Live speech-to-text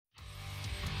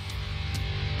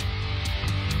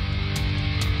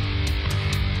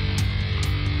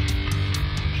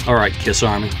All right, Kiss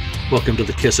Army, welcome to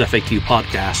the KissFAQ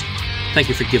Podcast. Thank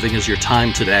you for giving us your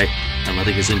time today and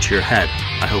letting us into your head.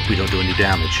 I hope we don't do any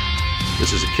damage.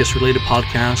 This is a Kiss-related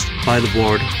podcast by the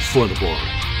board, for the board.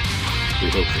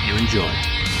 We hope that you enjoy.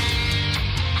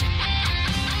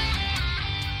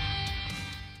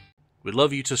 We'd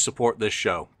love you to support this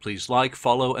show. Please like,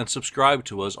 follow, and subscribe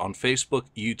to us on Facebook,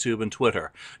 YouTube, and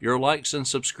Twitter. Your likes and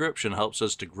subscription helps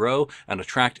us to grow and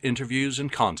attract interviews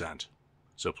and content.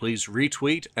 So please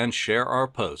retweet and share our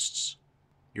posts.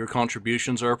 Your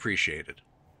contributions are appreciated.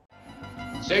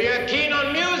 So you're keen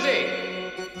on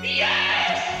music?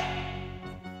 Yes!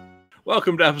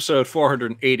 Welcome to episode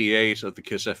 488 of the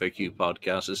KissFAQ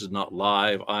Podcast. This is not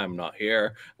live. I'm not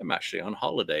here. I'm actually on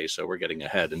holiday, so we're getting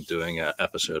ahead and doing an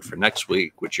episode for next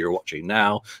week, which you're watching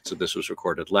now. So this was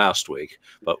recorded last week,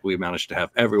 but we managed to have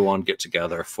everyone get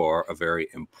together for a very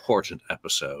important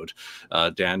episode.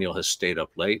 Daniel has stayed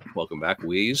up late. Welcome back,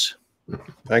 Wheeze.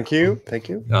 Thank you. Thank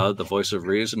you. The voice of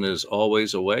reason is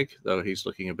always awake, though he's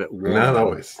looking a bit warm. Not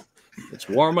always. It's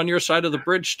warm on your side of the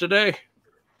bridge today.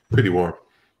 Pretty warm.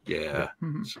 Yeah,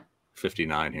 it's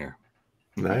 59 here.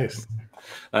 Nice.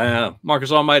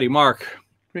 Marcus Almighty, Mark.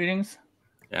 Greetings.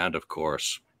 And, of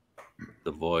course,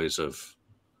 the voice of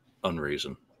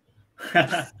unreason.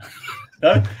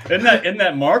 Isn't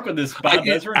that Mark with this Bob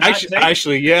Ezra?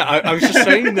 Actually, yeah, I was just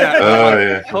saying that. Oh,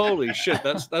 yeah. Holy shit,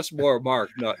 that's more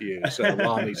Mark, not you. So,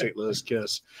 Lonnie, St. Louis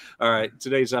Kiss. All right,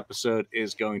 today's episode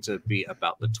is going to be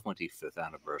about the 25th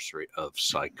anniversary of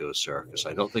Psycho Circus.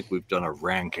 I don't think we've done a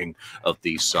ranking of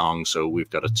these songs, so we've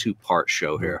got a two-part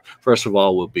show here. First of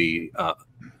all, will be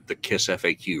the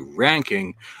KissFAQ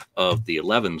ranking of the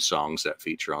 11 songs that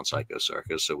feature on Psycho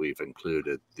Circus. So we've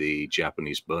included the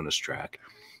Japanese bonus track.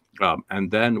 And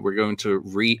then we're going to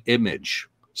re-image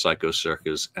Psycho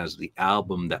Circus as the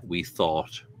album that we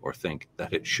thought or think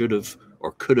that it should have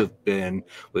or could have been,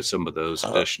 with some of those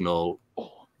additional...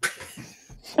 Oh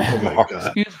my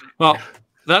God. Well,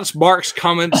 that's Mark's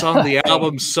comments on the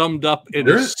album summed up in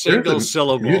a single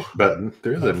syllable. Mute button.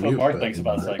 There's a mute Mark button. thinks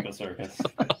about Psycho Circus.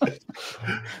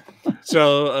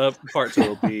 So part two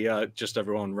will be just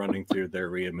everyone running through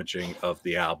their reimaging of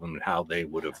the album and how they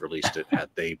would have released it had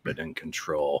they been in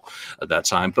control at that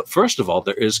time. But first of all,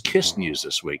 there is Kiss news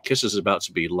this week. Kiss is about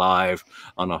to be live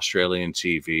on Australian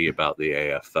TV about the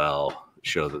AFL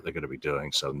show that they're going to be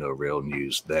doing, so no real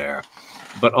news there.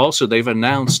 But also they've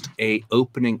announced a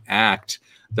opening act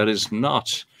that is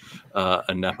not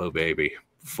a Nepo baby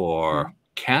for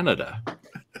Canada.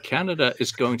 Canada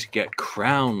is going to get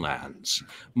Crown Lands.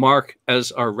 Mark,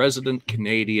 as our resident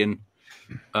Canadian,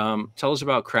 tell us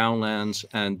about Crown Lands,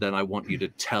 and then I want you to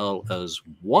tell us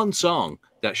one song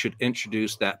that should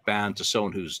introduce that band to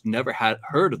someone who's never had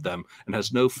heard of them and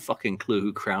has no fucking clue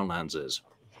who Crown Lands is.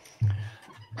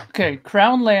 Okay,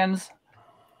 Crown Lands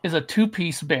is a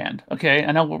two-piece band. Okay,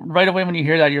 I know right away when you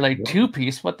hear that, you're like,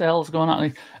 two-piece? What the hell is going on?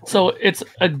 Like, so it's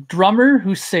a drummer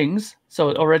who sings,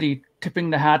 so already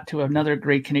tipping the hat to another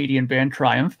great Canadian band,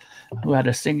 Triumph, who had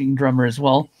a singing drummer as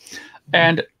well.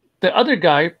 And the other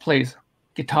guy plays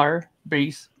guitar,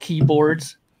 bass,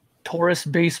 keyboards, Taurus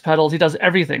bass pedals. He does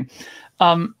everything.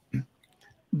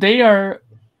 They are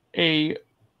a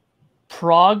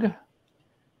prog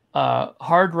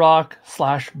hard rock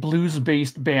 / blues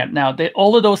based band. Now,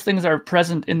 all of those things are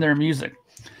present in their music.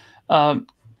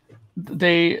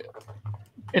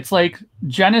 It's like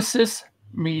Genesis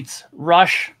meets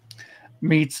Rush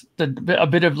meets a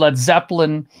bit of Led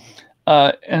Zeppelin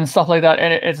and stuff like that,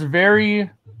 and it's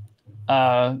very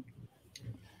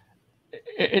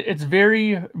it's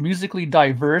very musically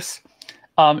diverse.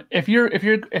 If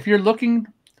you're looking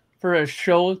for a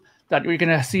show that you're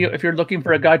gonna see, if you're looking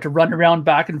for a guy to run around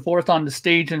back and forth on the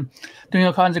stage and doing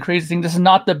all kinds of crazy things, this is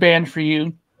not the band for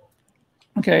you.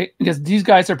 Okay, because these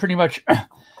guys are pretty much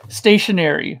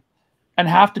stationary and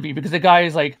have to be, because the guy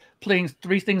is like playing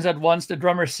three things at once, the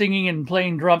drummer singing and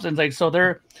playing drums, and like, so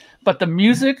but the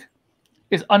music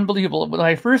is unbelievable. When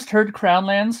I first heard Crown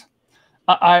Lands,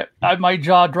 I my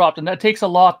jaw dropped, and that takes a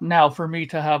lot now for me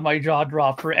to have my jaw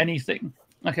drop for anything.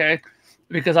 Okay,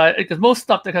 because most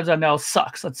stuff that comes out now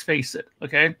sucks, let's face it.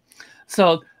 Okay,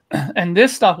 so, and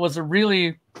this stuff was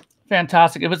really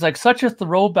fantastic. It was like such a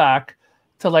throwback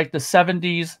to like the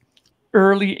 70s,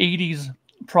 early 80s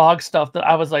prog stuff that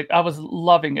I was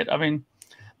loving it. I mean,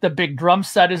 the big drum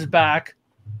set is back,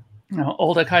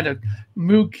 all the kind of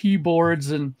Moog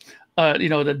keyboards and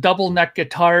the double neck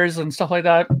guitars and stuff like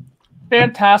that.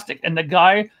 Fantastic. And the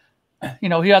guy, he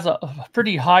has a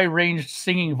pretty high ranged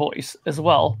singing voice as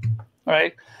well. All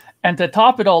right. And to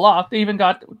top it all off, they even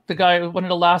got the guy, one of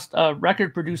the last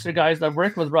record producer guys that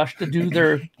worked with Rush, to do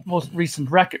their most recent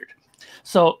record.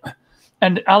 So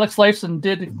And Alex Lifeson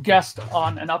did guest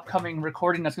on an upcoming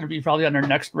recording that's going to be probably on our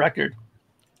next record.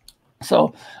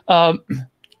 So,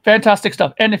 fantastic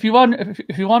stuff. And if you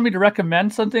want me to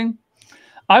recommend something,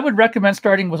 I would recommend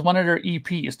starting with one of their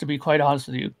EPs, to be quite honest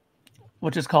with you,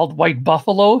 which is called White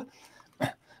Buffalo.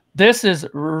 This is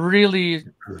really,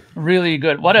 really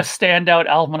good. What a standout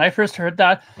album. When I first heard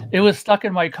that, it was stuck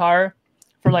in my car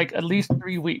for like at least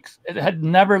 3 weeks. It had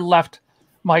never left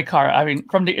my car. I mean,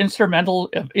 from the instrumental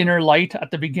of Inner Light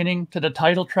at the beginning to the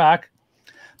title track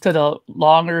to the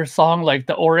longer song like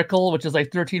The Oracle, which is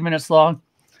like 13 minutes long.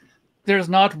 There's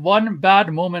not one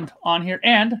bad moment on here.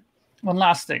 And one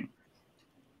last thing.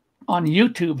 On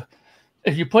YouTube,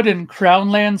 if you put in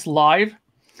Crownlands Live,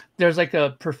 there's like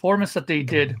a performance that they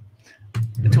did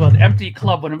to an empty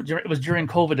club when it was during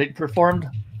COVID. They performed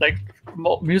like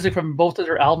music from both of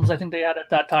their albums, I think they had at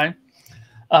that time.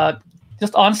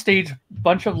 Just on stage,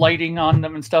 bunch of lighting on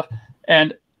them and stuff.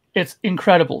 And it's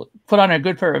incredible. Put on a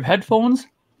good pair of headphones,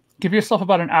 give yourself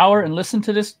about an hour and listen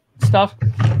to this stuff.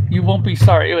 You won't be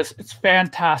sorry. It's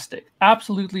fantastic.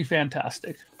 Absolutely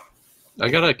fantastic. I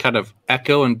got to kind of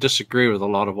echo and disagree with a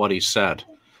lot of what he said,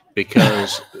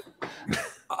 because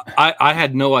I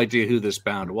had no idea who this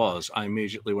band was. I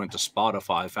immediately went to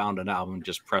Spotify, found an album,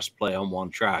 just pressed play on one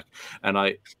track, and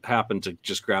I happened to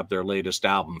just grab their latest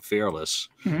album, Fearless,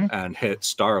 and hit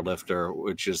Starlifter,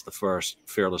 which is the first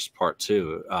Fearless Part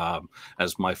 2,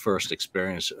 as my first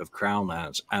experience of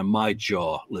Crownlands, and my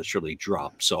jaw literally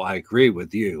dropped. So I agree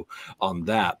with you on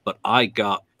that, but I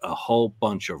got a whole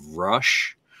bunch of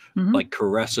Rush, like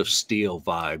Caress of Steel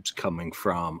vibes coming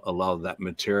from a lot of that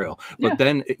material. But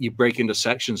then you break into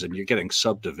sections and you're getting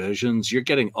subdivisions. You're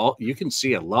getting you can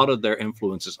see a lot of their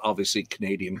influences, obviously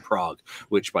Canadian prog,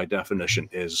 which by definition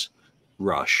is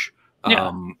Rush.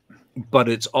 But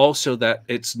it's also that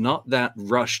it's not that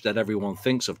Rush that everyone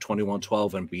thinks of,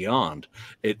 2112 and beyond.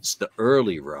 It's the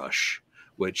early Rush,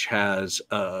 which has,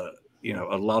 a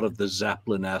lot of the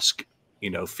Zeppelin-esque,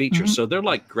 features. So they're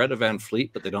like Greta Van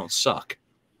Fleet, but they don't suck.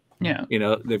 Yeah.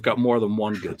 They've got more than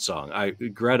one good song.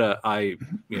 Greta,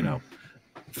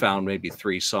 found maybe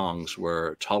 3 songs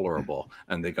were tolerable,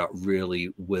 and they got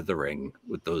really withering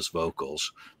with those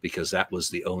vocals, because that was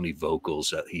the only vocals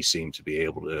that he seemed to be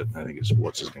able to, I think it's,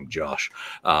 what's his name, Josh,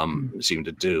 seemed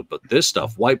to do. But this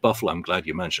stuff, White Buffalo, I'm glad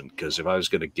you mentioned, because if I was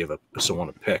going to give someone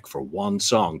a pick for one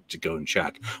song to go and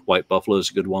check, White Buffalo is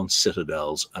a good one,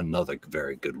 Citadel's another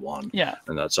very good one. Yeah.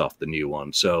 And that's off the new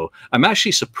one. So I'm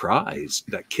actually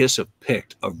surprised that Kiss have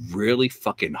picked a really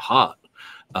fucking hot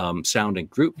sounding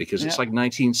group, because it's like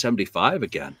 1975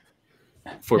 again.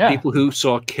 For people who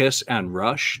saw Kiss and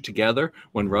Rush together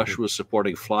when Rush was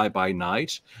supporting Fly By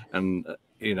Night, and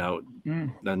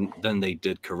then they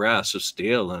did Caress of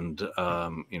Steel and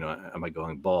Am I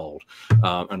Going Bald,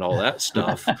 and all that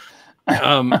stuff.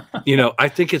 I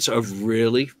think it's a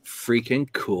really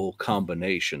freaking cool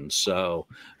combination. So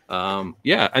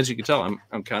as you can tell,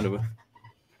 I'm kind of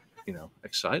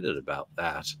excited about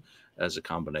that as a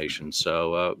combination.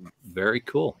 So very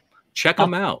cool. Check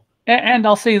them out. And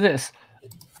I'll say this: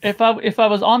 if I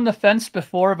was on the fence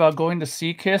before about going to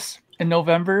see Kiss in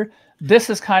November, this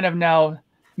has kind of now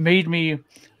made me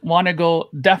want to go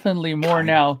definitely more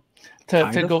now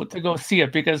to go see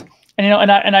it, because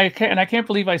I can't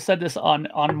believe I said this on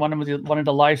one of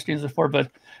the live streams before, but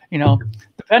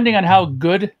depending on how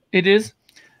good it is,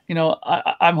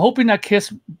 I'm hoping that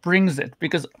Kiss brings it,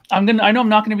 because I know I'm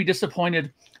not going to be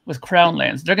disappointed with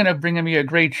Crownlands. They're going to bring me a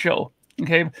great show.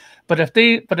 Okay. But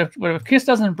if Kiss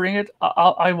doesn't bring it,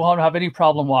 I won't have any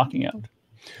problem walking out.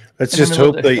 Let's just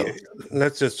hope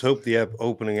the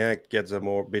opening act gets a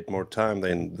bit more time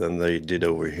than they did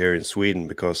over here in Sweden,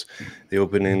 because the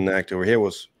opening act over here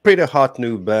was pretty hot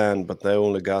new band, but they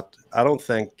only got, I don't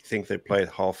think they played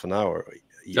half an hour.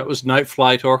 That was Night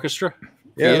Flight Orchestra.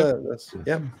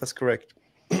 That's correct.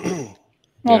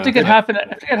 Well, if they get half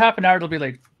an hour, it'll be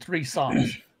like 3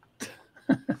 songs.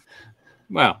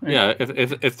 Well,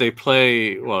 if they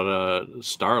play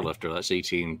Starlifter, that's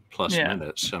 18 plus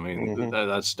minutes. I mean,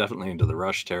 that's definitely into the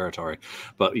Rush territory.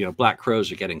 But Black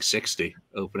Crowes are getting 60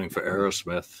 opening for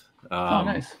Aerosmith.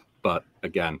 Nice. But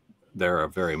again, they're a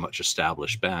very much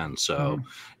established band, so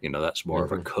that's more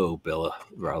of a co-bill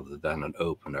rather than an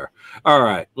opener. All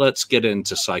right, let's get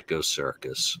into Psycho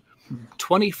Circus.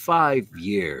 25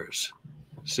 years.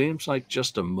 Seems like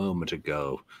just a moment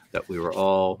ago that we were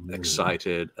all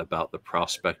excited about the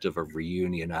prospect of a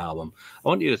reunion album. I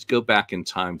want you to go back in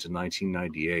time to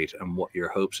 1998 and what your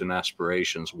hopes and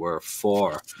aspirations were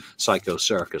for Psycho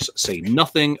Circus. Say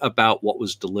nothing about what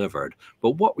was delivered,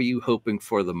 but what were you hoping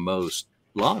for the most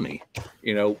Lonnie,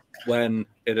 when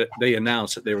they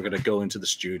announced that they were going to go into the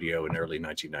studio in early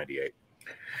 1998?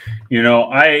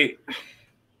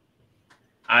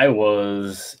 I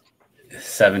was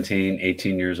 17,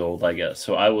 18 years old, I guess.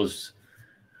 So I was,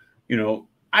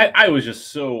 I was just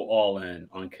so all in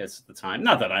on Kiss at the time.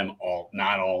 Not that I'm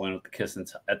not all in with the Kiss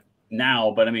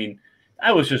now, but I mean,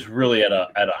 I was just really at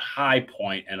a high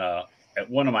point and at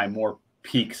one of my more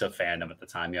peaks of fandom at the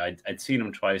time. I'd seen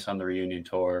them twice on the reunion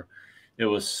tour. It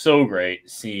was so great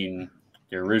seeing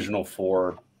the original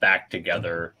four back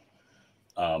together.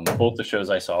 Both the shows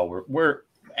I saw were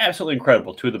absolutely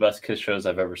incredible. Two of the best Kiss shows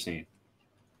I've ever seen.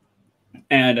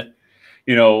 And,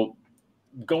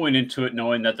 going into it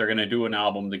knowing that they're going to do an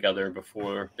album together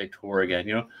before they tour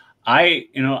again, I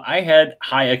had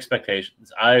high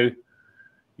expectations. I,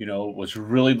 was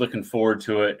really looking forward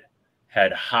to it,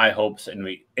 had high hopes, and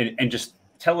just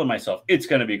telling myself it's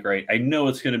going to be great. I know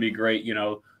it's going to be great.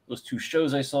 Those two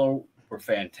shows I saw were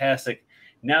fantastic.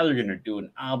 Now they're going to do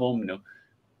an album,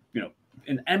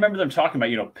 and I remember them talking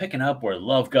about, picking up where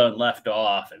Love Gun left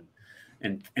off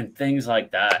and things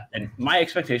like that. And my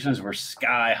expectations were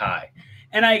sky high.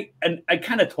 And I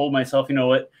kind of told myself, you know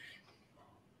what?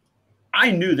 I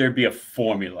knew there'd be a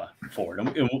formula for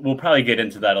it. And we'll probably get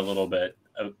into that a little bit.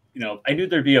 I knew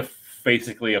there'd be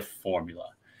basically a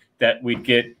formula that we'd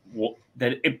get, we'll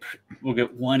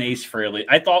get one Ace Frehley.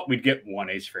 I thought we'd get one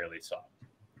Ace Frehley song.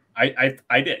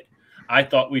 I did. I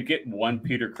thought we'd get one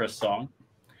Peter Criss song,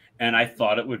 and I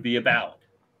thought it would be a ballad.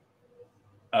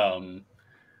 I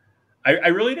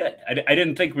really did. I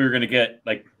didn't think we were going to get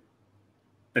like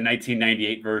the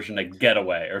 1998 version of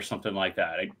Getaway or something like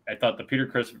that. I thought the Peter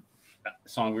Criss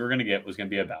song we were going to get was going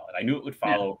to be a ballad. I knew it would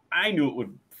follow. Yeah. I knew it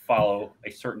would follow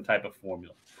a certain type of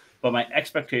formula, but my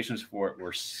expectations for it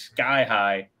were sky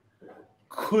high.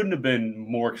 Couldn't have been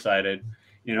more excited.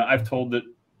 I've told the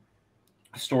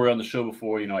story on the show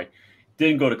before. I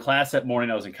didn't go to class that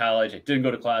morning. I was in college. I didn't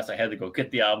go to class. I had to go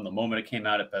get the album the moment it came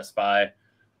out at Best Buy.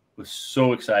 Was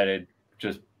so excited.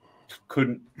 Just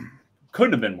couldn't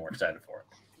have been more excited for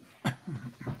it.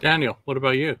 Daniel, what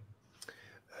about you?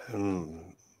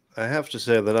 I have to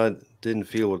say that I didn't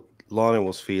feel what Lonnie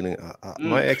was feeling.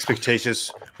 My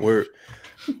expectations were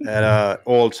at an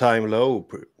all-time low,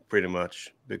 pretty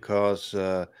much, because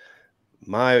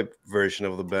my version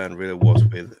of the band really was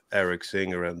with Eric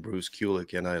Singer and Bruce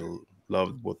Kulick, and I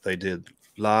loved what they did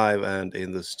live and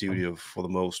in the studio for the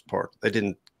most part. They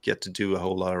didn't get to do a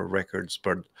whole lot of records,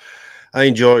 but I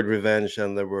enjoyed Revenge,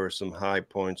 and there were some high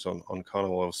points on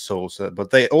Carnival of Souls, but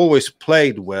they always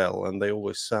played well and they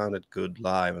always sounded good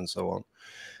live and so on.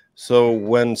 So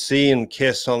when seeing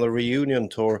Kiss on the reunion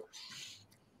tour,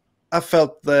 I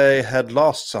felt they had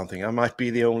lost something. I might be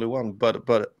the only one, but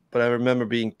I remember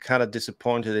being kind of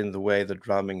disappointed in the way the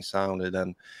drumming sounded,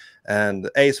 and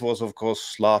Ace was of course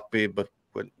sloppy, but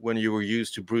when you were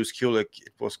used to Bruce Kulick,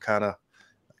 it was kind of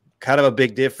a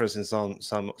big difference in some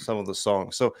of the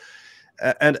songs. So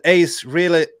and Ace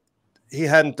really, he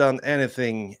hadn't done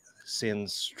anything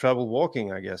since Trouble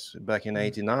Walking, I guess, back in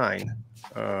 ’89.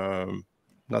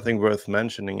 Nothing worth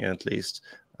mentioning, at least.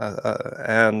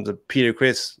 And Peter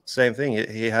Criss, same thing.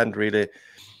 He hadn't really,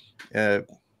 done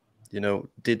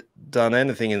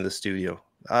anything in the studio.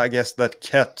 I guess that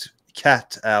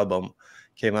Cat album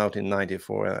came out in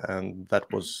 '94, and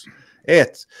that was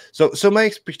it. So my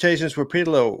expectations were pretty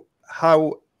low.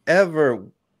 However,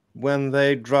 when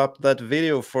they dropped that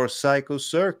video for Psycho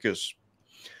Circus,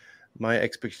 my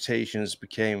expectations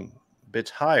became a bit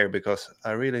higher because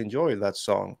I really enjoyed that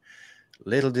song.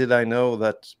 Little did I know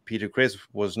that Peter Criss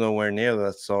was nowhere near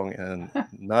that song, and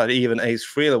not even Ace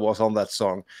Frehley was on that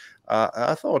song.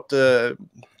 I thought,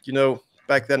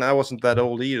 back then I wasn't that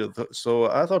old either, so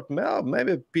I thought, well,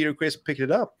 maybe Peter Criss picked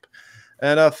it up.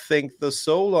 And I think the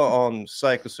solo on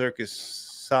Psycho Circus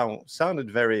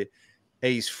sounded very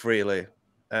Ace Frehley.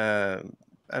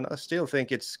 And I still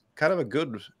think it's kind of a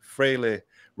good Frehley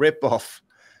ripoff.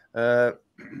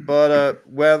 But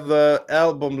when the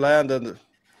album landed,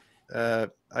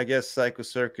 I guess Psycho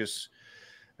Circus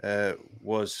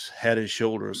was head and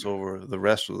shoulders over the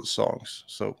rest of the songs.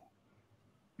 So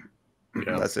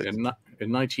that's it. In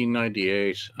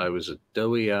 1998, I was a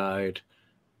doughy-eyed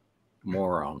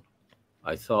moron.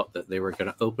 I thought that they were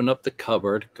going to open up the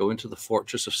cupboard, go into the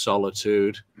Fortress of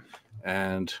Solitude,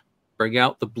 and bring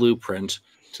out the blueprint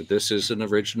to this is an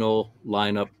original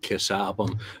lineup Kiss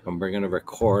album, and we're going to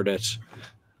record it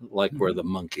like we're the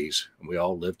Monkees, and we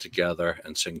all live together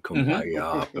and sing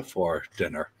Kumbaya before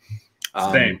dinner.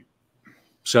 Same.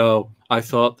 So I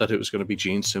thought that it was going to be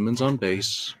Gene Simmons on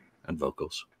bass and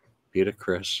vocals, Peter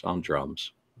Criss on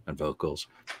drums, and vocals,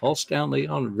 Paul Stanley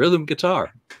on rhythm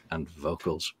guitar and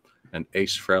vocals, and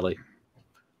Ace Frehley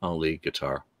on lead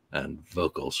guitar and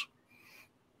vocals.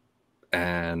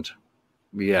 And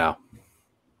yeah,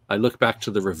 I look back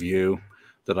to the review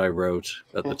that I wrote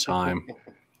at the time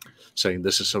saying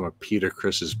this is some of Peter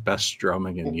Criss's best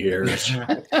drumming in years.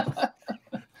 And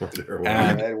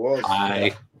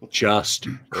I just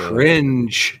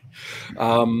cringe.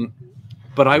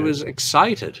 But I was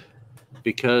excited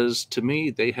because to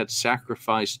me, they had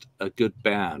sacrificed a good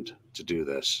band to do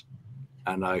this.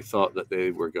 And I thought that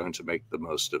they were going to make the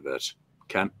most of it.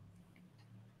 Ken?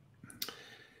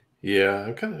 Yeah,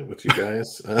 I'm kind of with you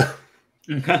guys.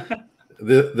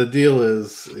 The deal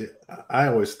is, I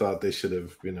always thought they should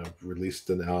have, released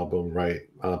an album right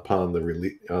upon the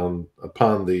release,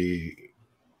 upon the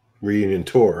reunion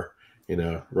tour.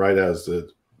 Right as the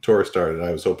tour started,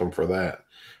 I was hoping for that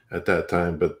at that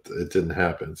time, but it didn't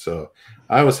happen. So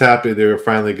I was happy they were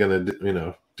finally going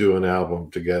to, do an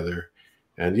album together.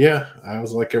 And yeah, I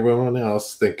was like everyone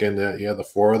else thinking that, the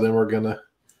four of them were going to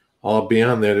all be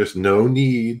on there. There's no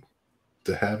need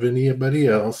to have anybody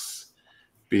else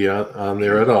be on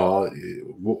there at all.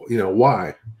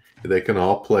 Why? They can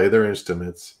all play their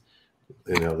instruments.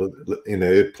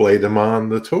 They played them on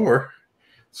the tour.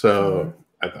 So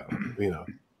I thought,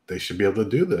 they should be able to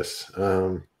do this.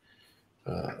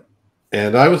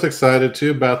 And I was excited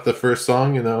too about the first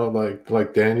song,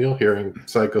 like Daniel hearing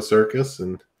Psycho Circus,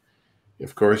 and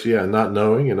of course, not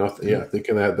knowing,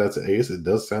 thinking that that's Ace. It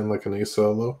does sound like an Ace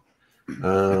solo.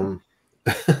 And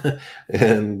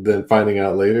then finding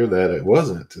out later that it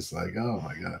wasn't. It's like, oh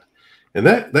my God. And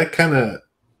that kind of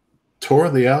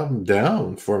tore the album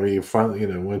down for me. Finally,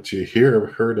 once you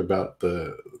heard about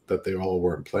that they all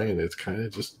weren't playing, it's kind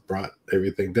of just brought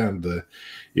everything down to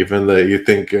even that you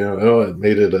think, it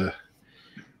made it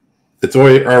it's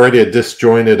already a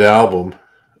disjointed album,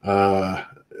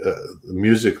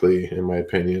 musically, in my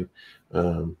opinion.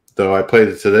 Though I played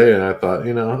it today and I thought,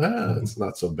 it's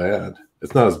not so bad.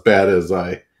 It's not as bad as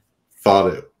I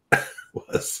thought it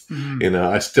was.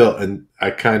 And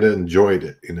I kind of enjoyed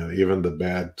it, even the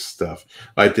bad stuff.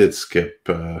 I did skip,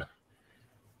 the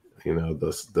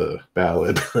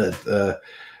ballad, but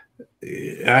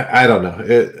I don't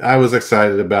know. I was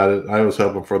excited about it. I was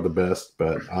hoping for the best,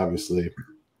 but obviously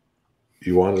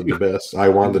you wanted the best. I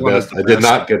wanted the best. I did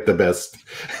not get the best.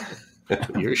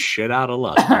 You're shit out of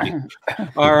luck.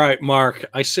 All right, Mark,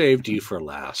 I saved you for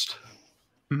last.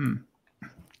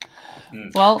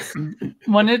 Well,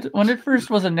 when it first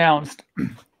was announced, we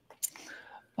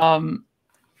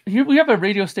have a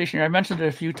radio station here. I mentioned it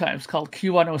a few times called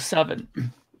Q107,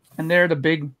 and they're the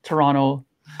big Toronto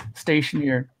station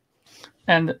here.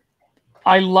 And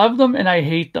I love them and I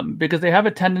hate them because they have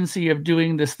a tendency of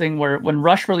doing this thing where when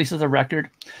Rush releases a record,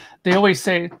 they always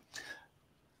say,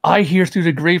 I hear through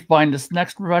the grapevine this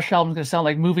next Rush album is going to sound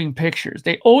like Moving Pictures.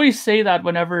 They always say that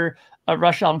whenever a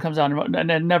Rush album comes out,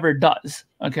 and it never does.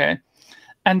 Okay.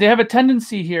 And they have a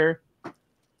tendency here,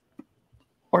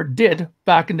 or did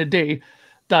back in the day,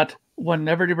 that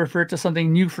whenever they referred to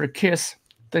something new for Kiss,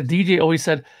 the DJ always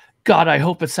said, God, I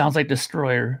hope it sounds like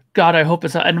Destroyer. God, I hope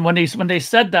it's... And when they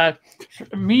said that,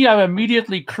 I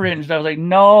immediately cringed. I was like,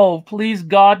 no, please,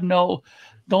 God, no.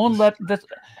 Don't let this...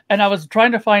 And I was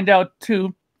trying to find out,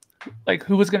 too, like,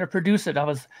 who was going to produce it. I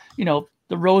was,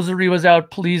 The Rosary was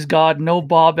out, please, God, no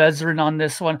Bob Ezrin on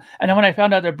this one. And then when I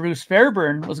found out that Bruce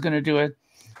Fairbairn was going to do it,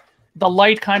 the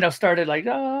light kind of started like,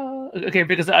 okay,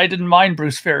 because I didn't mind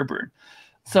Bruce Fairbairn.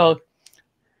 So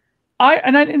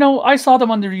I saw them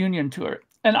on the reunion tour.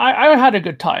 And I had a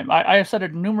good time. I have said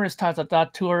it numerous times at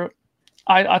that tour.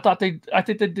 I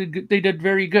think they did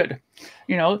very good.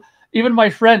 Even my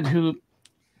friend who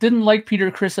didn't like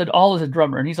Peter Criss at all as a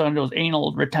drummer, and he's one of those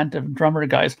anal retentive drummer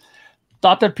guys,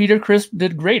 thought that Peter Criss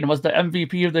did great and was the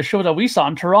MVP of the show that we saw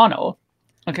in Toronto.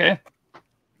 Okay.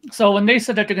 So when they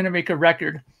said that they're going to make a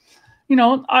record,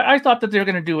 I thought that they're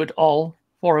going to do it all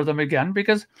four of them again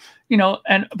because,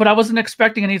 but I wasn't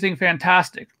expecting anything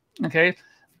fantastic. Okay.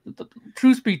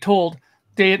 Truth be told,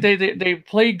 they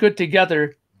play good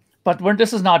together, but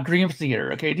this is not Dream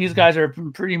Theater. Okay, these guys are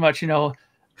pretty much their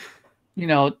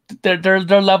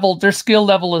level, their skill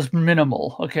level is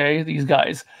minimal. Okay, these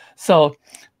guys. So,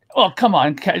 come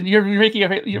on, you're going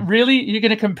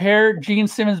to compare Gene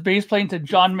Simmons bass playing to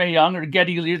John May Young or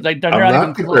Geddy Lee? Like they're I'm not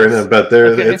not comparing them, but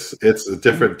it's a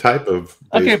different type of.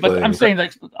 Okay, but playing. I'm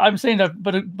saying that,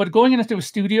 but going into a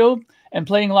studio and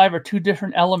playing live are two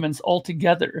different elements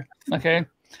altogether. Okay,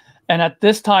 and at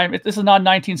this time, this is not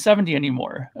 1970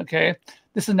 anymore. Okay,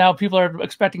 this is now people are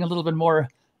expecting a little bit more,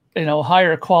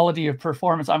 higher quality of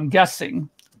performance. I'm guessing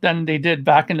than they did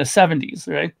back in the 70s,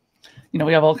 right?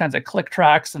 we have all kinds of click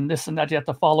tracks and this and that you have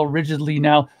to follow rigidly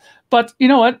now. But you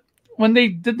know what? When they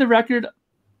did the record,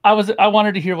 I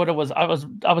wanted to hear what it was. I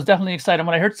was definitely excited.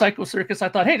 When I heard Psycho Circus, I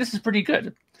thought, hey, this is pretty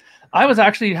good. I was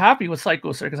actually happy with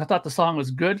Psycho Circus. I thought the song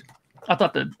was good. I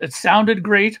thought that it sounded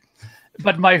great.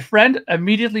 But my friend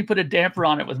immediately put a damper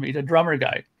on it with me, the drummer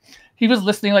guy. He was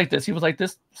listening like this. He was like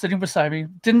this, sitting beside me,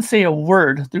 didn't say a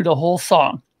word through the whole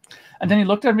song. And then he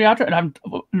looked at me after, and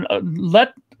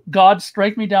let God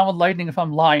strike me down with lightning if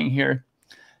I'm lying here.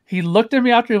 He looked at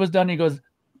me after it was done. He goes,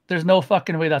 there's no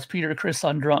fucking way that's Peter Criss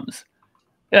on drums.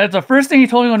 That's the first thing he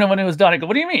told me when it was done. I go,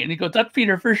 what do you mean? He goes, that's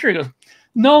Peter for sure. He goes,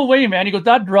 no way, man. He goes,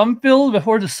 that drum fill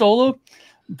before the solo,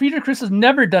 Peter Criss has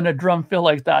never done a drum fill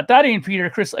like that. That ain't Peter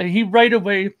Criss. He right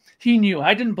away, he knew.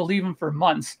 I didn't believe him for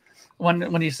months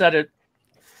when he said it.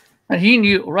 And he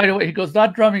knew right away. He goes,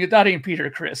 that drumming, that ain't Peter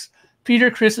Criss.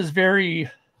 Peter Criss is very,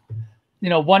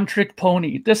 one trick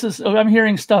pony. I'm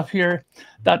hearing stuff here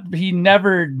that he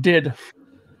never did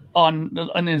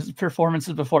on his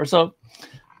performances before. So,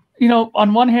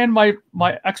 on one hand,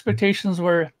 my expectations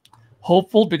were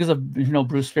hopeful because of,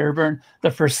 Bruce Fairbairn.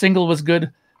 The first single was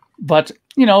good. But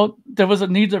there was a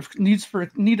need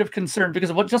of concern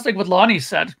because of just like what Lonnie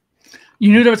said,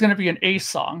 you knew there was going to be an Ace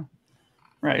song,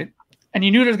 right? And you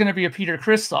knew there was going to be a Peter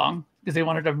Criss song because they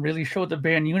wanted to really show the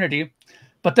band unity.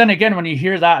 But then again, when you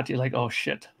hear that, you're like, oh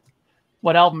shit,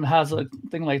 what album has a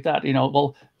thing like that?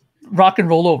 Well, Rock and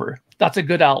Roll Over, that's a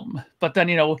good album. But then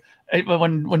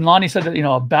when Lonnie said that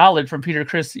a ballad from Peter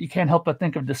Criss, you can't help but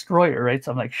think of Destroyer, right?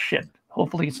 So I'm like, shit.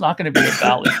 Hopefully it's not going to be a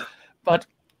ballad, but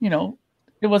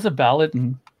it was a ballad,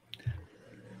 and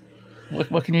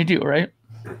what can you do, right?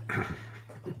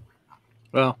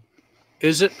 Well,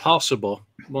 is it possible?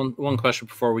 One question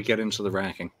before we get into the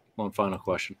ranking. One final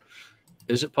question: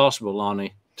 is it possible,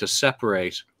 Lonnie, to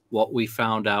separate what we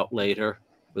found out later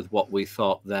with what we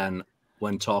thought then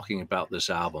when talking about this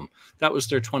album? That was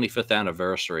their 25th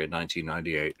anniversary in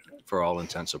 1998, for all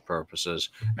intents and purposes,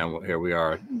 and here we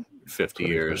are, 50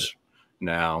 years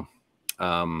now.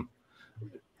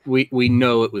 We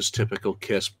know it was typical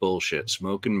Kiss bullshit,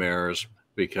 smoke and mirrors,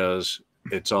 because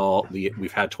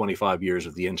we've had 25 years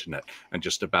of the internet and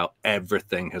just about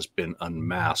everything has been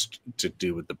unmasked to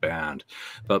do with the band.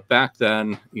 But back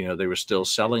then, they were still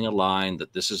selling a line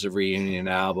that this is a reunion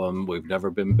album, we've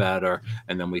never been better,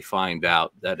 and then we find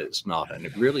out that it's not, and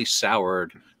it really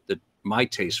soured my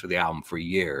taste for the album for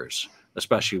years,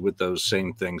 especially with those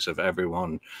same things of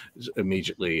everyone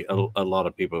immediately, a lot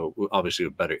of people obviously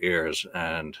with better ears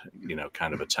and,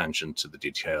 kind of attention to the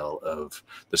detail of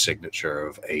the signature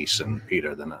of Ace and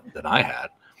Peter than I had,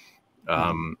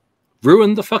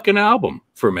 ruined the fucking album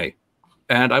for me.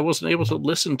 And I wasn't able to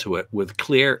listen to it with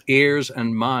clear ears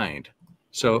and mind.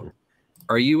 So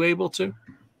are you able to?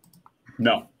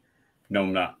 No,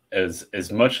 I'm not.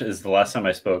 As much as the last time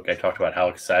I spoke, I talked about how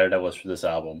excited I was for this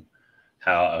album,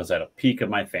 how I was at a peak of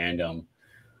my fandom,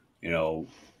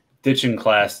 ditching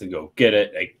class to go get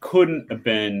it. I couldn't have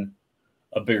been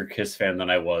a bigger Kiss fan than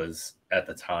I was at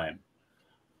the time.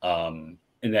 And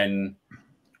then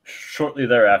shortly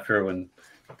thereafter, when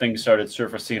things started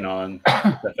surfacing on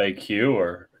KissFAQ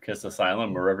or Kiss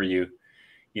Asylum, or wherever you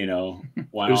went it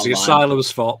was online. The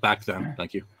Asylum's fault back then.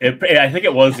 Thank you. I think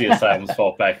it was the Asylum's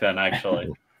fault back then, actually.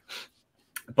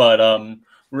 But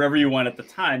wherever you went at the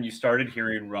time, you started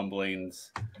hearing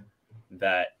rumblings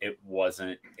that it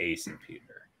wasn't Ace and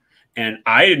Peter, and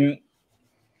I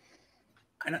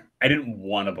didn't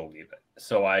want to believe it.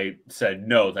 So I said,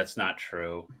 no, that's not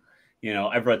true.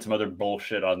 I've read some other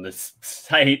bullshit on this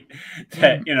site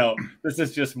that, this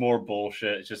is just more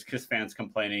bullshit. It's just Kiss fans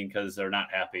complaining because they're not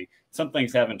happy. Some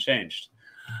things haven't changed.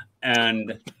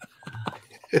 And,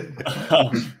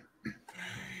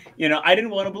 I didn't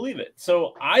want to believe it.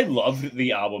 So I loved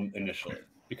the album initially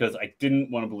because I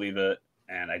didn't want to believe it.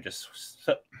 And I just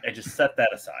set that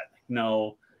aside. Like,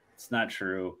 no, it's not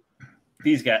true.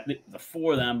 These guys, the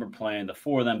four of them were playing, the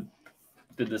four of them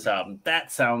did this album.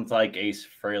 That sounds like Ace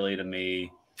Frehley to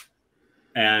me.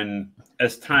 And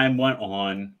as time went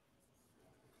on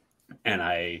and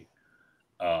I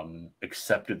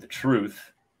accepted the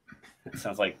truth, it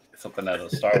sounds like something out of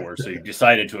Star Wars. So you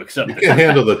decided to accept the truth. You can't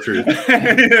handle the truth. You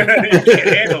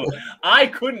can't handle it. I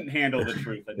couldn't handle the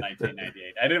truth in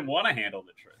 1998. I didn't want to handle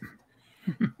the truth.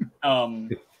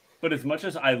 But as much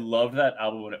as I loved that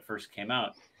album when it first came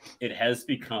out, it has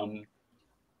become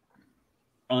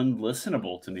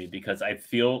unlistenable to me because I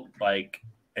feel like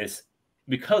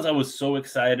because I was so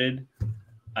excited,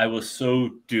 I was so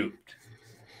duped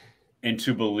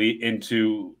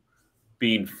into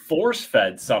being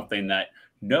force-fed something that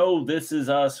no, this is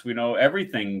us. We know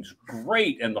everything's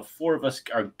great, and the four of us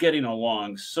are getting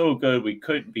along so good. We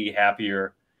couldn't be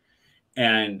happier.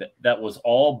 And that was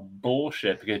all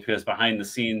bullshit because behind the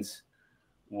scenes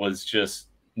was just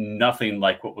nothing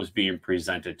like what was being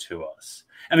presented to us.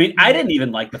 I mean, I didn't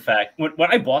even like the fact when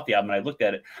I bought the album and I looked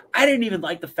at it, I didn't even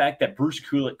like the fact that Bruce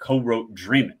Kulick co-wrote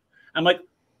 "Dreamin'." I'm like,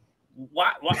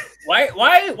 why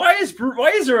is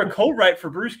there a co-write for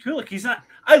Bruce Kulick? He's not.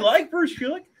 I like Bruce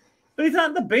Kulick, but he's not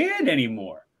in the band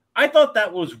anymore. I thought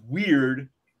that was weird,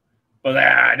 but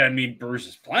that doesn't mean Bruce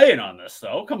is playing on this,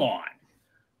 though. Come on.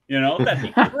 You know, that'd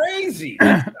be crazy.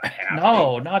 That's not happening.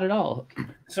 No, not at all.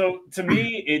 So to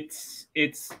me, it's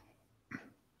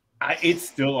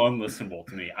still unlistenable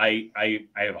to me. I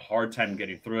have a hard time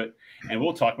getting through it, and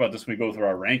we'll talk about this when we go through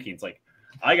our rankings. Like,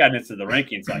 I got into the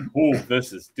rankings like, oh,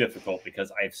 this is difficult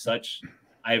because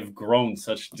I've grown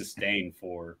such disdain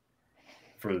for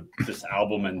this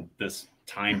album and this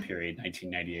time period,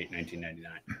 1998,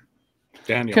 1999.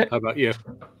 Daniel, how about you?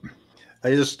 I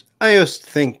just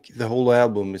think the whole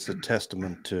album is a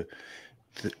testament to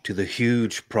the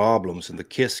huge problems in the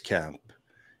Kiss camp.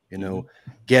 You know,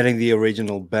 getting the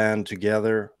original band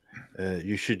together.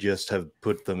 You should just have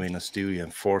put them in a studio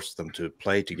and forced them to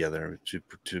play together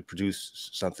to produce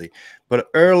something. But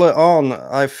early on,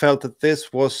 I felt that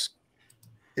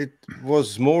it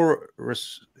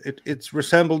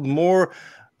resembled more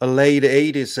a late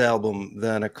 80s album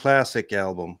than a classic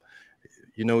album.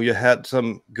 You know, you had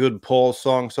some good Paul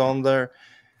songs on there,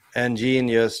 and Gene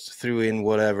just threw in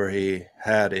whatever he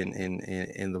had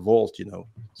in the vault, you know.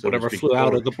 So whatever flew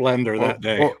out of the blender that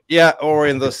day. Or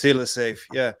in the Silly Safe,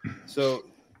 yeah. So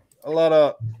a lot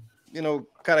of, you know,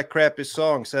 kind of crappy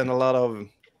songs and a lot of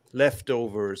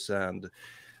leftovers,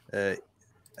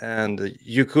 and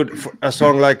you could, for a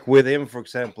song like With Him, for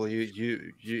example,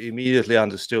 you immediately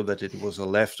understood that it was a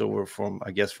leftover from,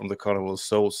 I guess, from the Carnival of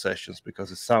Soul sessions,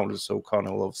 because it sounded so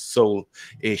Carnival of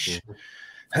Soul-ish.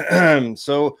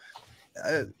 So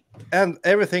and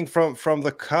everything from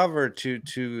the cover to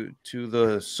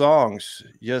the songs,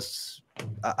 just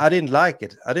I didn't like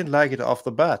it. I didn't like it off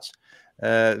the bat.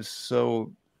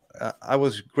 So I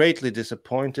was greatly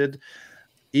disappointed,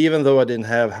 even though I didn't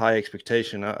have high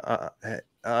expectation.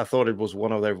 I thought it was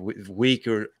one of their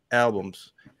weaker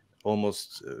albums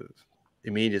almost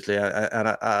immediately.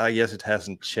 I guess it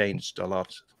hasn't changed a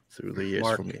lot through the years.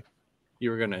 Mark, for me.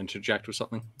 You were going to interject with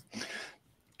something?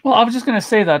 Well, I was just going to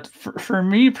say that for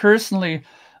me personally,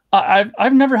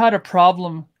 I've never had a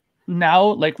problem now.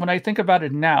 Like when I think about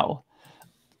it now,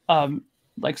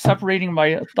 like separating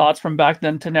my thoughts from back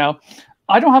then to now,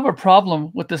 I don't have a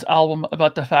problem with this album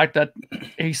about the fact that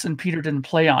Ace and Peter didn't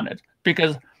play on it,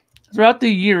 because throughout the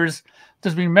years,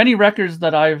 there's been many records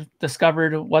that I've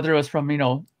discovered, whether it was from, you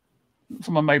know,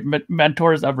 some of my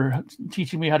mentors that were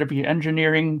teaching me how to be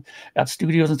engineering at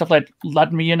studios and stuff, like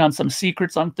let me in on some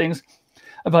secrets on things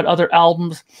about other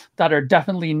albums that are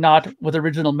definitely not with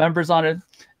original members on it.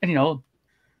 And, you know,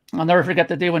 I'll never forget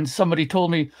the day when somebody told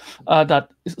me that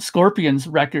Scorpions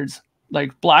records,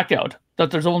 like Blackout, that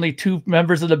there's only 2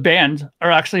 members of the band are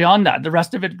actually on that. The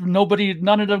rest of it,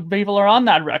 none of the people are on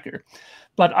that record.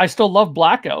 But I still love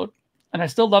Blackout, and I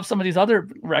still love some of these other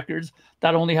records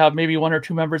that only have maybe 1 or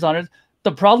 2 members on it.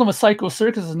 The problem with Psycho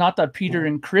Circus is not that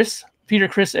Peter, Chris,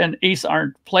 and Ace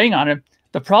aren't playing on it.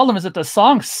 The problem is that the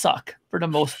songs suck for the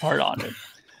most part on it.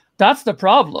 That's the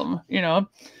problem, you know,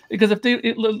 because if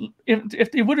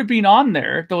they would have been on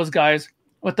there, those guys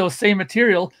with those same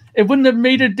material, it wouldn't have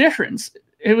made a difference.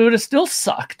 It would have still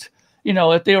sucked, you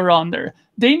know, if they were on there.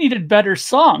 They needed better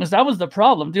songs. That was the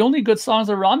problem. The only good songs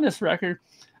that are on this record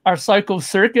are Psycho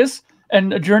Circus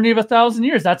and A Journey of 1,000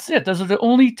 Years. That's it. Those are the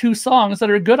only 2 songs that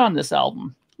are good on this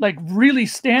album. Like really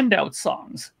standout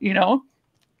songs, you know?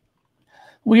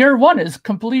 We Are One is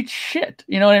complete shit.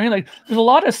 You know what I mean? Like, there's a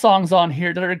lot of songs on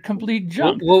here that are complete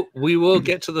junk. We will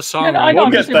get to the song. Yeah, we'll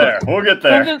get there. We'll get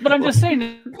there. But I'm just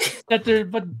saying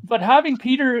that but having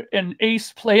Peter and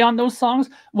Ace play on those songs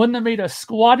wouldn't have made a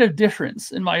squat of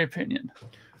difference, in my opinion.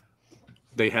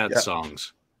 They had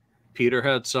songs. Peter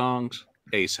had songs.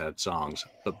 Ace had songs.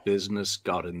 But business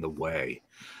got in the way.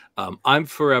 I'm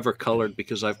forever colored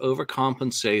because I've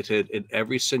overcompensated in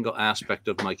every single aspect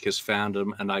of my Kiss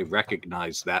fandom, and I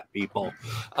recognize that, people.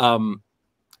 I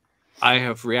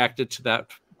have reacted to that,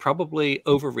 probably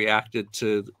overreacted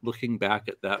to looking back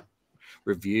at that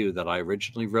review that I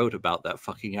originally wrote about that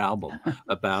fucking album,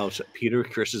 about Peter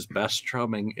Criss's best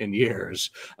drumming in years,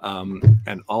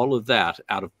 and all of that.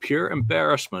 Out of pure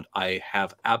embarrassment, I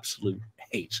have absolute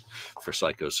hate for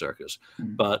Psycho Circus.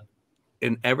 But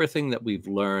in everything that we've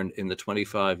learned in the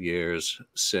 25 years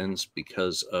since,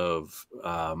 because of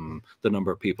the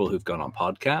number of people who've gone on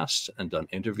podcasts and done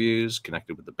interviews,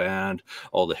 connected with the band,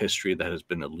 all the history that has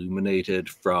been illuminated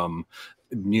from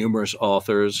numerous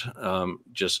authors,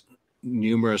 just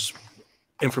numerous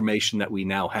information that we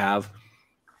now have,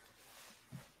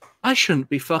 I shouldn't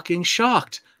be fucking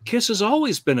shocked. Kiss has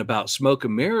always been about smoke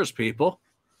and mirrors, people.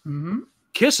 Mm-hmm.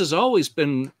 Kiss has always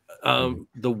been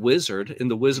the wizard in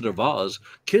The Wizard of Oz.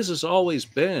 Kiss has always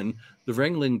been the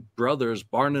Ringling Brothers,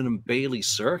 Barnum and Bailey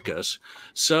Circus.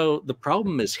 So the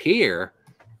problem is here.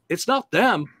 It's not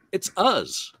them. It's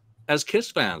us. As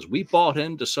Kiss fans, we bought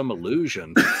into some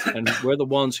illusion, and we're the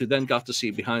ones who then got to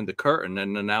see behind the curtain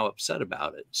and are now upset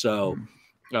about it. So,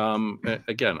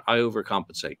 again, I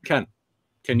overcompensate. Ken,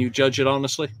 can you judge it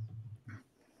honestly?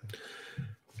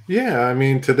 Yeah, I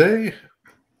mean, today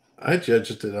I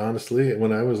judged it honestly.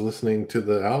 When I was listening to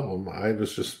the album, I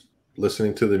was just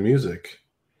listening to the music.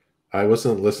 I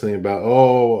wasn't listening about,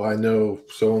 oh, I know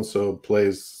so-and-so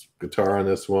plays guitar on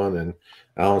this one and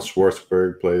Alan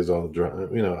Schwartzberg plays all the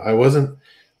drum. You know, I wasn't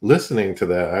listening to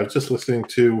that. I was just listening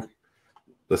to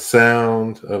the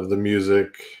sound of the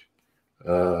music.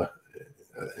 And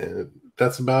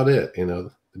that's about it, you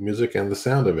know, the music and the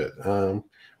sound of it,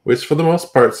 which for the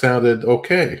most part sounded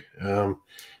okay.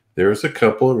 There's a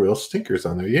couple of real stinkers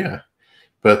on there, yeah.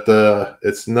 But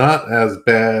it's not as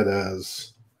bad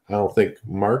as I don't think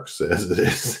Mark says it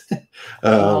is.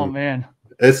 Oh, man.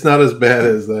 It's not as bad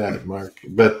as that, Mark.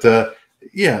 But,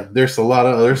 yeah, there's a lot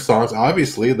of other songs.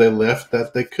 Obviously, they left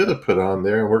that they could have put on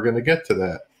there, and we're going to get to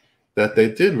that. That they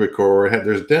did record.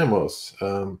 There's demos.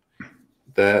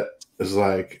 That is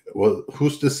like, well,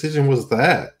 whose decision was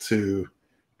that to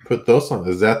put those on?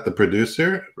 Is that the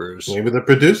producer? Bruce. Maybe the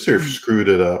producer screwed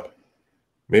it up.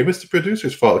 Maybe it's the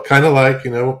producer's fault. Kind of like,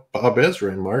 you know, Bob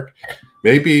Ezrin, Mark.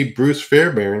 Maybe Bruce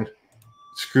Fairbairn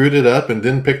screwed it up and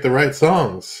didn't pick the right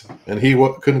songs, and he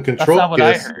couldn't control. That's not what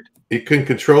I heard. He couldn't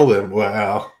control them.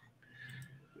 Wow.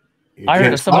 I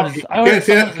heard someone.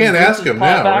 Can't ask him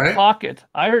now, right? Pocket.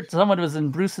 I heard someone was in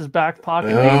Bruce's back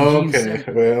pocket. Oh, okay.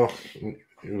 Well,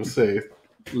 you will see.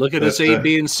 Look at his A,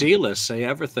 B, and C list. Say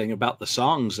everything about the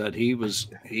songs that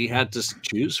he had to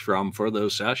choose from for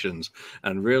those sessions.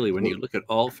 And really, when you look at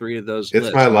all three of those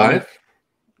lists, My Life.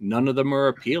 None of them are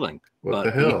appealing. What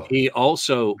the hell? He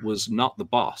also was not the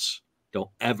boss. Don't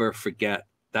ever forget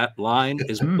that line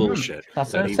is bullshit.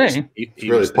 That's what I'm saying. It's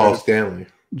really Paul Stanley.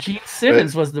 Gene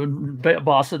Simmons was the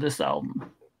boss of this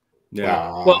album. Yeah.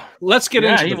 Wow. Well, let's get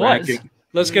into the ranking.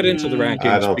 Let's get into the rankings.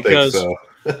 I don't because, think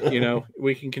so. you know,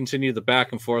 we can continue the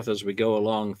back and forth as we go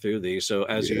along through these. So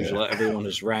as usual, everyone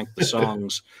has ranked the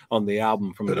songs on the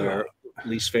album from their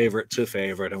least favorite to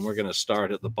favorite, and we're going to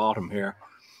start at the bottom here.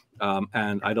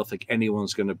 And I don't think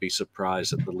anyone's going to be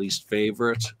surprised that the least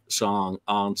favorite song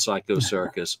on Psycho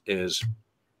Circus is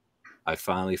I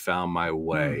Finally Found My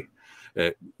Way.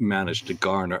 It managed to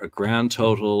garner a grand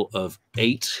total of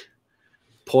 8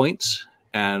 points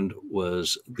and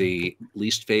was the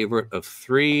least favorite of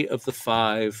 3 of the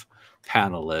 5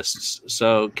 panelists.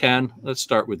 So, Ken, let's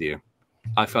start with you.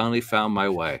 I Finally Found My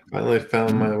Way. Finally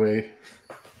found my way.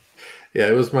 Yeah,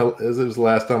 it was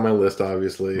last on my list.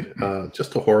 Obviously,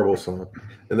 just a horrible song,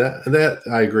 and that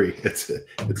I agree. It's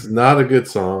not a good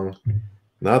song,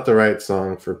 not the right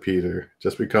song for Peter.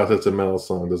 Just because it's a metal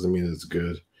song doesn't mean it's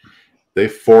good. They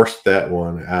forced that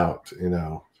one out, you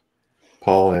know.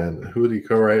 Paul and who did he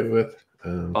co-write with?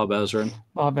 Bob Ezrin.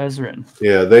 Bob Ezrin.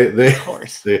 Yeah, they of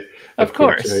course. Of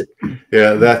course. Right?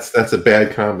 Yeah, that's a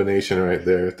bad combination right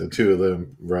there. The two of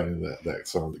them writing that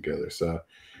song together. So,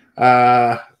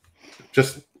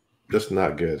 just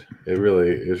not good. It really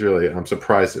is. Really, I'm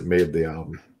surprised it made the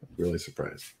album. Really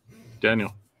surprised.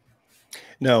 Daniel.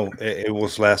 No, it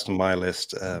was last on my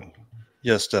list.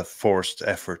 Just a forced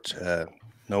effort.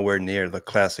 Nowhere near the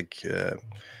classic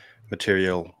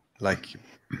material. Like,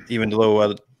 even though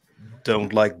I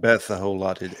don't like Beth a whole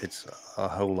lot, it's a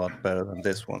whole lot better than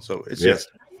this one. So it's just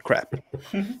crap.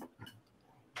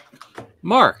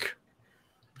 Mark,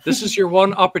 this is your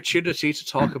one opportunity to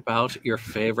talk about your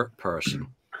favorite person.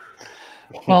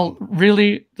 Well,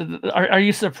 really, are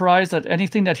you surprised that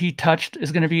anything that he touched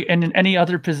is going to be in any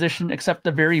other position except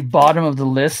the very bottom of the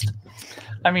list?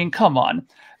 I mean, come on.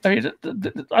 I mean,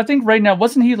 I think right now,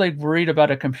 wasn't he like worried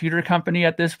about a computer company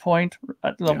at this point?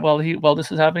 While this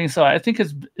was happening, so I think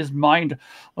his mind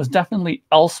was definitely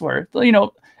elsewhere. You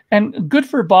know, and good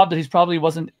for Bob that he's probably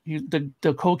wasn't.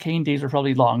 The cocaine days were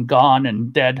probably long gone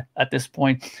and dead at this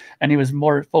point, and he was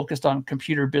more focused on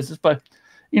computer business. But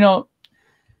you know,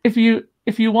 if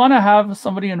you want to have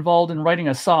somebody involved in writing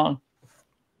a song,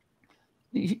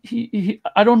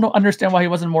 I don't understand why he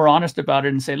wasn't more honest about it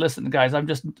and say, listen, guys,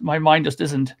 my mind just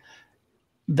isn't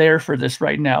there for this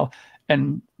right now,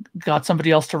 and got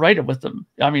somebody else to write it with them.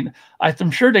 I mean,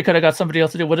 I'm sure they could have got somebody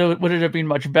else to do it. Would it have been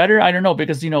much better? I don't know,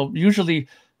 because, usually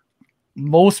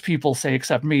most people say,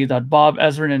 except me, that Bob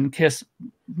Ezrin and Kiss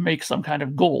make some kind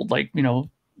of gold, like,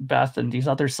 Beth and these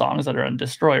other songs that are on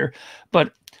Destroyer.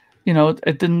 But,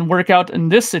 it didn't work out in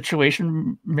this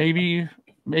situation. Maybe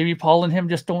Paul and him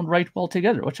just don't write well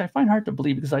together, which I find hard to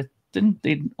believe, because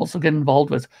they also get involved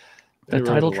with the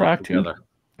title track too.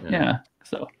 Yeah.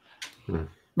 So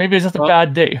maybe it's just a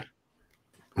bad day.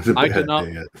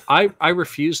 I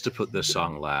refuse to put this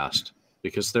song last,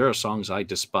 because there are songs I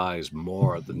despise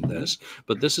more than this.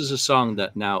 But this is a song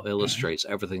that now illustrates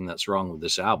everything that's wrong with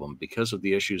this album because of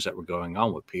the issues that were going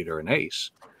on with Peter and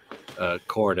Ace.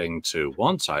 According to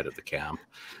one side of the camp,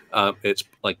 it's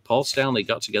like Paul Stanley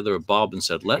got together with Bob and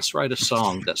said, let's write a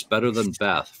song that's better than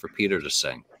Beth for Peter to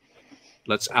sing.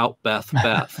 Let's out Beth.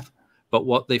 But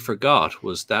what they forgot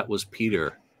was that was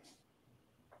Peter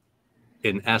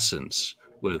in essence,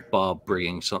 with Bob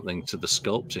bringing something to the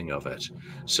sculpting of it.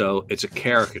 So it's a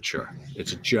caricature.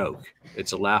 It's a joke.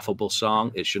 It's a laughable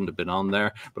song. It shouldn't have been on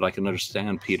there, but I can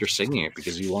understand Peter singing it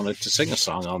because he wanted to sing a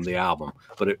song on the album.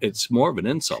 But it's more of an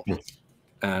insult.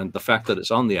 And the fact that it's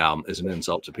on the album is an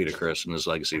insult to Peter Criss and his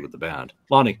legacy with the band.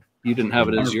 Lonnie, you didn't have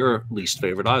it as your least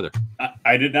favorite either.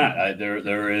 I did not. I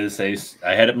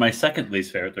had it my second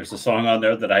least favorite. There's a song on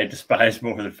there that I despise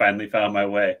more than Finally Found My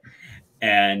Way.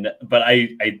 But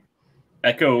I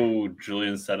echo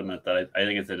Julian's sentiment that I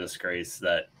think it's a disgrace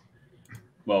that,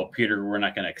 well, Peter, we're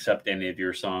not going to accept any of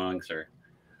your songs, or,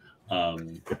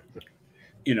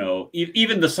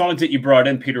 even the songs that you brought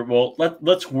in, Peter. Well,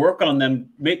 let's work on them.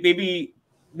 Maybe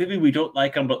we don't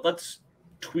like them, but let's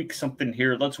tweak something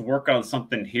here. Let's work on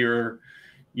something here.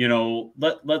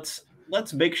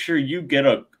 Let's make sure you get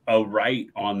a write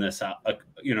on this,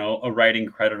 a writing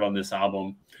credit on this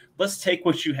album. Let's take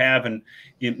what you have and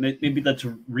maybe let's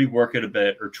rework it a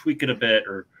bit, or tweak it a bit,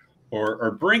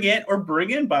 or bring in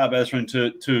Bob Ezrin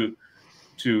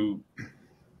to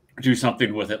do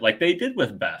something with it, like they did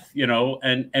with Beth,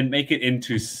 and make it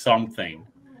into something,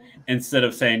 instead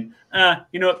of saying,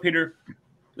 you know what, Peter,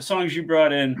 the songs you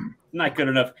brought in, not good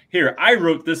enough. Here, I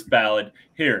wrote this ballad.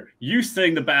 Here, you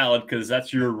sing the ballad because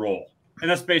that's your role, and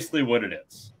that's basically what it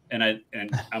is. And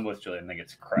I'm with Julian. I think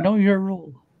it's crap. Know your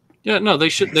role. Yeah, no, they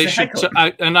should.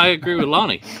 And I agree with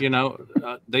Lonnie.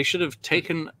 They should have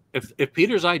taken, if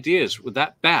Peter's ideas were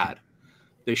that bad,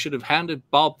 they should have handed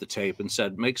Bob the tape and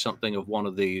said, make something of one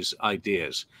of these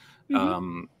ideas,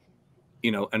 and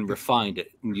refined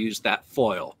it and use that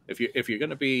foil. If you're going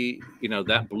to be,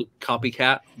 that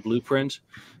copycat blueprint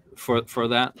for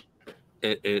that,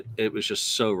 it was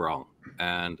just so wrong,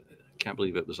 and I can't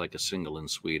believe it was like a single in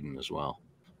Sweden as well.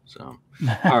 So,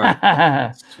 all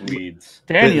right, Swedes.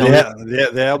 Daniel,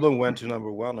 the album went to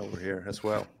 #1 over here as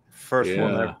well.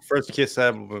 First Kiss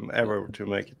album ever to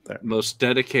make it there. Most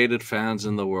dedicated fans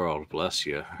in the world. Bless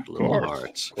you, little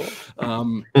hearts.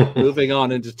 Moving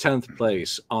on into 10th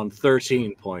place on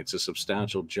 13 points, a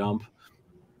substantial jump.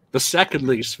 The second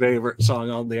least favorite song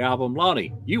on the album,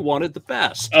 Lonnie, you wanted the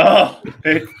best. Oh,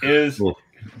 it is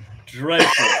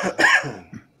dreadful.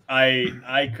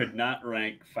 I could not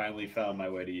rank Finally Found My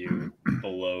Way to You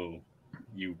below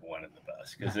You Wanted the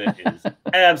Best, because it is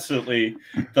absolutely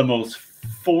the most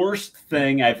forced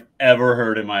thing I've ever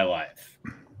heard in my life.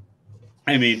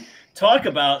 I mean, talk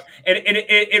about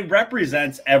it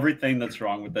represents everything that's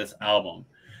wrong with this album,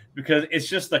 because it's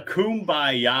just a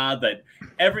kumbaya that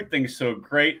everything's so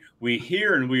great. We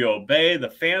hear and we obey. The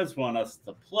fans want us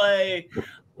to play.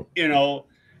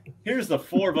 Here's the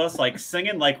four of us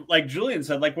singing, like Julian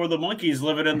said, like we're the monkeys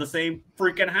living in the same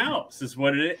freaking house is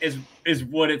what it is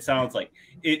what it sounds like.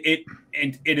 It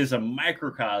is a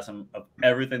microcosm of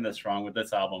everything that's wrong with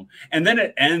this album. And then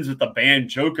it ends with the band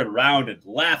joking around and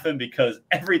laughing because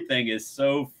everything is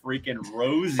so freaking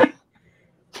rosy.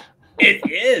 It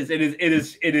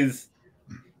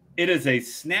is a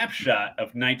snapshot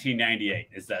of 1998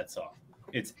 is that song.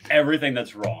 It's everything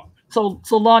that's wrong. So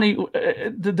Lonnie,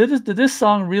 did this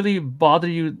song really bother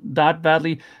you that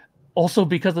badly? Also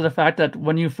because of the fact that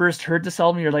when you first heard this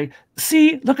album, you're like,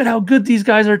 see, look at how good these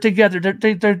guys are together.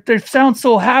 They sound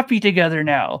so happy together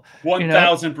now.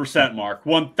 1,000%, Mark.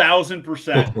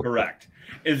 1,000% correct.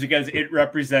 Is because it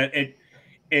represent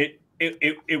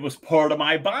it was part of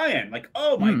my buy-in. Like,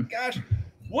 oh my gosh,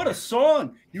 what a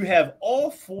song! You have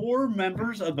all four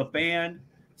members of the band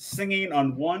singing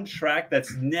on one track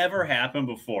that's never happened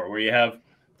before, where you have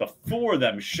the four of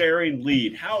them sharing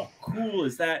lead. How cool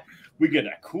is that? We get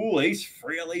a cool Ace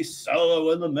Frehley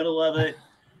solo in the middle of it.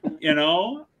 You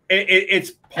know, it's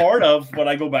part of what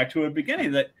I go back to at the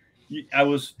beginning, that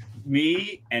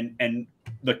me and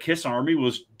the Kiss Army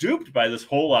was duped by this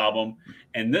whole album,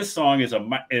 and this song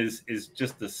is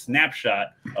just a snapshot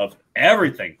of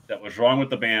everything that was wrong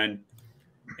with the band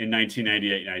in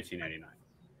 1998, 1999.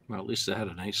 Well, at least they had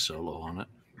an Ace solo on it.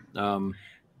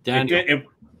 Daniel.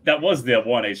 That was the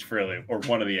one Ace Frehley, or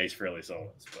one of the Ace Frehley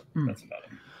solos, but that's about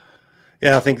it.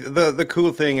 Yeah, I think the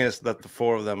cool thing is that the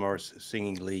four of them are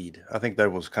singing lead. I think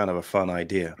that was kind of a fun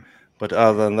idea. But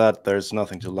other than that, there's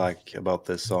nothing to like about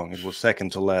this song. It was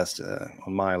second to last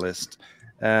on my list.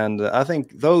 And I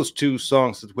think those two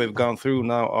songs that we've gone through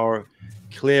now are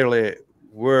clearly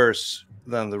worse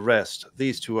than the rest.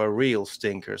 These two are real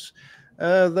stinkers.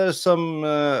 There's some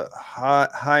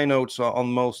high notes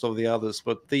on most of the others,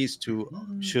 but these two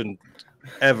shouldn't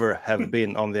ever have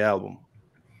been on the album.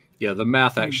 Yeah, the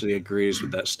math actually agrees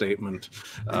with that statement,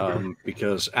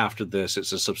 because after this,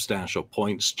 it's a substantial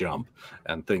points jump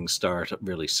and things start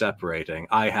really separating.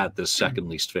 I had this second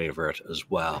least favorite as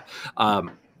well.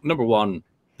 Number one,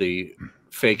 the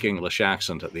fake English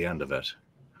accent at the end of it.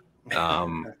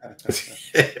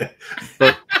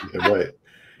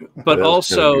 But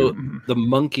also the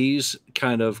Monkees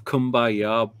kind of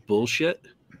kumbaya bullshit.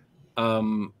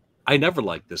 I never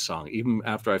liked this song, even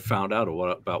after I found out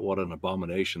about what an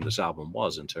abomination this album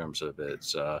was in terms of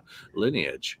its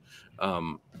lineage.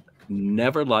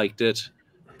 Never liked it.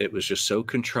 It was just so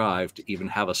contrived to even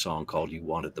have a song called You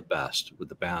Wanted the Best with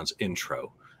the band's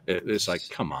intro. It's like,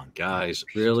 come on, guys,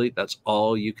 really? That's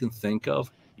all you can think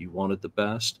of? You wanted the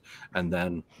best? And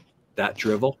then that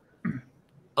drivel?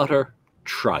 Utter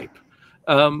tripe.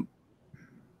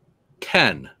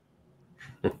 Ken,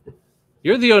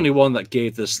 you're the only one that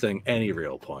gave this thing any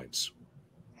real points.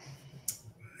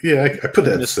 Yeah, I put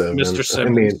that 7. Mr. Simmons. I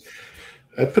mean,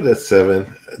 I put that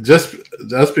 7 just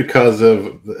because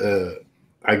of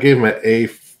I gave him an A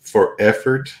for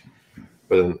effort,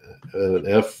 but an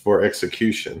F for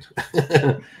execution.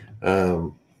 It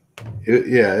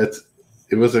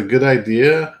was a good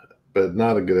idea, but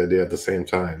not a good idea at the same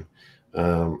time.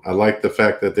 I like the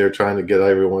fact that they're trying to get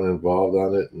everyone involved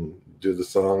on it and do the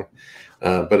song,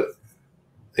 but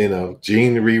you know,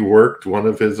 Gene reworked one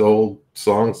of his old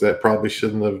songs that probably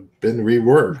shouldn't have been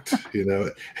reworked. You know,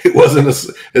 it wasn't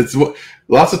it's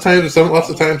lots of times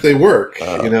they work,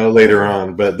 you know, later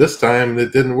on, but this time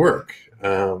it didn't work.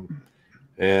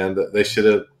 And they should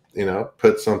have, you know,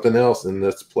 put something else in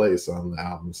this place on the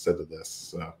album instead of this.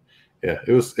 So yeah,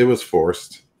 it was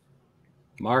forced.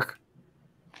 Mark?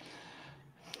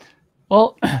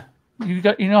 Well, you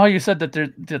know how you said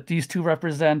that these two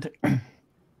represent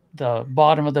the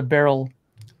bottom of the barrel.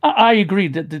 I agree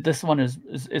that this one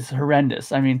is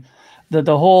horrendous. I mean, the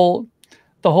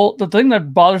thing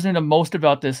that bothers me the most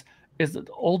about this is that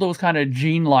all those kind of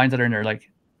Gene lines that are in there, like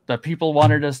the people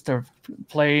wanted us to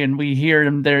play and we hear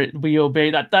them there, we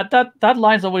obey. That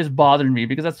line's always bothered me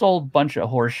because that's all a bunch of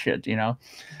horse shit, you know.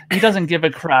 He doesn't give a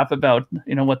crap about,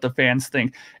 you know, what the fans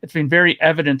think. It's been very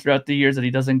evident throughout the years that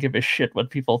he doesn't give a shit what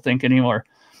people think anymore.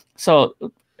 So,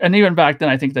 and even back then,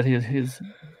 I think that his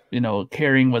you know,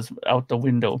 caring was out the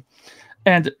window.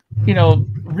 And, you know,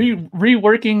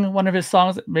 reworking one of his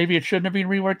songs, maybe it shouldn't have been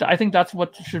reworked. I think that's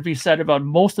what should be said about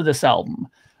most of this album,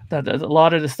 that a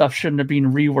lot of the stuff shouldn't have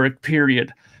been reworked,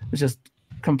 period. It's just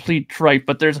complete tripe.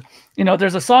 But there's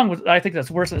a song I think that's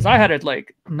worse. I had it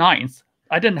like 9th.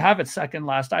 I didn't have it second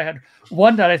last. I had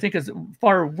one that I think is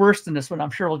far worse than this one. I'm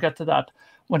sure we'll get to that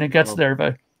when it gets there.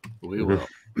 But we will.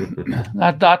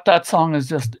 that song is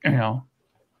just, you know,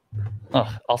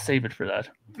 I'll save it for that.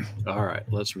 All right,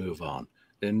 let's move on.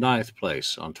 In 9th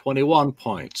place on 21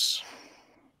 points,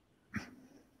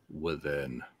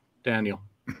 Within. Daniel.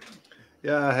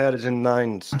 Yeah, I had it in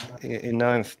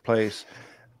 9th place,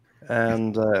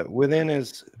 and Within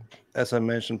is, as I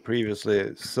mentioned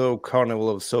previously, so Carnival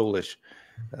of Soulish.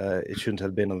 It shouldn't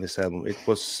have been on this album. It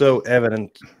was so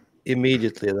evident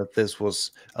immediately that this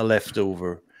was a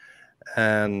leftover,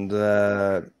 and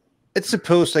it's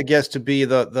supposed, I guess, to be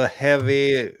the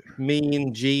heavy,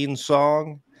 mean Gene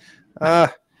song.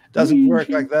 Doesn't work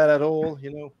like that at all,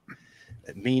 you know.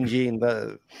 Mean Gene,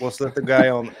 was that the guy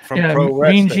from Pro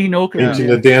Wrestling? Mean Gene Oker. Mean Gene,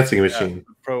 the dancing machine.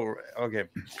 Okay.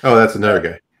 Oh, that's another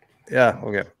guy. Yeah,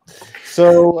 okay.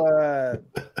 So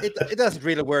it doesn't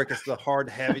really work as the hard,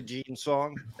 heavy Gene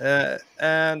song,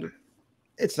 and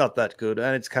it's not that good,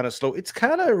 and it's kind of slow. It's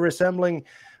kind of resembling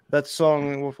that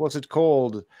song. What's it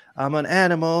called? I'm an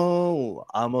animal.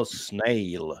 I'm a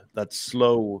snail. That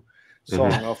slow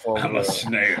song off of. I'm a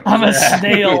snail. I'm a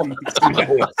snail.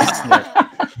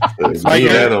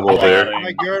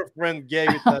 My girlfriend gave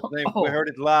it that name. We heard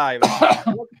it live.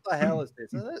 Said, what the hell is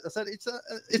this? I said,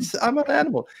 I'm an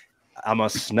animal. I'm a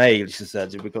snail, she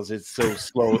said, because it's so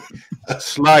slow,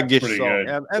 sluggish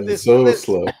song. And this so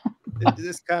slow. This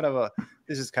is kind of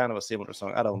a similar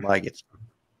song. I don't like it.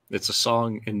 It's a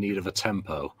song in need of a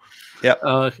tempo.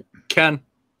 Yeah. Ken,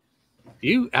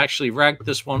 you actually ranked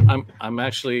this one.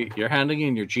 You're handing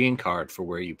in your gene card for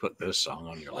where you put this song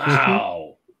on your list.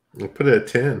 Wow. I put it at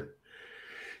 10.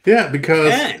 Yeah,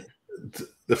 because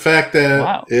the fact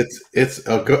that it's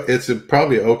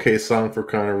probably an okay song for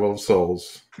Carnival of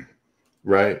Souls,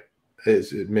 right?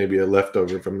 It may be a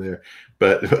leftover from there,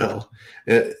 but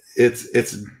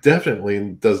it's definitely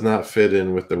does not fit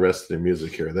in with the rest of the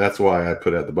music here. That's why I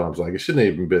put it at the bottom. Like, it shouldn't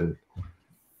have even been.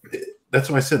 That's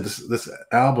why I said this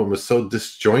album is so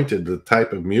disjointed. The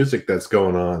type of music that's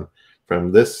going on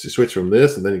from this, you switch from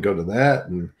this, and then you go to that,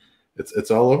 and it's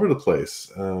all over the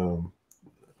place. So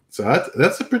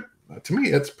that's to me,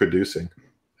 it's producing.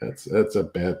 That's a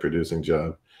bad producing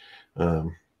job.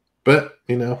 But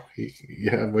you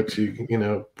have what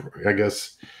I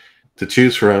guess to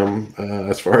choose from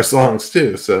as far as songs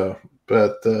too. So,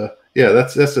 but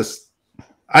that's just.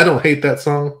 I don't hate that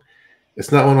song.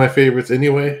 It's not one of my favorites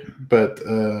anyway, but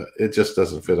it just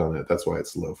doesn't fit on it. That's why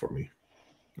it's low for me.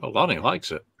 Well, Lonnie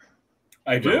likes it.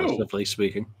 I do. Relatively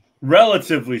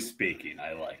speaking,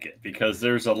 I like it because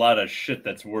there's a lot of shit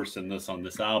that's worse than this on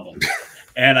this album.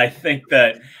 And I think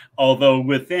that although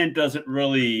Within doesn't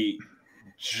really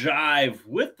jive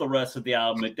with the rest of the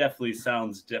album, it definitely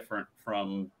sounds different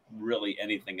from really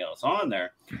anything else on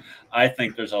there. I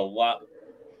think there's a lot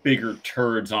bigger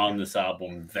turds on this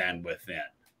album than Within.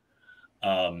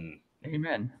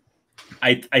 Amen.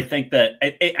 I think that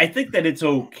it's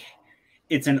okay.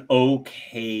 It's an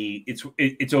okay.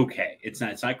 It's okay. It's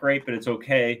not great, but it's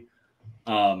okay.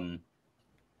 But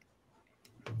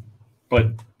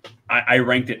I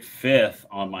ranked it 5th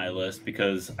on my list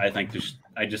because I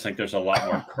just think there's a lot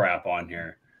more crap on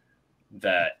here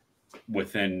that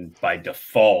Within by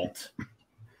default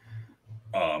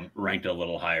ranked a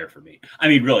little higher for me. I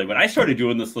mean, really, when I started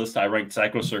doing this list, I ranked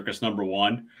Psycho Circus number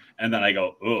 1, and then I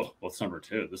go, "Oh, what's number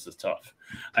 2? This is tough."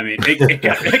 I mean, it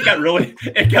got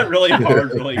really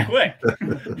hard really quick.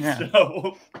 Yeah.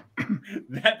 So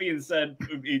that being said,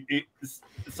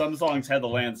 some songs had to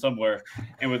land somewhere,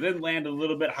 and Within land a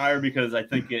little bit higher because I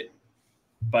think it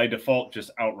by default just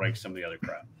outranks some of the other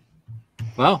crap.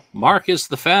 Well, Mark is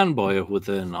the fanboy of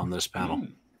Within on this panel.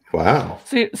 Wow.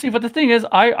 See, but the thing is,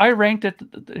 I ranked it.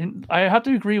 I have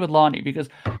to agree with Lonnie because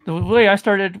the way I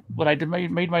started, what I did,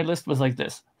 made my list was like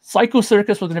this: Psycho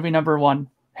Circus was going to be number 1,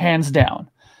 hands down.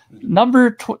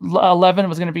 Number 11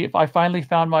 was going to be If I Finally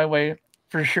Found My Way,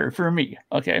 for sure, for me.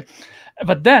 Okay,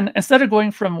 but then instead of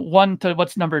going from 1 to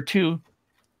what's number 2,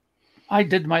 I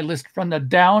did my list from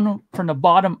the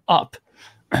bottom up.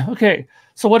 Okay.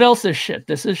 So what else is shit?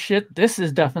 This is shit. This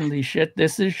is definitely shit.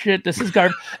 This is shit. This is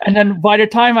garbage. And then by the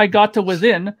time I got to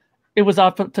Within, it was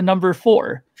up to number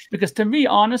 4. Because to me,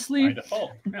 honestly, by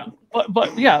default, yeah.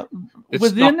 But yeah, it's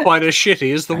Within, not quite as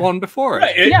shitty as the one before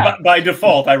it. Right, by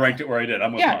default, I ranked it where I did.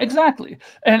 Exactly.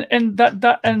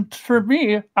 And for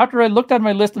me, after I looked at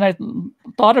my list and I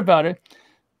thought about it,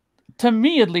 to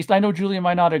me at least, I know Julian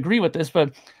might not agree with this,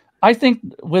 but I think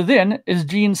Within is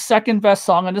Gene's second best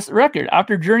song on this record.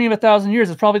 After Journey of 1,000 Years,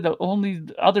 it's probably the only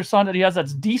other song that he has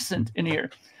that's decent in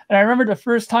here. And I remember the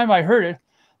first time I heard it,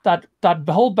 that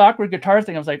whole backward guitar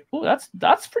thing, I was like, oh,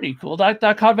 that's pretty cool. That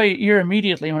caught my ear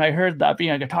immediately when I heard that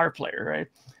being a guitar player, right?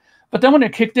 But then when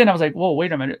it kicked in, I was like, whoa,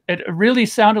 wait a minute. It really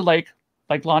sounded like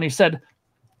Lonnie said,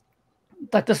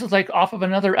 that this is like off of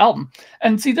another album.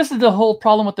 And see, this is the whole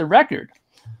problem with the record,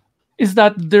 is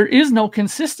that there is no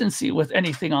consistency with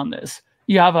anything on this.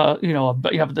 You have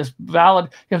you have this ballad,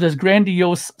 you have this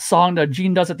grandiose song that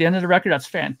Gene does at the end of the record. That's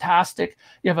fantastic.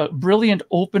 You have a brilliant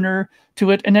opener to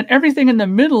it. And then everything in the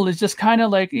middle is just kind of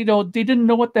like, they didn't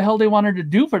know what the hell they wanted to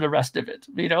do for the rest of it,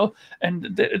 and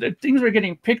the things were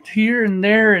getting picked here and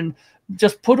there and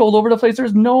just put all over the place.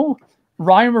 There's no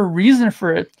rhyme or reason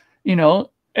for it,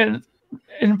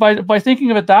 and by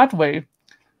thinking of it that way,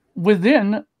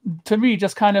 Within, to me,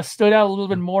 just kind of stood out a little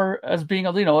bit more as being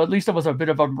at least it was a bit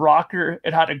of a rocker.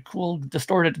 It had a cool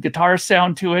distorted guitar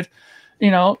sound to it.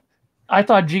 I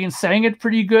thought Gene sang it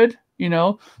pretty good,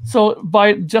 so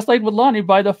just like with Lonnie,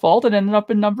 by default, it ended up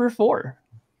in number 4.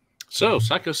 So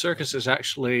Psycho Circus is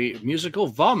actually musical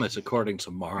vomit, according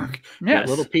to Mark. Yes.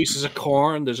 Little pieces of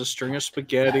corn, there's a string of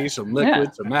spaghetti, some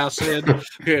liquid, some acid, a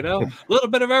little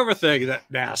bit of everything. That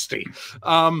nasty.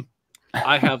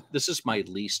 This is my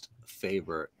least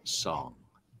favorite song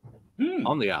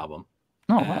on the album.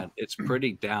 Oh, and wow. it's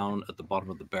pretty down at the bottom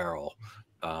of the barrel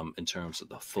in terms of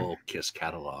the full Kiss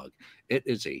catalog. It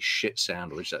is a shit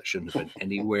sandwich that shouldn't have been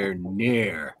anywhere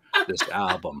near this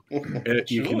album.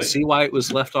 You can see why it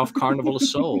was left off Carnival of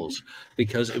Souls,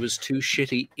 because it was too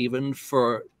shitty even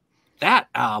for that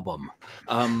album.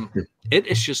 It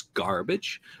is just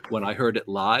garbage. When I heard it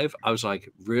live, I was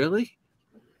like, really?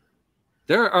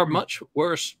 There are much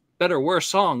worse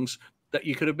songs that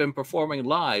you could have been performing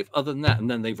live other than that. And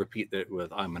then they repeat it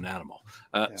with I'm an Animal.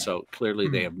 So clearly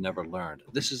they have never learned.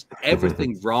 This is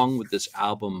everything wrong with this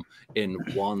album in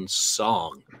one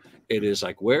song. It is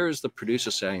like, where is the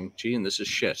producer saying, Gene, this is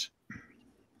shit?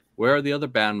 Where are the other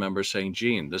band members saying,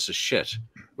 Gene, this is shit?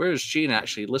 Where is Gene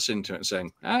actually listening to it and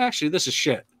saying, actually, this is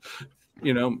shit?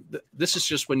 You know, this is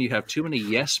just when you have too many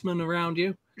yes men around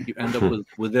you, you end up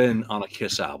within on a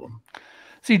Kiss album.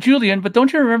 See, Julian, but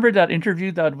don't you remember that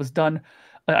interview that was done?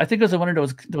 I think it was one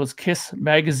of those Kiss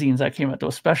magazines that came out,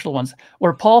 those special ones,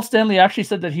 where Paul Stanley actually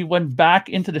said that he went back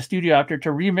into the studio after to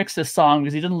remix this song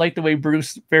because he didn't like the way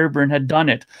Bruce Fairbairn had done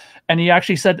it. And he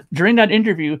actually said during that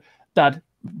interview that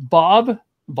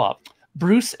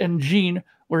Bruce and Gene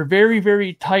were very,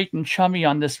 very tight and chummy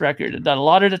on this record. That a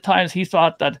lot of the times he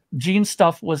thought that Gene's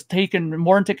stuff was taken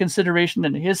more into consideration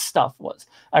than his stuff was.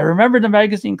 I remember the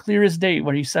magazine clear as day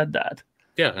when he said that.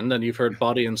 Yeah, and then you've heard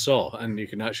Body and Soul, and you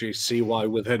can actually see why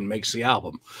Within makes the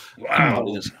album. Wow.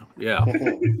 Yeah.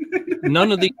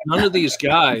 None of these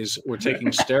guys were taking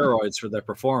steroids for their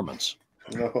performance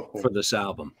for this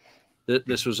album.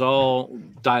 This was all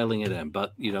dialing it in,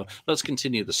 but you know, let's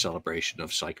continue the celebration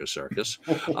of Psycho Circus.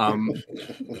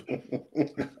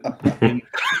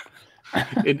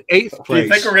 In eighth place, do you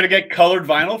think we're going to get colored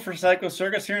vinyl for Psycho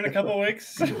Circus here in a couple of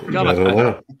weeks? God, I don't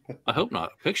know. I hope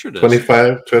not. Picture this.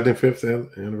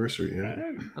 25th anniversary.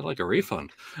 Yeah, I'd like a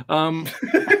refund.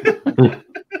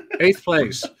 Eighth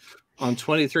place on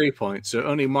 23 points, so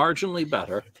only marginally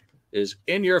better, is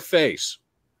In Your Face.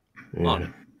 yeah.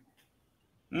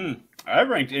 I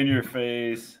ranked In Your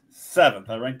Face 7th.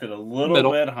 I ranked it a little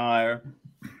bit higher.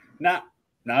 Not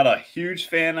a huge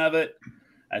fan of it.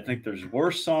 I think there's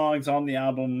worse songs on the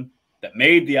album that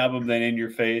made the album than In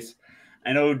Your Face.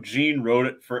 I know Gene wrote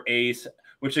it for Ace,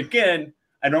 which again,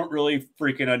 I don't really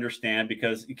freaking understand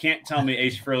because you can't tell me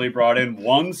Ace Frehley brought in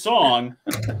one song.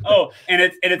 Oh, and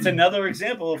it's another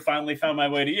example of Finally Found My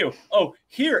Way to You. Oh,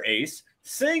 here, Ace,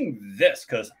 sing this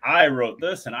because I wrote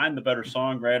this and I'm the better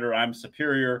songwriter. I'm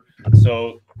superior.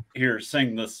 So here,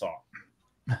 sing this song.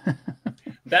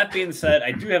 That being said,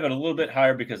 I do have it a little bit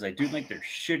higher because I do think there's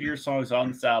shittier songs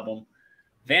on this album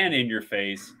than In Your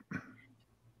Face.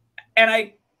 And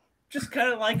I just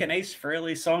kind of like an Ace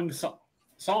Frehley song.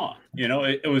 You know,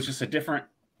 it was just a different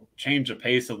change of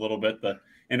pace a little bit.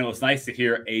 And it was nice to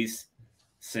hear Ace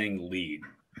sing lead.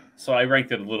 So I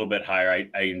ranked it a little bit higher.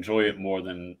 I enjoy it more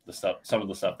than some of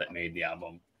the stuff that made the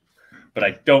album. But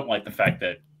I don't like the fact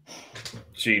that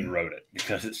Gene wrote it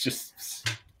because it's just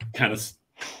kind of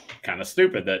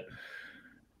stupid that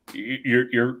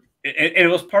you're and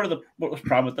it was part of what was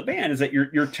problem with the band is that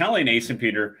you're telling Ace and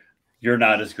Peter you're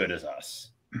not as good as us.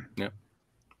 Yeah.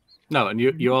 No, and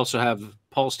you also have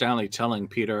Paul Stanley telling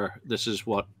Peter this is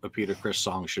what a Peter Criss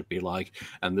song should be like,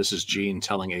 and this is Gene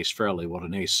telling Ace Frehley what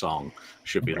an Ace song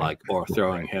should be like, or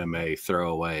throwing him a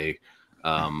throwaway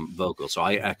vocal. So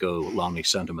I echo Lonnie's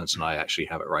sentiments, and I actually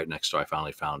have it right next to I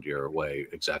Finally Found Your Way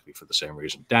exactly for the same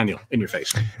reason. Daniel, In Your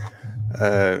Face.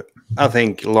 I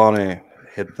think Lonnie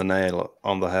hit the nail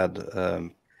on the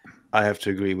head. I have to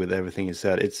agree with everything he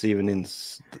said. It's even in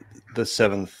the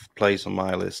 7th place on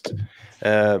my list.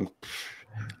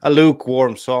 A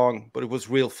lukewarm song, but it was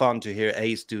real fun to hear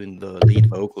Ace doing the lead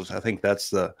vocals. I think that's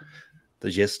the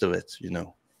gist of it, you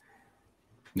know.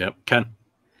 Yep. Ken.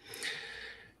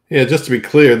 Yeah, just to be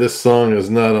clear, this song is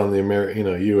not on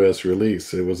the U.S.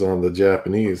 release. It was on the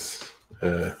Japanese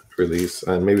release,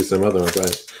 and maybe some other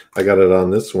ones. I got it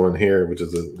on this one here, which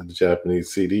is the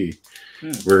Japanese CD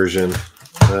version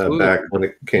back when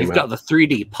it came out. You've got the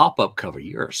 3D pop-up cover.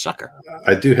 You're a sucker.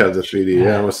 I do have the 3D.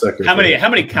 Yeah, I'm a sucker. How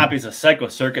many copies of Psycho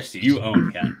Circus do you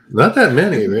own, Ken? Not that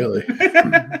many, really.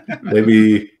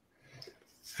 Maybe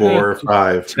 4 or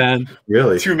 5. 10.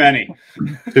 Really? Too many.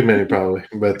 Too many, probably.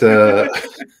 But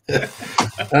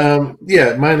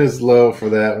yeah, mine is low for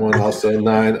that one. Also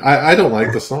 9. I don't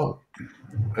like the song.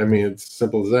 I mean, it's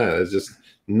simple as that. It's just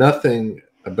nothing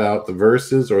about the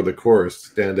verses or the chorus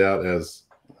stand out as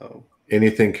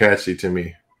anything catchy to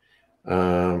me.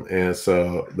 And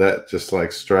so that just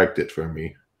like striked it for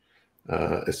me.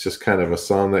 It's just kind of a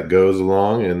song that goes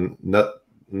along and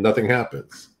nothing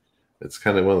happens. It's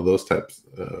kind of one of those types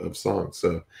of songs.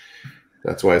 So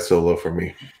that's why it's so low for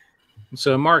me.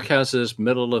 So Mark has his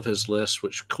middle of his list,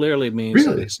 which clearly means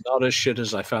that it's not as shit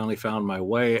as I Finally Found My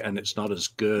Way, and it's not as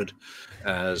good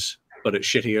as, but it's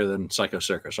shittier than Psycho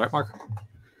Circus, right, Mark?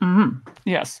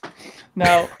 Yes.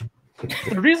 Now,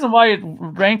 the reason why it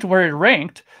ranked where it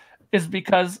ranked is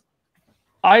because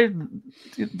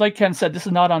like Ken said, this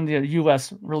is not on the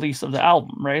US release of the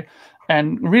album, right?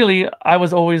 And really, I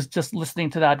was always just listening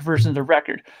to that version of the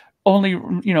record. Only,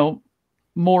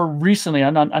 more recently,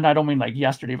 and I don't mean like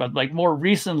yesterday, but like more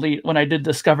recently, when I did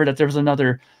discover that there was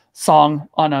another song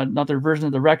on another version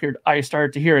of the record, I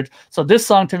started to hear it. So this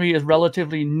song to me is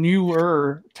relatively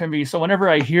newer to me. So whenever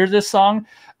I hear this song,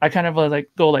 I kind of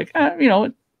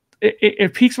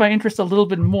it piques my interest a little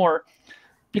bit more,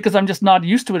 because I'm just not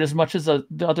used to it as much as the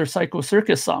other Psycho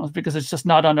Circus songs, because it's just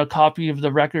not on a copy of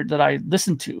the record that I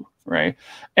listened to, right?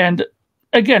 And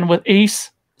again, with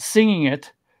Ace singing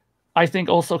it, I think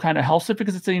also kind of helps it,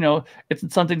 because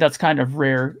it's something that's kind of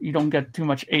rare. You don't get too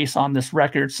much Ace on this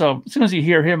record. So as soon as you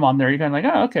hear him on there, you're kind of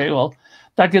like, oh, okay, well,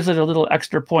 that gives it a little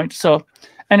extra point. So,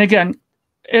 and again,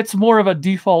 it's more of a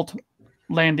default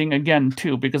landing again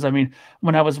too, because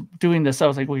when I was doing this, I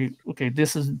was like, okay,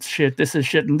 this is shit,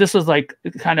 and this was like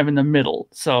kind of in the middle.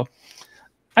 So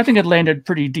I think it landed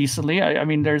pretty decently. I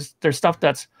mean, there's stuff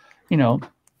that's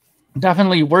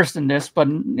definitely worse than this, but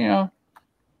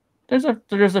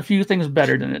there's a few things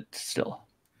better than it still.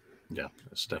 Yeah,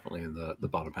 it's definitely in the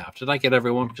bottom half. Did I get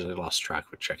everyone? Because I lost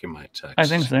track with checking my text. I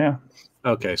think so, yeah.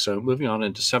 Okay, so moving on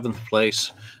into 7th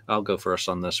place. I'll go first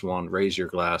on this one. Raise Your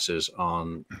Glasses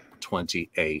on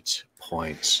 28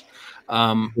 points.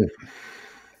 I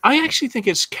actually think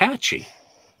it's catchy.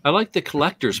 I like the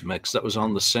collector's mix that was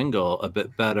on the single a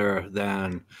bit better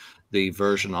than the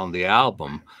version on the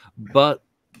album. But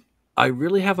I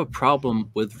really have a problem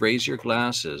with Raise Your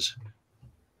Glasses,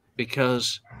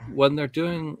 because when they're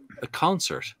doing a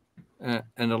concert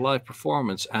and a live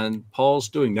performance, and Paul's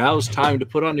doing "Now's Time to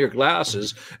Put On Your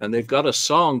Glasses," and they've got a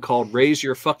song called "Raise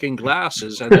Your Fucking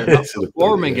Glasses," and they're not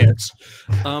performing it,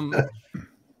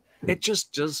 it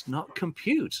just does not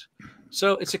compute.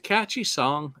 So it's a catchy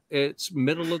song. It's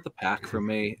middle of the pack for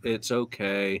me. It's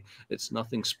okay. It's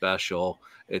nothing special.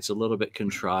 It's a little bit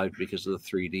contrived because of the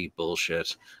 3D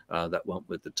bullshit that went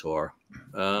with the tour.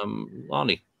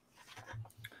 Lonnie.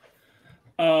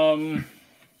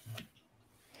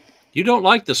 You don't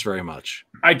like this very much.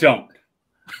 I don't.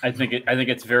 I think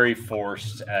it's very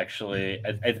forced, actually.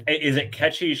 Is it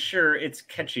catchy? Sure, it's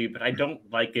catchy, but I don't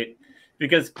like it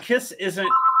because Kiss isn't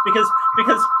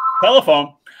because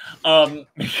telephone.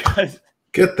 Because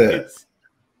get that.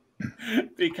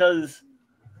 Because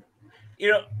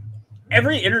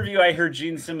every interview I heard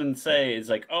Gene Simmons say is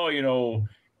like, oh,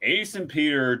 Ace and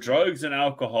Peter, drugs and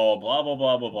alcohol, blah blah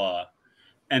blah blah blah,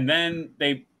 and then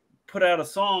they put out a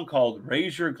song called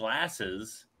 "Raise Your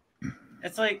Glasses."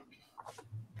 It's like,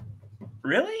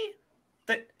 really?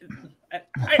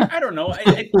 I don't know.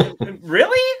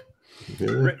 Really?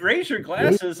 Raise Your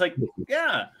Glasses, like,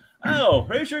 yeah. Oh,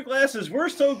 raise your glasses. We're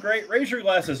so great. Raise your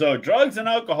glasses. Oh, drugs and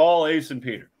alcohol, Ace and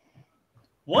Peter.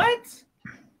 What?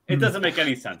 It doesn't make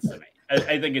any sense to me.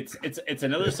 I think it's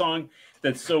another song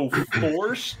that's so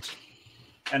forced,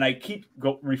 and I keep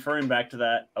referring back to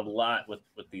that a lot with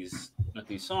these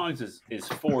songs is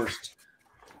forced.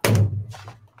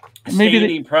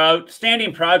 Standing proud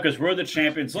because we're the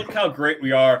champions. Look how great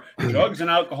we are. Drugs and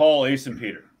alcohol, Ace and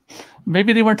Peter.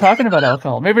 Maybe they weren't talking about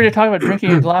alcohol. Maybe they're talking about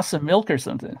drinking a glass of milk or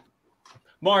something.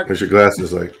 Mark, where's your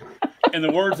glasses like? In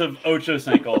the words of Ocho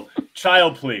Cinco,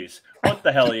 child please. What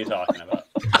the hell are you talking about?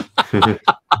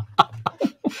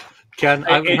 Ken,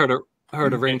 I haven't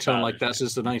heard a ringtone like that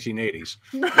since the 1980s.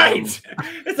 Right.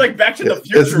 It's like Back to the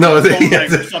Future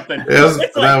or something.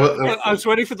 I was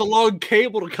waiting for the long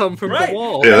cable to come from the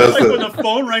wall. Yeah, it's like when the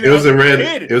phone rang. It was a red.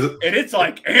 And it's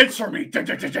like, answer me.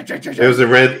 It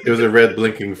was a red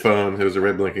blinking phone. It was a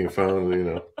red blinking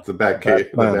phone. The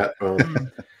bat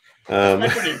phone.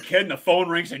 Like when you're a kid and the phone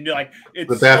rings and you're like,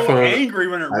 it's so phone, angry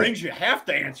when it rings, you have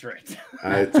to answer it.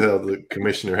 I tell the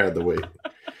commissioner had to wait.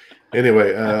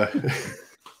 Anyway,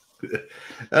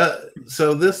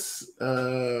 so this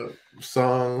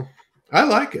song, I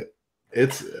like it.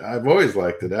 I've always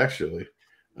liked it, actually.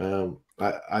 I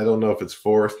don't know if it's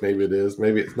forced. Maybe it is.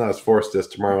 Maybe it's not as forced as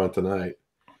Tomorrow and Tonight.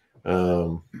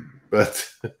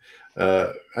 But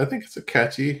I think it's a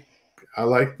catchy. I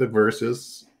like the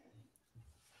verses.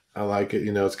 I like it.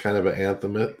 It's kind of an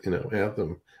anthem.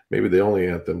 Anthem. Maybe the only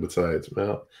anthem besides,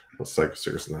 Psycho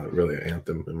Circus is not really an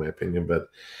anthem in my opinion, but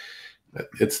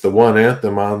it's the one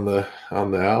anthem on the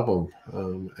album,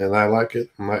 and I like it.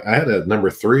 I had it at number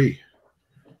 3.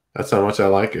 That's how much I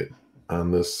like it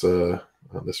on this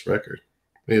record.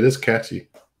 It is catchy.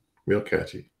 Real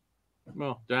catchy.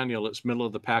 Well, Daniel, it's middle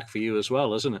of the pack for you as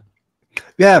well, isn't it?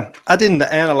 Yeah, I didn't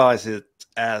analyze it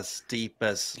as deep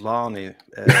as Lonnie.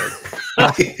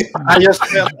 I just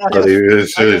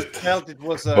felt it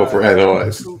was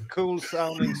a cool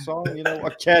sounding song,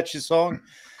 a catchy song.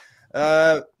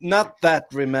 Not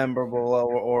that memorable,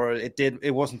 or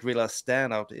it wasn't really a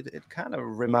standout. It kind of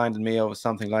reminded me of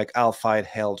something like "I'll Fight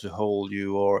Hell to Hold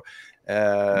You" or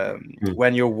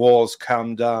 "When Your Walls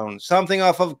Come Down." Something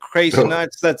off of Crazy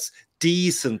Nights that's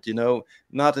decent,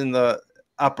 not in the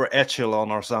upper echelon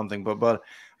or something, but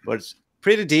it's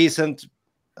pretty decent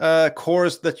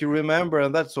chorus that you remember,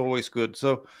 and that's always good.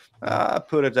 So I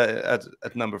put it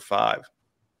at number 5.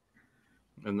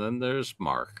 And then there's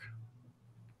Mark.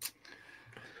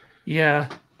 Yeah,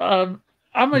 I'm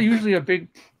usually a big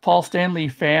Paul Stanley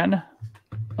fan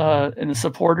and a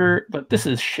supporter, but this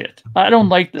is shit. I don't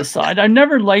like this song. I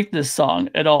never liked this song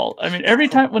at all. I mean, every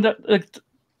time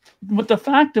what the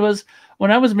fact was,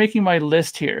 when I was making my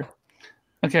list here,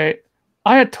 okay,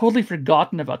 I had totally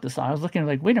forgotten about this song. I was looking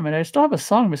like, wait a minute, I still have a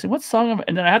song missing. What song?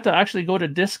 And then I had to actually go to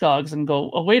Discogs and go,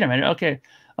 oh, wait a minute. Okay.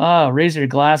 Raise Your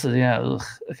Glasses. Yeah. Ugh.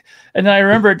 And then I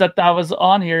remembered that was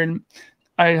on here, and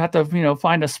I had to,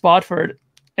 find a spot for it.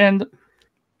 And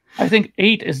I think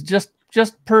 8 is just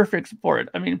perfect for it.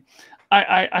 I mean,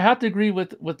 I have to agree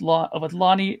with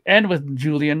Lonnie and with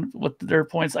Julian with their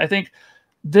points. I think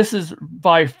this is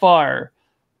by far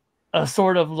a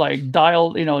sort of like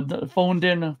phoned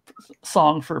in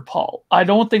song for Paul. I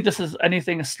don't think this is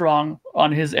anything strong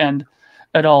on his end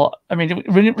at all. I mean,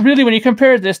 really, when you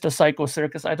compare this to Psycho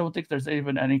Circus, I don't think there's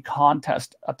even any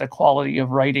contest at the quality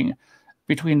of writing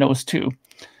between those two.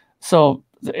 So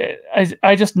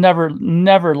I just never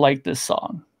liked this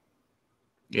song.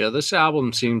 Yeah, this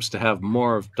album seems to have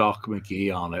more of Doc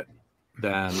McGee on it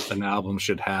than an album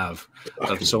should have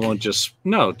of someone just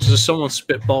someone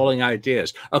spitballing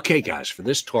ideas. Okay, guys, for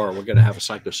this tour, we're going to have a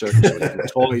Psycho Circus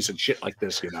with toys and shit like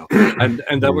this, and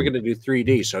then we're going to do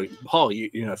 3D. So, Paul,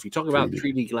 if you talk about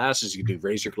 3D glasses, you do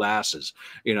Raise Your Glasses,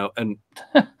 and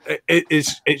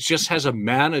it just has a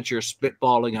manager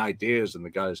spitballing ideas, and the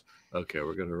guys, okay,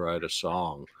 we're going to write a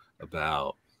song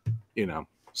about,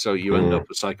 so you end up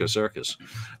with Psycho Circus.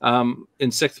 In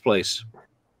 6th place,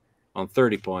 on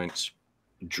 30 points,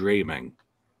 Dreaming.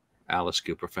 Alice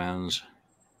Cooper fans,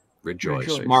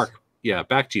 rejoice. Mark,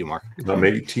 back to you, Mark. I'm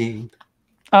 18.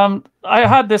 I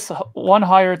had this one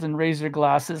higher than Raise Your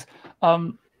Glasses.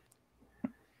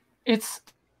 It's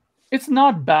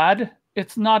not bad.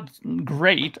 It's not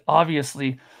great,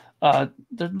 obviously. Like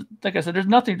I said,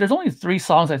 there's only 3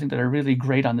 songs I think that are really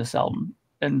great on this album.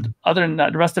 And other than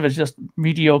that, the rest of it's just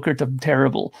mediocre to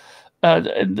terrible.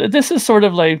 This is sort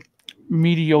of like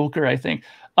mediocre, I think.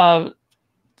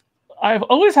 I've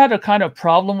always had a kind of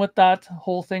problem with that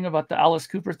whole thing about the Alice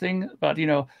Cooper thing, but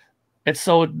it's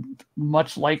so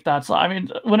much like that. So I mean,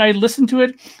 when I listen to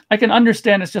it, I can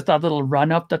understand it's just that little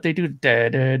run up that they do,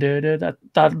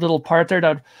 that little part there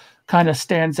that kind of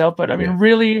stands out. But I mean,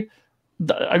 really,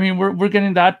 we're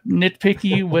getting that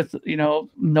nitpicky with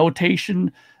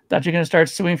notation that you're going to start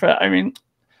suing for that. I mean,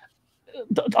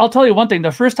 I'll tell you one thing.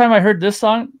 The first time I heard this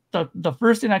song, the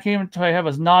first thing that came into my head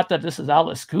was not that this is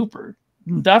Alice Cooper.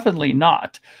 Definitely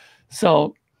not.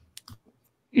 So,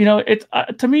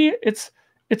 to me, it's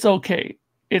okay.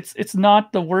 It's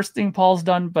not the worst thing Paul's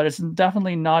done, but it's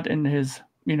definitely not in his,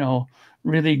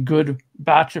 really good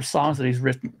batch of songs that he's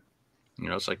written.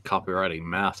 It's like copywriting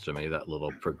math to me, that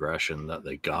little progression that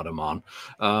they got him on.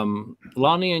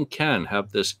 Lonnie and Ken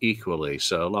have this equally.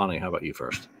 So, Lonnie, how about you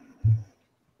first?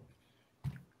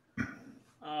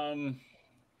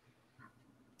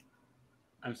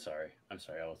 I'm sorry. I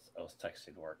was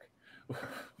texting work.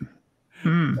 So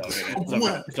I'm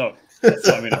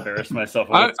going to embarrass myself.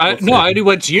 I only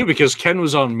went to you because Ken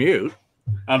was on mute.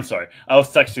 I'm sorry. I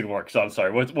was texting work, so I'm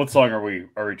sorry. What song are we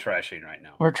trashing right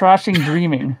now? We're trashing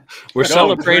Dreaming. We're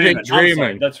celebrating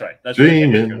Dreaming. That's right.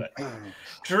 Dreaming.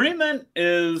 Dreaming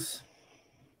is.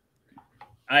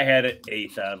 I had it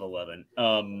 8th out of 11.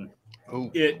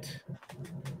 It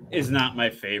is not my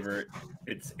favorite.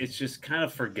 It's just kind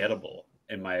of forgettable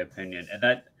in my opinion, and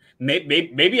that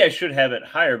maybe I should have it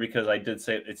higher because I did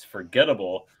say it's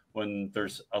forgettable when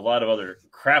there's a lot of other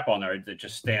crap on there that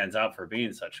just stands out for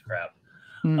being such crap.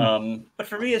 But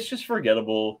for me, it's just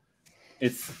forgettable.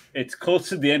 It's close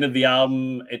to the end of the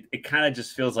album. It kind of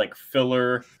just feels like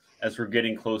filler as we're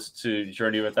getting close to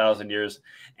Journey of 1,000 Years,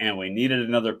 and we needed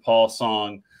another Paul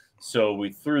song. So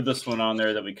we threw this one on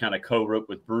there that we kind of co-wrote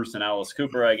with Bruce and Alice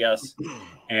Cooper, I guess.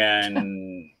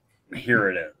 And here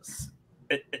it is.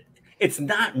 It's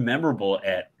not memorable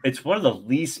it's one of the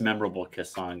least memorable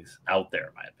Kiss songs out there,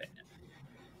 in my opinion.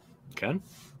 Ken?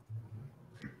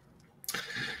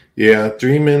 Yeah,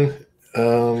 Dreamin'.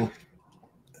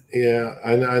 Yeah,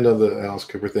 I know the Alice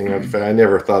Cooper thing. I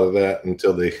never thought of that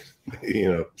until they,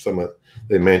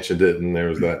 they mentioned it, and there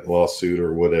was that lawsuit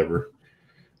or whatever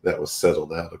that was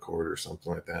settled out of court or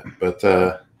something like that. But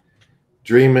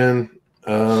Dreamin',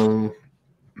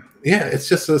 yeah, it's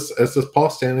just this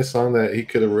Paul Stanley song that he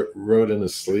could have wrote in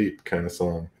his sleep kind of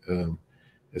song.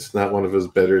 It's not one of his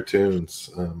better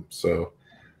tunes, so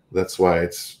that's why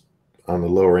it's on the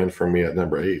lower end for me at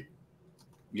number 8.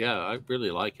 Yeah, I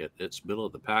really like it. It's middle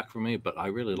of the pack for me, but I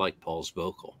really like Paul's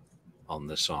vocal on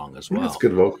this song as well. It's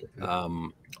good vocal.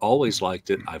 Always liked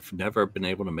it. I've never been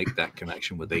able to make that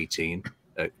connection with 18.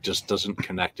 It just doesn't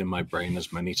connect in my brain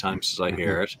as many times as I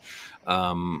hear it.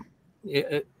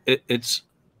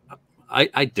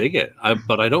 I dig it,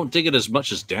 but I don't dig it as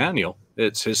much as Daniel.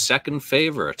 It's his second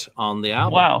favorite on the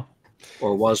album. Wow.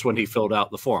 Or was when he filled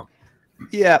out the form.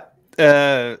 Yeah,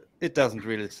 it doesn't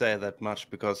really say that much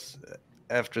because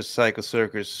after Psycho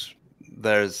Circus,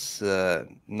 there's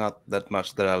not that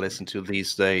much that I listen to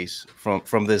these days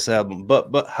from this album.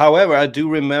 But however, I do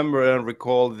remember and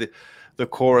recall the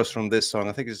chorus from this song.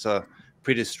 I think it's a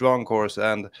pretty strong chorus.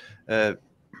 And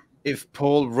if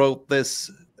Paul wrote this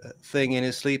thing in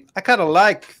his sleep, I kind of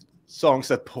like songs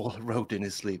that Paul wrote in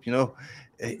his sleep. Some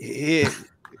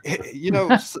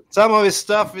of his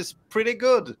stuff is pretty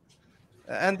good,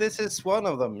 and this is one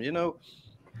of them.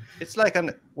 It's like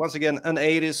once again an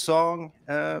 80s song,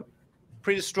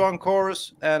 pretty strong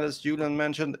chorus, and as Julian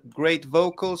mentioned, great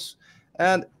vocals.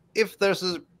 And if there's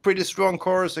a pretty strong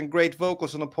chorus and great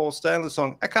vocals on a Paul Stanley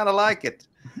song, I kind of like it,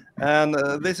 and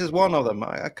this is one of them.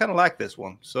 I kind of like this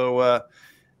one, so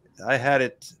I had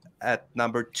it at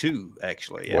number 2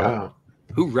 actually. Yeah. Wow.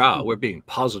 Hoorah, we're being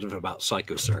positive about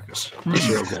Psycho Circus.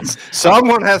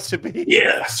 Someone has to be.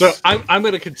 Yes. So I'm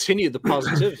going to continue the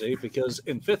positivity because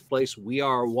in 5th place, We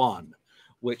Are One,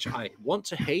 which I want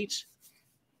to hate.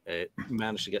 It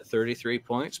managed to get 33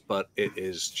 points, but it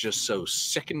is just so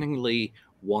sickeningly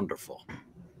wonderful.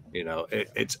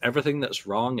 It's everything that's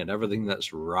wrong and everything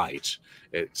that's right.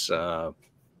 It's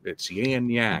yin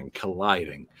and yang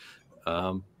colliding.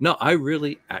 No, I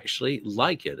really actually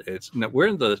like it. We're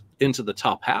into the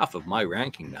top half of my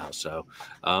ranking now. So,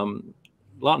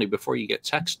 Lonnie, before you get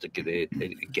texted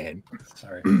again,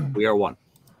 sorry, We Are One.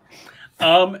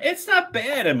 It's not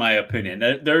bad in my opinion.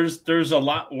 There's a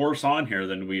lot worse on here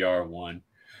than We Are One.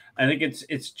 I think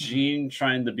it's Gene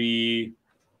trying to be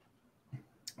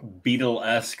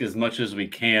Beatle-esque as much as we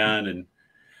can,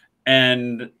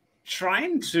 and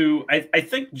trying to, I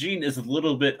think Gene is a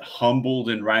little bit humbled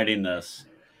in writing this,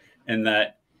 in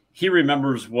that he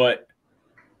remembers what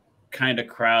kind of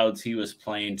crowds he was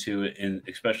playing to,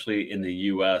 especially in the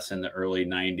U.S. in the early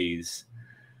 90s.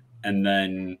 And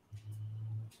then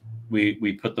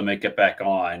we put the makeup back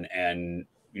on, and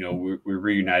we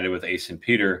reunited with Ace and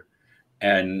Peter,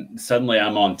 and suddenly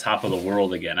I'm on top of the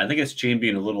world again. I think it's Gene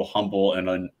being a little humble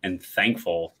and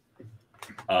thankful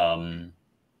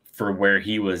for where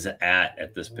he was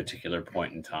at this particular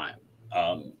point in time.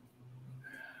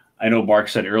 I know Mark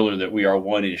said earlier that We Are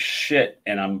One is shit,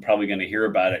 and I'm probably going to hear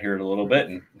about it here in a little bit,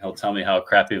 and he'll tell me how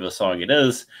crappy of a song it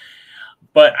is.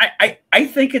 But I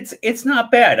think it's not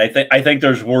bad. I think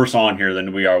there's worse on here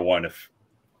than We Are One,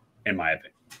 in my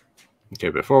opinion. Okay,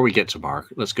 before we get to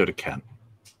Mark, let's go to Ken.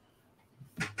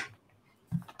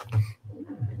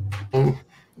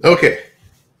 Okay,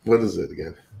 what is it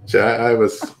again? I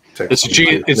was. It's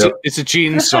a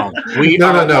Gene song.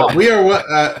 No. We Are One.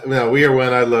 No, We Are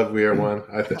One. I love We Are One.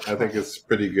 I think it's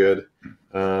pretty good.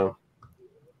 I'm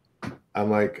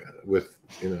like with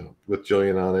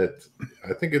Julian on it.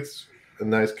 I think it's a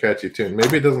nice, catchy tune.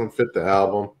 Maybe it doesn't fit the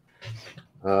album,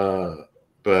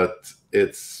 but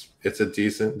it's a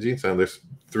decent Gene song. There's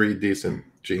 3 decent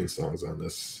Gene songs on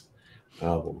this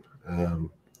album,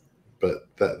 but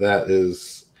that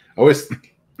is. I always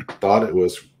thought it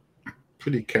was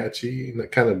pretty catchy,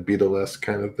 that kind of Beatle-esque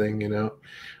kind of thing,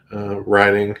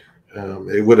 writing.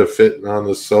 It would have fit on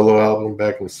the solo album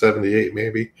back in '78,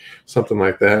 maybe something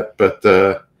like that. But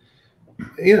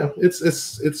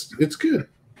it's good.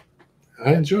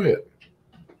 I enjoy it.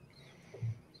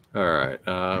 All right,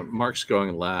 Mark's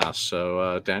going last.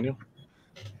 So Daniel.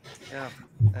 Yeah,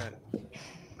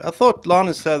 I thought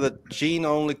Lonnie said that Gene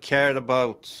only cared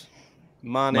about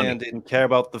money and didn't care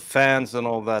about the fans and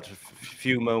all that a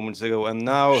few moments ago, and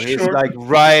now he's like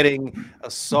writing a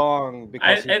song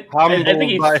because he's humbled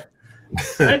by.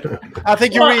 I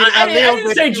think you read. I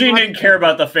didn't say Gene didn't care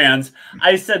about the fans.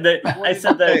 I said that.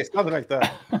 Something like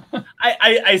that.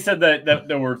 I said that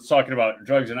we're talking about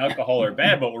drugs and alcohol are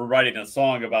bad, but we're writing a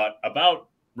song about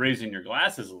raising your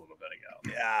glasses a little bit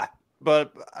Yeah,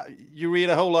 but you read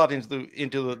a whole lot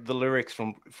into the lyrics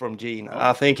from Gene.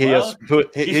 I think he just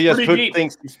put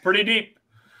things. He's pretty deep.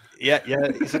 Yeah,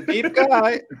 he's a deep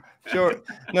guy. Sure.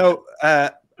 No,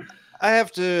 I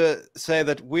have to say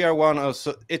that we are one of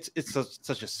it's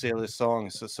such a silly song,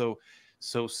 so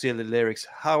silly lyrics.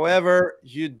 However,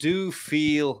 you do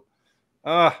feel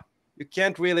you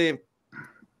can't really.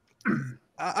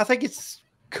 I think it's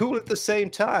cool at the same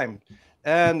time,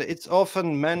 and it's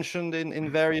often mentioned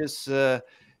in various on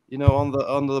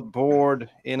the board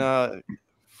in a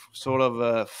sort of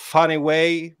a funny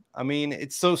way. I mean,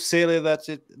 it's so silly that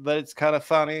it's kind of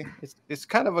funny. It's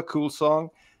kind of a cool song,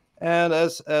 and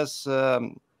as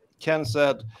Ken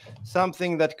said,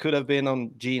 something that could have been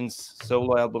on Gene's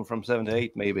solo album from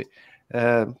 '78, maybe.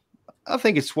 I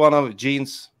think it's one of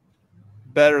Gene's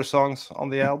better songs on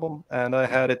the album, and I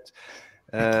had it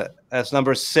as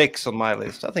number 6 on my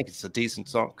list. I think it's a decent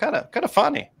song, kind of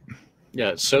funny.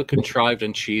 Yeah, it's so contrived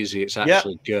and cheesy. It's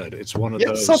actually good. It's one of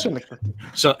those. Something like that.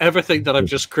 So everything that I've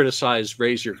just criticized,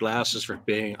 raise your glasses for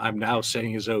being, I'm now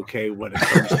saying is okay when it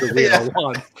comes to Real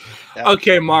One. Yeah.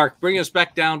 Okay, Mark, bring us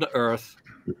back down to earth.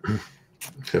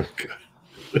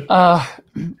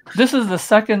 This is the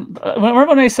second. Remember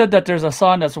when I said that there's a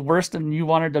song that's worse than You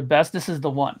Wanted the Best? This is the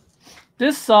one.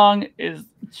 This song is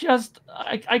just,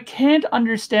 I can't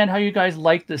understand how you guys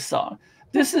like this song.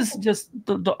 This is just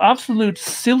the absolute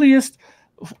silliest,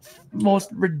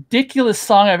 most ridiculous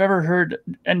song I've ever heard.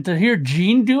 And to hear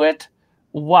Gene do it,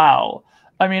 wow.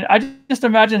 I mean, I just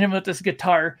imagine him with this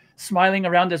guitar, smiling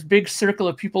around this big circle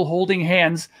of people holding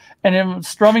hands, and him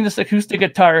strumming this acoustic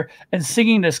guitar and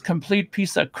singing this complete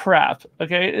piece of crap.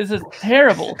 Okay, this is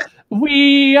terrible.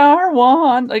 We are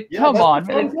one. Like, come on,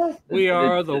 man. We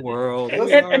are the world.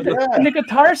 And the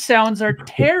guitar sounds are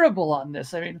terrible on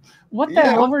this. I mean, what the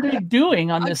hell were they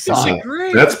doing on this song?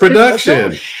 That's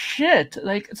production. Shit,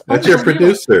 like it's that's your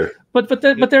producer. But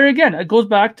there again, it goes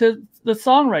back to the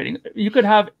songwriting. You could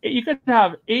have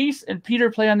Ace and Peter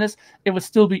play on this. It would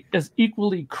still be as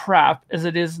equally crap as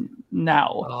it is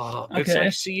now. Oh, okay? It's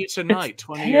like See You Tonight. It's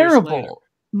 20 terrible. Years later.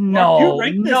 No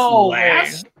way.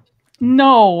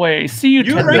 No way. See You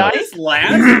Tonight. You ranked this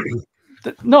last?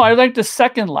 No, I ranked the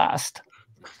second last.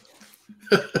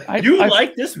 You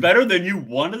like this better than You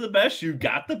Wanted the Best? You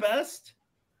Got the Best?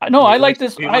 No, I like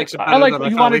this. I like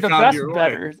You Wanted the Best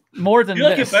better. More than this. You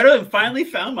like it better than Finally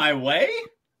Found My Way?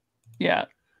 Yeah.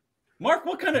 Mark,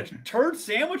 what kind of turd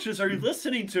sandwiches are you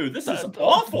listening to? This is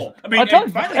awful. I mean,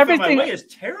 Finally Found My Way is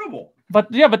terrible. But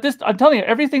this, I'm telling you,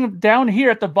 everything down here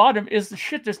at the bottom is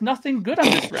shit. There's nothing good on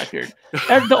this record.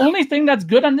 The only thing that's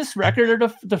good on this record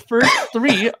are the first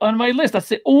 3 on my list. That's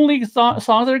the only songs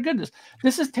that are good.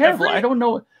 This is terrible. I don't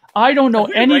know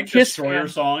any Kiss Destroyer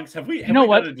songs. Have we done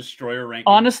a Destroyer ranking?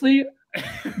 Honestly,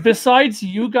 besides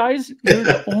you guys, you're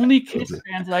the only Kiss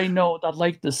fans I know that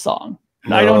like this song.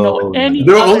 No, I don't know any.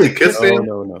 They're only Kiss fans.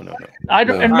 No. I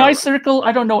don't. In my circle,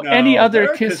 I don't know any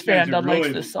other Kiss fan that likes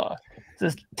this song.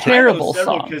 This terrible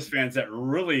song. Kiss fans that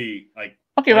really like.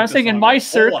 Okay, but I'm saying in my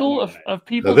circle of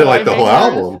people, they like the whole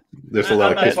album. There's a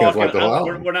lot of Kiss fans like the whole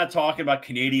album. We're not talking about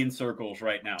Canadian circles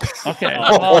right now. Okay.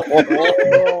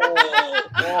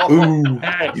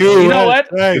 You know what?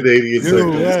 Canadian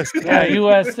circles. Yeah,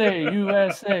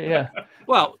 USA. Yeah.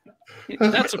 Well,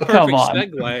 that's a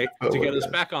perfect segue to get us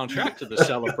back on track to the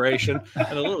celebration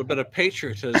and a little bit of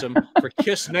patriotism for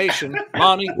Kiss Nation.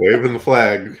 Lonnie, waving the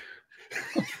flag.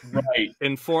 Right.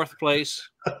 In 4th place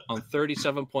on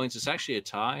 37 points. It's actually a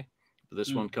tie. But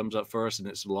this one comes up first, and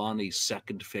it's Lonnie's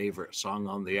second favorite song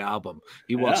on the album.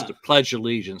 He wants to pledge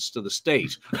allegiance to the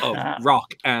state of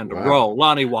rock and roll.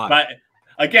 Lonnie, why?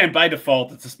 Again, by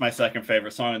default, it's just my second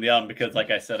favorite song on the album because, like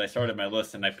I said, I started my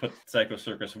list and I put Psycho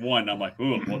Circus 1. I'm like,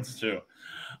 ooh, what's 2?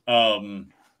 And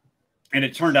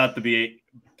it turned out to be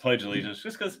Pledge Allegiance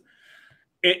just because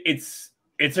it's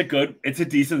a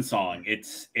decent song.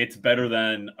 It's better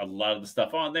than a lot of the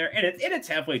stuff on there, and it's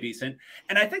halfway decent.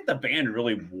 And I think the band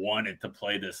really wanted to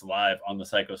play this live on the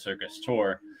Psycho Circus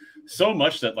tour, so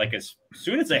much that like as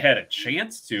soon as they had a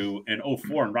chance to in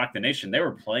 2004 in Rock the Nation, they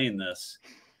were playing this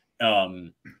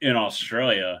in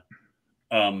Australia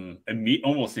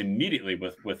almost immediately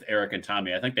with Eric and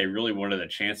Tommy. I think they really wanted a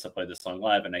chance to play this song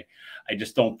live, and I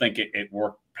just don't think it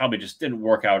worked. Probably just didn't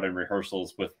work out in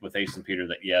rehearsals with Ace and Peter.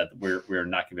 That we're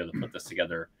not gonna be able to put this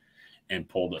together and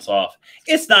pull this off.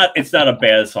 It's not a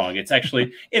bad song. It's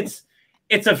actually it's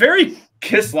a very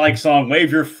Kiss-like song.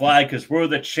 Wave your flag because we're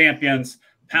the champions.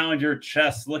 Pound your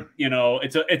chest. Look,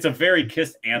 it's a very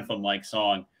Kiss anthem-like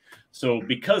song. So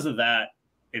because of that,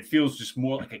 it feels just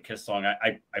more like a Kiss song.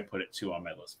 I put it 2 on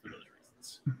my list for those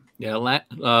reasons. Yeah,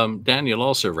 Daniel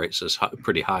also rates this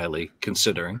pretty highly,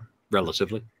 considering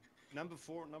relatively. Number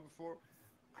four.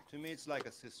 To me, it's like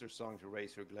a sister song to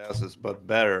Raise Your Glasses, but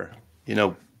better. You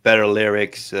know, better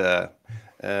lyrics. I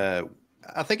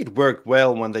think it worked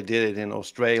well when they did it in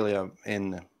Australia.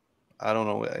 I don't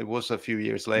know, it was a few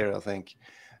years later. I think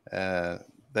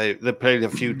they played it a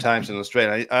few times in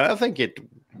Australia. I think it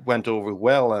went over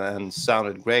well and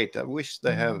sounded great. I wish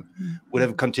they would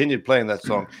have continued playing that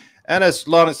song. And as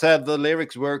Lonnie said, the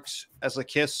lyrics works as a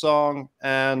Kiss song,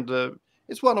 and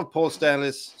it's one of Paul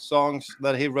Stanley's songs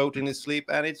that he wrote in his sleep,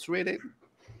 and it's really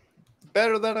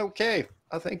better than okay.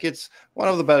 I think it's one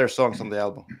of the better songs on the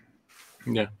album.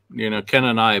 Yeah, you know, Ken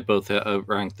and I both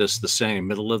ranked this the same,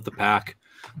 middle of the pack,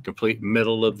 complete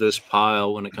middle of this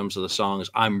pile when it comes to the songs.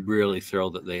 I'm really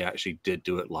thrilled that they actually did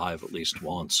do it live at least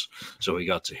once, so we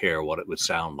got to hear what it would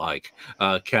sound like.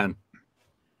 Ken.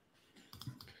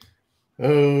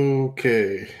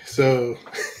 Okay, so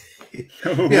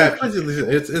yeah,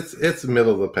 it's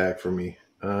middle of the pack for me.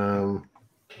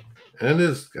 And it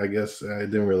is, I guess, I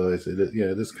didn't realize it. Yeah,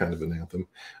 it is kind of an anthem.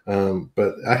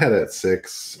 But I had it at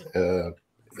 6.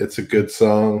 It's a good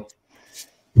song,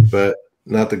 but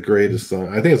not the greatest song.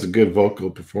 I think it's a good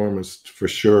vocal performance for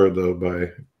sure, though,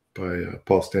 by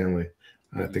Paul Stanley.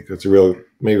 I think that's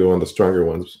maybe one of the stronger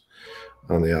ones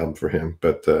on the album for him.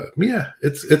 But yeah,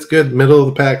 it's good, middle of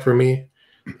the pack for me.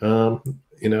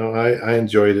 You know, I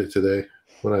enjoyed it today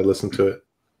when I listened to it.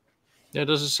 Yeah, it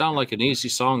doesn't sound like an easy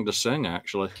song to sing,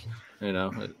 actually. You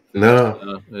know,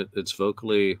 it's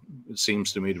vocally, it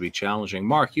seems to me to be challenging.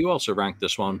 Mark, you also ranked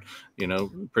this one, you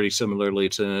know, pretty similarly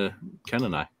to Ken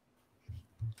and I.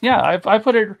 Yeah, I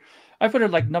put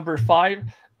it like number 5,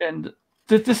 and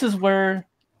this is where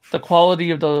the quality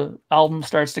of the album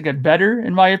starts to get better,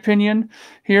 in my opinion.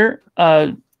 Here,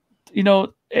 you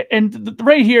know, and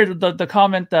right here, the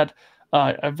comment that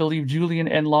I believe Julian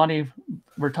and Lonnie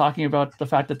were talking about the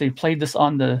fact that they played this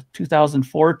on the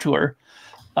 2004 tour.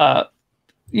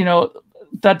 You know,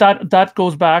 that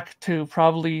goes back to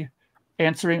probably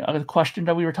answering a question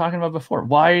that we were talking about before.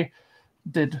 Why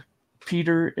did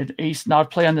Peter and Ace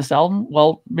not play on this album?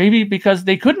 Well, maybe because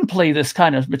they couldn't play this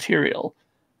kind of material.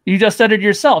 You just said it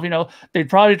yourself. You know, they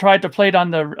probably tried to play it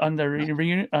on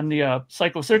the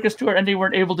Psycho Circus tour, and they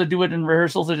weren't able to do it in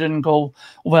rehearsals. It didn't go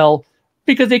well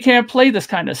because they can't play this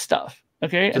kind of stuff.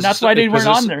 Okay, and that's why they weren't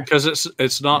on there. Because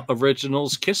it's not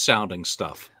originals Kiss sounding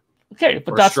stuff. Okay,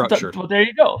 but well, there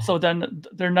you go. So then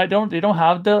they don't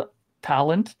have the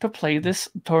talent to play this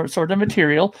sort of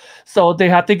material, so they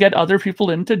had to get other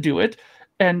people in to do it.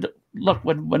 And look,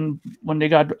 when they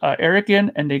got Eric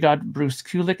in, and they got Bruce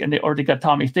Kulick, and they got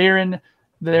Tommy Thayer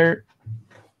there,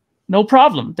 no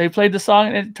problem. They played the song,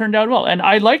 and it turned out well. And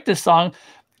I like this song.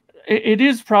 It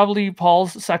is probably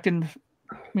Paul's second,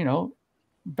 you know,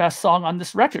 best song on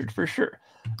this record for sure.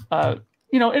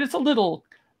 You know, and it's a little,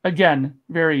 again,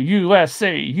 very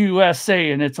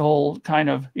USA, and it's a whole kind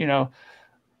of, you know,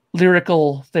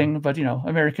 lyrical thing. But you know,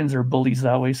 Americans are bullies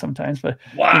that way sometimes. But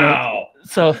wow. You know,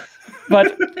 so,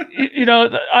 but you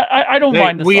know, I don't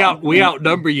mind. The song. We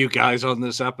outnumber you guys on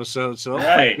this episode, so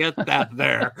right. Get that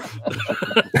there.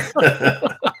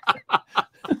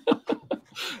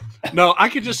 No, I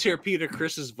could just hear Peter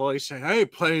Chris's voice saying, "Hey,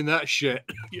 playing that shit,"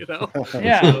 you know.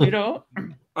 Yeah, you know.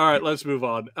 All right, let's move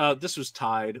on. This was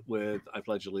tied with "I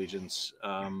Pledge Allegiance,"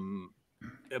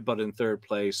 but in third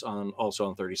place, also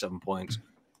on 37 points,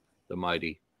 the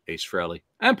mighty Ace Frehley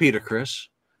and Peter Criss,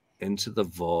 "Into the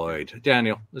Void."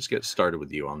 Daniel, let's get started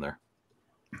with you on there.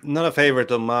 Not a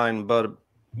favorite of mine, but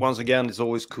once again, it's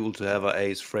always cool to have an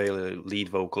Ace Frehley lead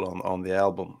vocal on the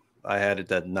album. I had it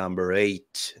at number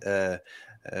 8.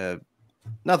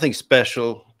 Nothing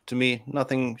special to me,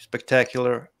 nothing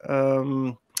spectacular.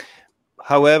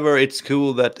 However, it's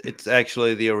cool that it's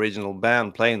actually the original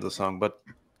band playing the song, but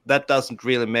that doesn't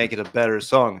really make it a better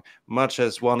song. Much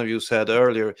as one of you said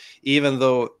earlier, even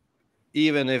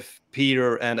if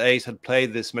Peter and Ace had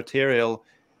played this material,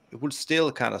 it would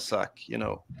still kind of suck, you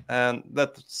know. And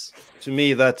that's, to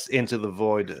me, that's Into the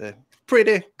Void. A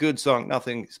pretty good song,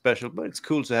 nothing special, but it's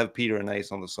cool to have Peter and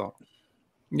Ace on the song.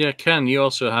 Yeah, Ken, you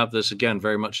also have this again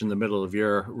very much in the middle of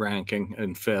your ranking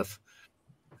in 5th.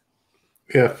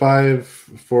 Yeah, 5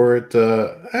 for it.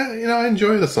 You know, I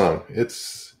enjoy the song.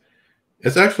 It's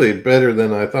actually better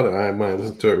than I thought. When I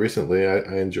listened to it recently, I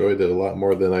enjoyed it a lot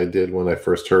more than I did when I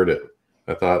first heard it.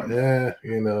 I thought,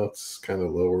 you know, it's kind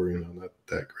of lower, you know, not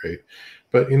that great.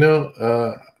 But you know,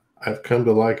 I've come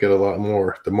to like it a lot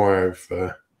more. The more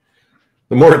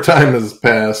time has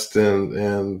passed,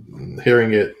 and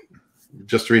hearing it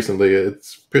just recently,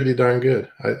 it's pretty darn good.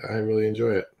 I really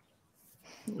enjoy it.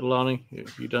 Lonnie,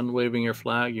 you done waving your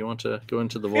flag? You want to go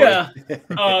into the void? Yeah,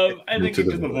 I think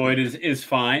Into the Void is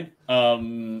fine.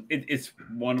 It's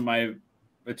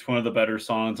one of the better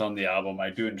songs on the album. I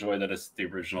do enjoy that it's the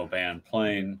original band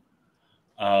playing.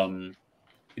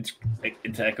 It's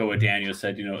to echo what Daniel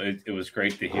said. It was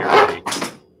great to hear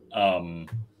an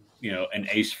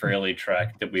Ace Frehley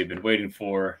track that we've been waiting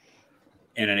for,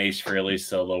 and an Ace Frehley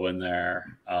solo in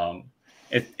there.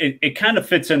 It kind of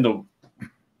fits into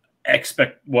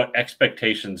what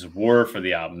expectations were for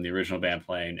the album. The original band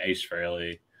playing Ace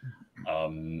Frehley,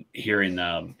 hearing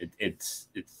them. It's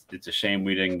a shame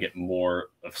we didn't get more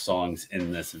of songs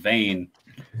in this vein,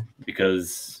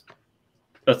 because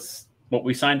that's what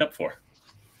we signed up for.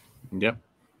 Yep.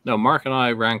 No, Mark and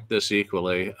I rank this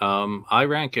equally. I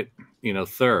rank it,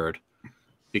 third,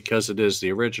 because it is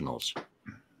the originals.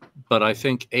 But I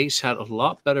think Ace had a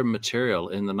lot better material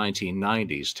in the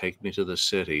 1990s. Take Me to the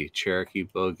City, Cherokee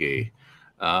Boogie,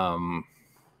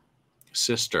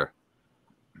 Sister,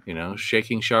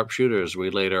 Shaking Sharpshooters, we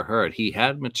later heard. He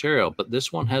had material, but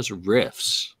this one has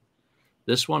riffs.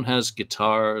 This one has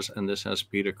guitars, and this has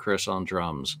Peter Criss on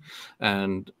drums.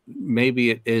 And maybe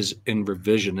it is in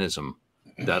revisionism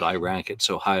that I rank it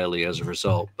so highly as a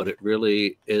result, but it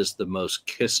really is the most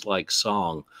Kiss-like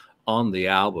song on the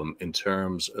album in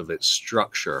terms of its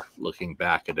structure, looking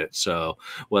back at it. So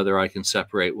whether I can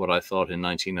separate what I thought in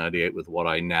 1998 with what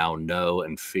I now know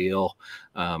and feel,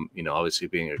 obviously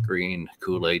being a green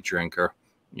Kool-Aid drinker,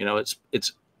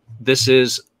 this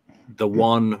is the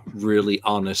one really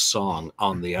honest song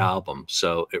on the album.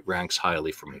 So it ranks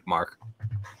highly for me. Mark?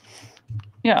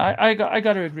 Yeah, I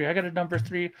got to agree. I got a number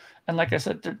 3. And like I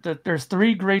said, there's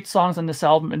 3 great songs on this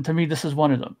album. And to me, this is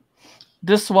one of them.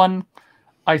 This one,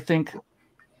 I think,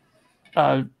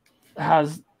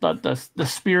 has the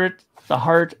spirit, the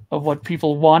heart of what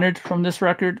people wanted from this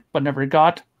record, but never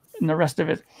got in the rest of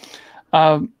it.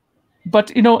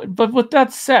 But with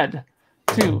that said,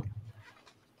 too,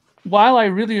 while I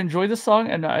really enjoy this song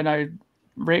and I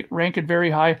rank it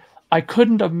very high, I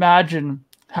couldn't imagine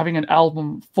having an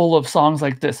album full of songs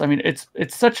like this. I mean, it's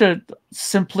such a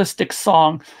simplistic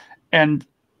song, and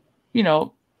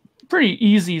pretty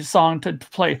easy song to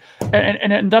play,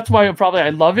 and that's why probably I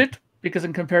love it, because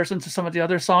in comparison to some of the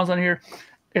other songs on here,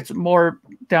 it's more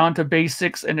down to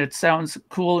basics and it sounds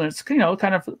cool, and it's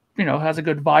kind of has a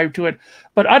good vibe to it.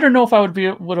 But I don't know if I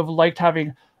would have liked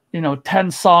having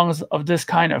 10 songs of this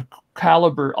kind of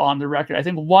caliber on the record. I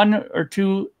think 1 or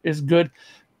 2 is good.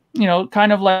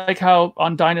 Kind of like how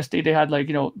on Dynasty they had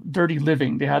Dirty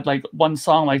Living. They had one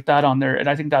song like that on there, and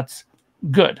I think that's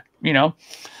good.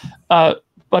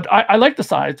 But I like the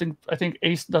song. I think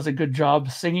Ace does a good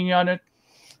job singing on it.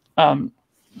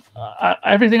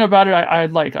 Everything about it I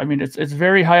like. I mean, it's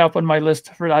very high up on my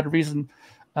list for that reason,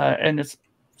 and it's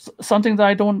something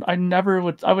that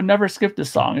I would never skip this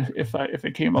song if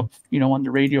it came up on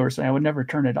the radio or something. I would never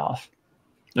turn it off.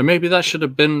 And maybe that should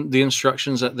have been the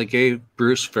instructions that they gave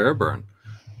Bruce Fairbairn.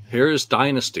 Here is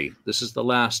Dynasty. This is the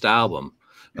last album.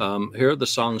 Here are the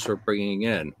songs we're bringing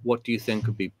in. What do you think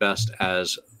would be best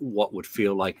as what would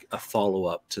feel like a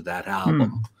follow-up to that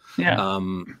album? Yeah.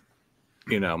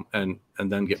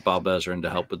 And then get Bob Ezrin to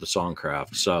help with the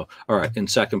songcraft. So, all right, in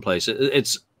second place,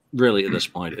 it's really at this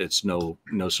point, it's no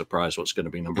surprise what's going to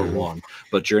be number 1.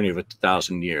 But Journey of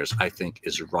 1,000 Years, I think,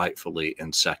 is rightfully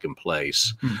in second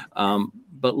place.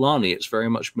 But Lonnie, it's very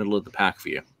much middle of the pack for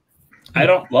you. I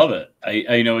don't love it.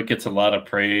 I know it gets a lot of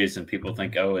praise, and people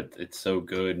think, oh, it's so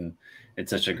good, and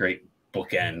it's such a great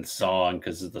bookend song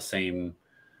because it's the same,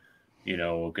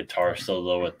 guitar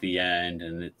solo at the end,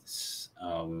 and it's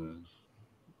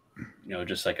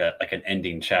just like an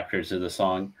ending chapter to the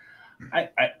song. I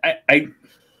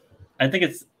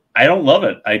think I don't love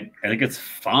it. I think it's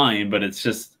fine, but it's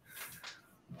just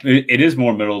it is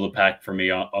more middle of the pack for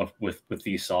me with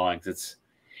these songs.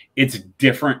 It's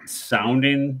different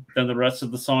sounding than the rest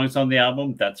of the songs on the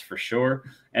album, that's for sure.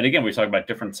 And again, we talk about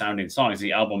different sounding songs.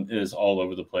 The album is all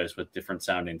over the place with different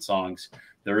sounding songs.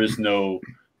 There is no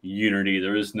unity.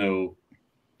 There is no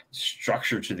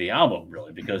structure to the album,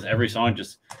 really, because every song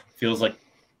just feels like,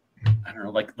 I don't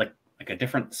know, like a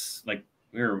different, like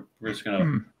we're just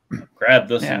gonna grab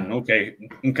this and okay,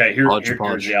 here's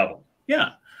the album.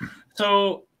 Yeah.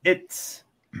 So it's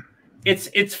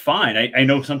fine. I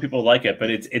know some people like it,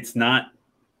 but it's not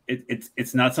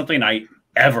something I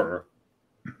ever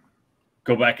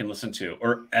go back and listen to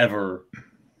or ever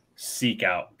seek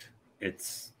out.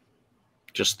 It's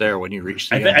just there when you reach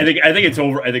the end. I think it's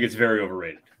over. I think it's very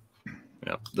overrated.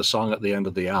 Yeah, the song at the end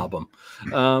of the album.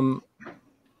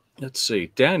 Let's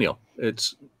see, Daniel.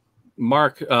 It's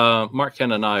Mark. Mark,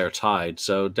 Ken, and I are tied.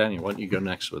 So Daniel, why don't you go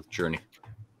next with Journey?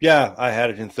 Yeah, I had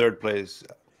it in third place.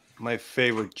 My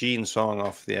favorite Gene song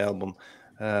off the album.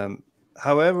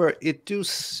 However, it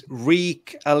does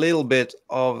reek a little bit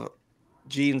of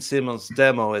Gene Simmons'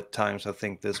 demo at times. I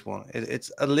think this one,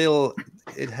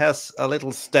 it has a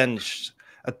little stench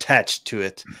attached to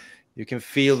it. You can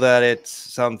feel that it's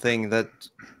something that,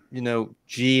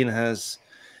 Gene has.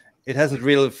 It doesn't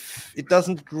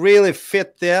really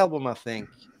fit the album, I think,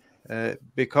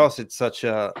 because it's such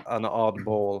an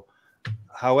oddball.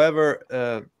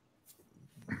 However,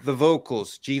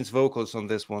 Gene's vocals on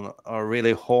this one are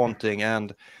really haunting,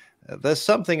 and there's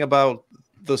something about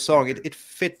the song. It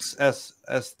fits as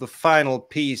the final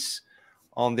piece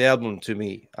on the album to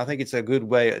me. I think it's a good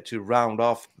way to round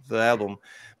off the album.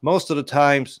 Most of the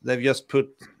times they've just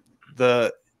put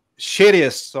the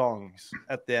shittiest songs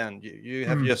at the end. You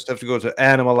just have to go to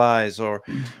Animalize or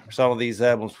some of these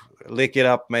albums, Lick It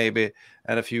Up maybe,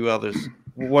 and a few others.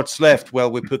 What's left?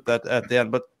 Well, we put that at the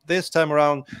end. But this time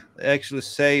around, they actually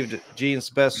saved Gene's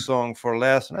best song for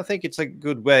last, and I think it's a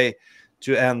good way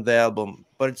to end the album.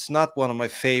 But it's not one of my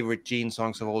favorite Gene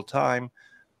songs of all time.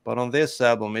 But on this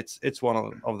album, it's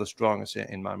one of the strongest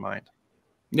in my mind.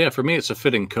 Yeah, for me, it's a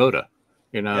fitting coda.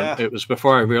 It was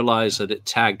before I realized that it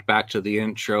tagged back to the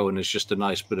intro and is just a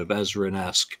nice bit of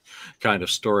Ezra-esque kind of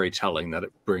storytelling that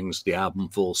it brings the album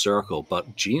full circle.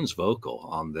 But Gene's vocal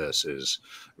on this is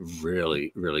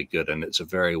really, really good, and it's a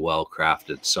very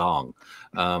well-crafted song.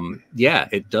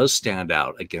 It does stand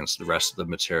out against the rest of the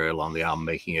material on the album,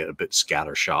 making it a bit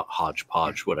scattershot,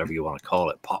 hodgepodge, whatever you want to call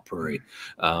it, potpourri.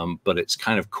 But it's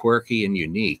kind of quirky and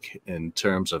unique in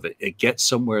terms of it gets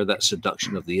somewhere that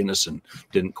Seduction of the Innocent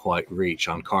didn't quite reach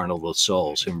on Carnival of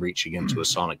Souls, him reaching into a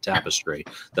sonic tapestry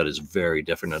that is very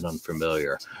different and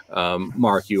unfamiliar.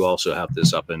 Mark, you also have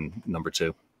this up in number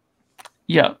 2.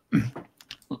 Yeah.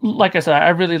 Like I said, I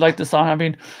really like the song. I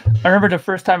mean, I remember the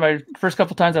first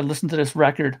couple times I listened to this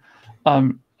record.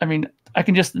 I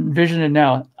can just envision it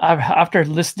now. After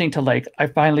listening to I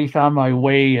Finally Found My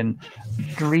Way and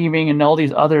Dreaming and all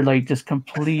these other just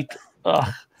complete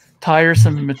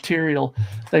tiresome material,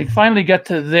 they finally get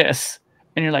to this,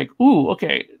 and you're like, ooh,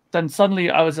 okay. Then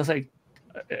suddenly I was just like,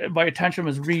 my attention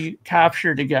was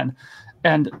recaptured again,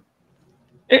 and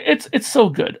it's so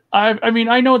good. I mean,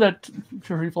 I know that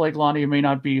for people like Lonnie, it may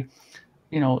not be,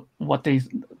 what they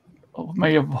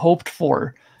may have hoped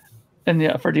for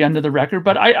for the end of the record,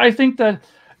 but I think that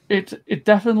it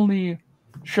definitely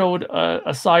showed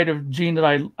a side of Gene that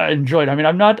I enjoyed. I mean,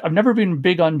 I've never been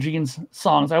big on Gene's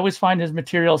songs. I always find his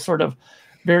material sort of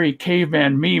very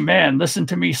caveman, me man, listen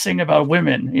to me sing about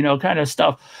women, kind of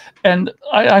stuff. And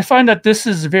I find that this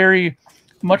is very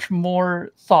much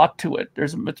more thought to it.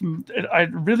 I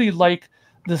really like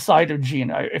the side of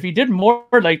Gene. If he did more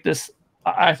like this,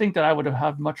 I think that I would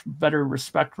have much better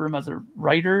respect for him as a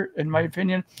writer, in my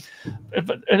opinion.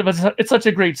 But it's such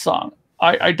a great song.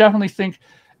 I definitely think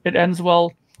it ends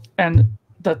well. And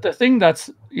the thing that's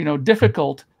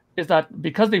difficult is that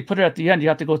because they put it at the end, you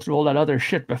have to go through all that other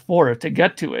shit before to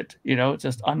get to it. It's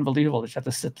just unbelievable that you have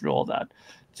to sit through all that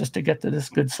just to get to this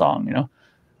good song.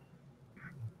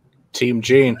 Team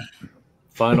Gene,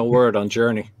 final word on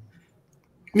Journey.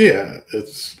 Yeah,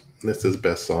 this is his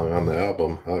best song on the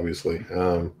album, obviously.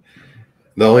 The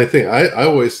only thing I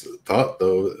always thought,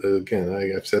 though, again,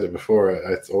 I've said it before,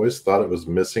 I always thought it was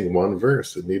missing one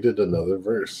verse. It needed another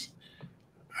verse.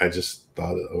 I just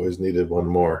thought it always needed one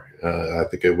more. I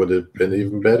think it would have been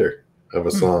even better of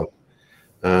a song.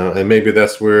 And maybe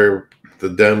that's where the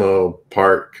demo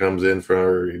part comes in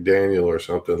for Daniel or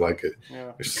something like it.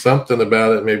 Yeah. There's something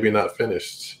about it, maybe not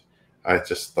finished. I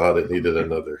just thought it needed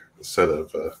another set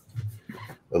of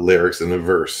lyrics in a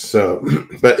verse. So,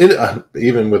 but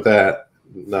even with that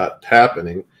not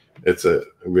happening, it's a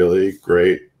really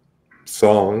great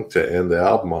song to end the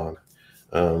album on.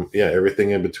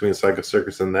 Everything in between Psycho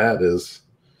Circus and that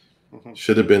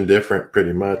should have been different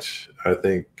pretty much. I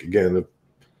think, again,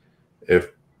 if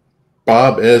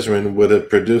Bob Ezrin would have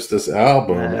produced this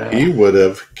album, he would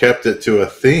have kept it to a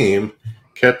theme,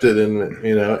 kept it in,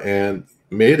 and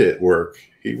made it work.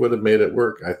 He would have made it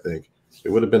work, I think. It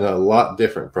would have been a lot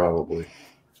different, probably.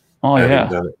 Oh, yeah.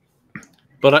 Done it.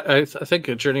 But I think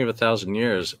A Journey of 1,000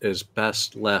 Years is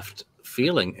best left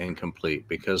feeling incomplete,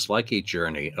 because like a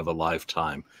journey of a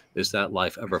lifetime, is that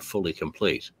life ever fully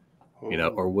complete?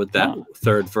 Or would that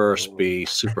third verse be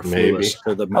superfluous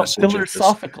to the message?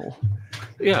 Philosophical.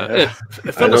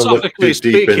 Philosophically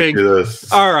speaking.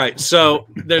 All right, so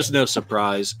there's no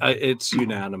surprise. It's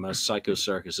unanimous. Psycho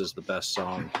Circus is the best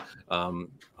song on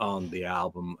on the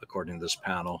album, according to this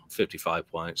panel. 55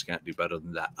 points, can't do better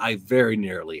than that. I very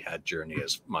nearly had Journey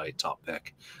as my top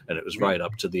pick, and it was right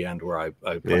up to the end where I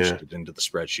punched it into the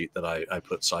spreadsheet that I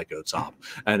put Psycho top,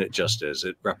 and it just is.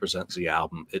 It represents the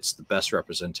album. It's the best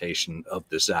representation of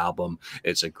this album.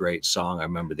 It's a great song. I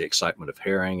remember the excitement of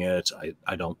hearing it.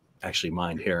 I don't actually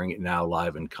mind hearing it now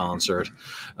live in concert.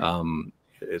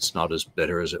 It's not as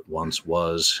bitter as it once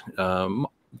was.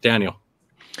 Daniel,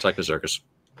 Psycho Circus.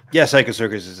 Yeah, Psycho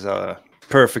Circus is a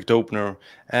perfect opener.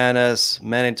 And as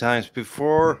many times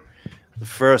before, the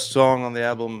first song on the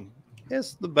album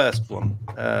is the best one.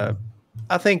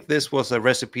 I think this was a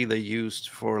recipe they used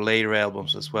for later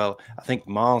albums as well. I think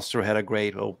Monster had a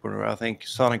great opener. I think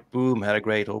Sonic Boom had a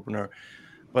great opener.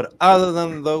 But other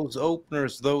than those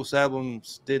openers, those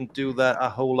albums didn't do that a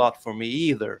whole lot for me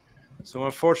either. So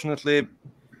unfortunately,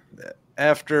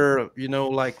 after,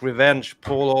 like Revenge,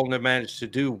 Paul only managed to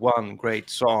do one great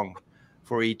song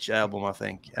for each album, I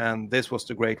think. And this was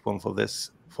the great one for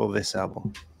this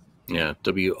album. Yeah,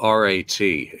 WRAT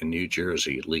in New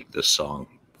Jersey leaked this song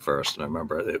first. And I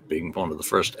remember it being one of the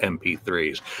first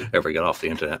MP3s ever got off the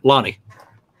internet. Lonnie.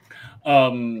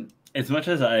 As much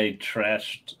as I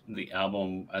trashed the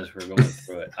album as we're going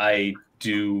through it, I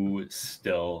do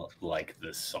still like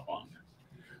this song.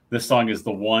 This song is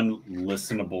the one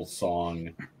listenable song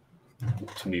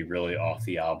to me, really, off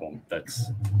the album.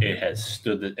 It has.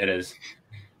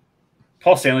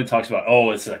 Paul Stanley talks about,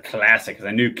 it's a classic. It's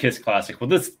a new Kiss classic. Well,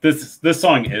 this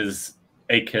song is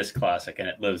a Kiss classic, and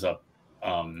it lives up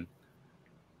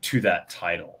to that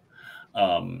title.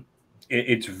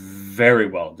 It's very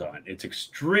well done. It's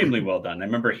extremely well done. I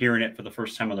remember hearing it for the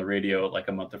first time on the radio like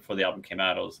a month before the album came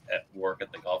out. I was at work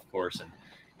at the golf course,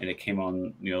 and it came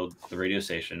on, the radio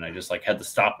station. I just had to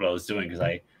stop what I was doing because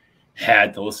I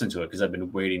had to listen to it because I've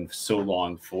been waiting so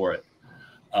long for it.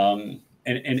 And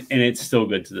it's still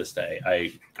good to this day.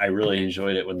 I really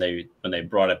enjoyed it when they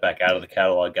brought it back out of the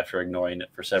catalog after ignoring it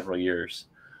for several years.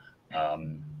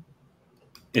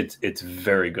 It's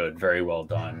very good, very well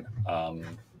done.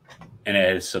 And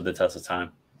it has stood the test of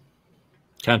time.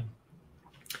 Ken?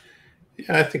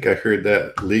 Yeah, I think I heard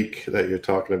that leak that you're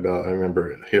talking about. I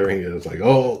remember hearing it. It was like,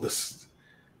 this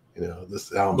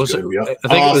album's going to be awesome. I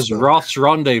think it was Roth's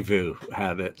Rendezvous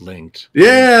had it linked.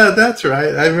 Yeah, that's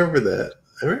right. I remember that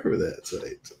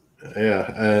site.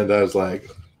 Yeah, and I was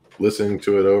listening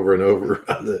to it over and over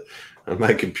on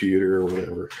my computer or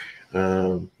whatever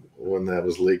when that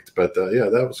was leaked. But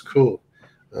that was cool.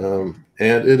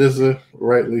 And it is a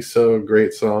rightly so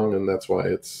great song, and that's why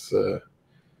it's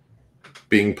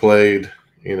being played,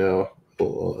 in a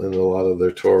lot of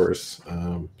their tours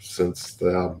since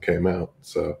the album came out.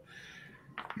 So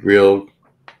real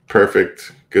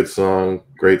perfect, good song,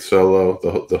 great solo.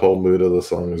 The whole mood of the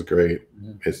song is great.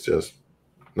 It's just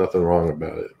nothing wrong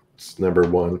about it. It's number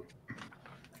one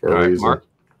for a reason.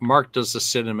 Mark does the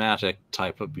cinematic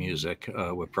type of music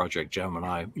with Project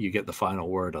Gemini. You get the final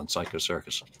word on Psycho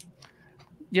Circus.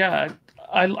 Yeah,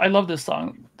 I love this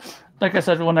song. Like I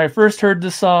said, when I first heard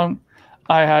this song,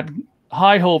 I had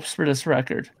high hopes for this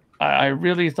record. I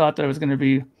really thought that it was going to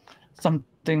be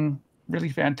something really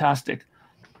fantastic.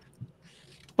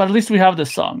 But at least we have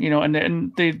this song,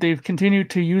 and they've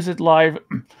continued to use it live.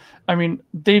 I mean,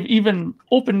 they've even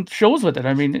opened shows with it.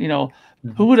 I mean,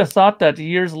 who would have thought that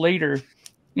years later,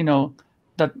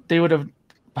 that they would have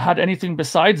had anything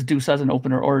besides Deuce as an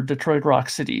opener or Detroit Rock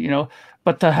City,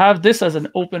 but to have this as an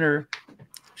opener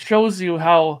shows you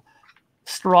how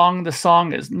strong the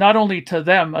song is, not only to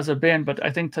them as a band, but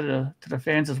I think to the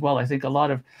fans as well. I think a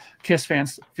lot of Kiss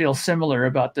fans feel similar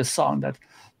about this song, that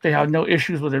they have no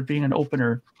issues with it being an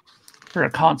opener for a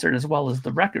concert as well as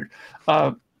the record.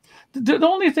 The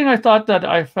only thing I thought that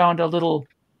I found a little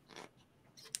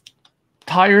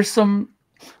tiresome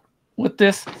with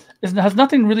this has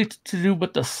nothing really to do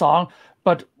with the song,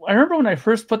 but I remember when I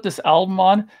first put this album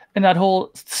on and that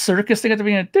whole circus thing at the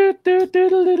beginning,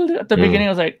 beginning, I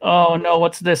was like, oh no,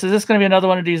 what's this? Is this going to be another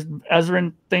one of these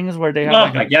Ezrin things where they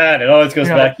have my God, it always goes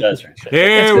back to Ezrin.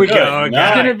 Here we go.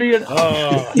 It's going to be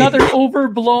another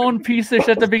overblown piece of shit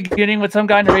at the beginning with some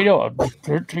guy on the radio.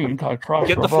 13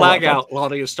 Get the flag out,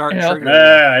 Lonnie, and start.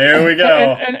 Yeah, here we go.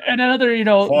 And another,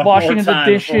 washing of the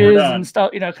dishes and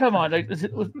stuff. Come on,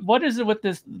 what is it with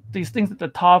these things at the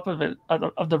top of it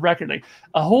of the record? Like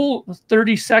a whole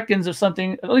 30 seconds of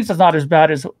something. At least it's not as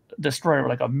bad as Destroyer,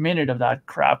 like a minute of that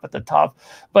crap at the top.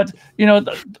 But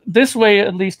this way,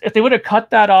 at least, if they would have cut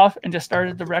that off and just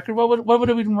started the record, what would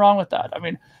have been wrong with that? I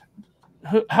mean,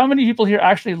 how many people here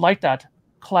actually like that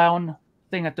clown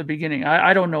thing at the beginning?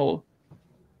 I don't know.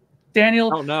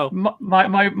 Daniel, I don't know.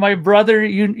 My brother,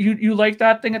 you like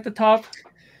that thing at the top?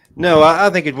 No, I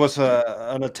think it was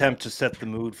an attempt to set the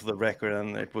mood for the record,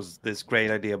 and it was this great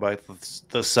idea about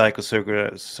the Psycho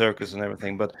Circus and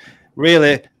everything. But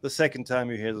really, the second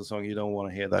time you hear the song, you don't want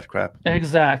to hear that crap.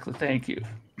 Exactly. Thank you.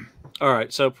 All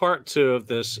right, so part 2 of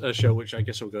this show, which I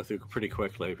guess we'll go through pretty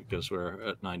quickly because we're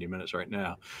at 90 minutes right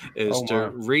now, is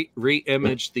to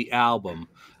re-image the album.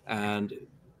 And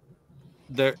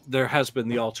there has been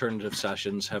the alternative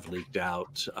sessions have leaked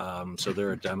out, so there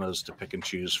are demos to pick and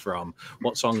choose from.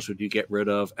 What songs would you get rid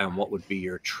of, and what would be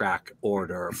your track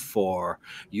order for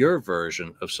your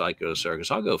version of Psycho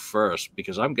Circus? I'll go first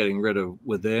because I'm getting rid of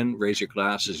Within, Raise Your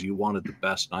Glasses, You Wanted the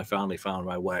Best, and I Finally Found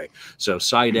My Way. So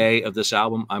side A of this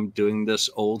album, I'm doing this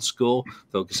old school,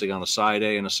 focusing on a side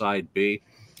A and a side B.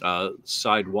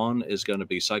 Side 1 is going to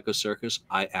be Psycho Circus,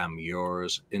 I Am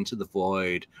Yours, Into the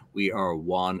Void, We Are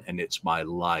One, and It's My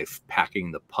Life,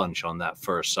 packing the punch on that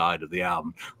first side of the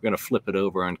album. We're going to flip it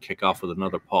over and kick off with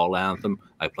another Paul anthem,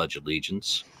 I Pledge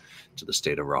Allegiance to the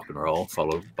State of Rock and Roll,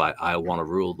 followed by I Want to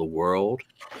Rule the World,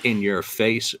 In Your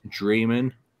Face,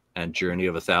 Dreamin', and Journey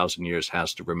of 1,000 Years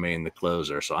has to remain the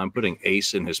closer. So I'm putting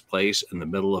Ace in his place in the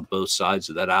middle of both sides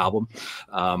of that album.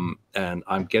 And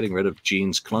I'm getting rid of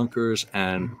Gene's clunkers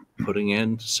and putting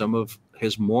in some of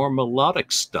his more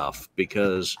melodic stuff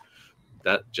because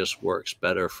that just works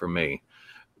better for me.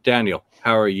 Daniel,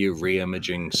 how are you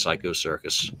re-imaging Psycho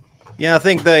Circus? Yeah, I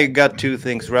think they got two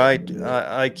things right.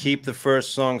 I keep the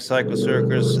first song, Psycho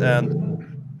Circus,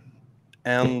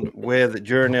 and with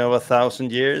Journey of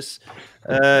 1,000 Years.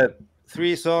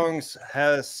 3 songs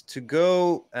has to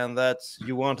go, and that's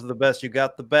You Wanted the Best, You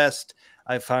Got the Best,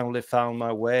 I Finally Found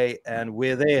My Way, and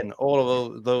Within. All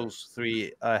of those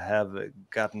 3 I have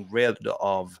gotten rid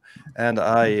of, and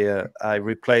I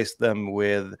replaced them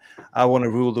with I Want to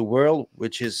Rule the World,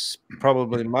 which is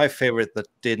probably my favorite that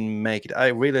didn't make it. I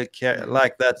really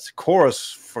like that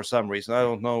chorus for some reason. I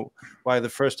don't know why. The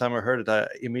first time I heard it, I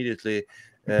immediately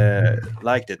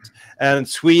liked it. And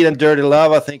Sweet and Dirty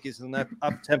Love, I think, is an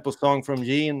up-tempo song from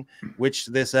Gene, which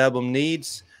this album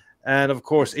needs. And of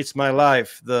course, It's My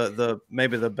Life, the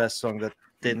maybe the best song that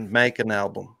didn't make an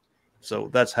album. So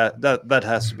that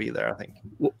has to be there, I think.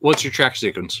 What's your track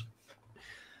sequence?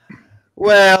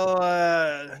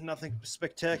 Well, nothing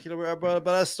spectacular, but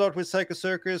I start with Psycho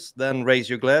Circus, then Raise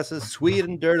Your Glasses, Sweet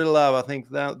and Dirty Love. I think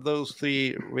that those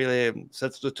 3 really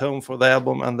sets the tone for the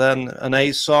album. And then an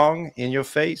A song, In Your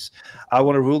Face, I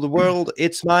Want to Rule the World,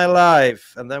 It's My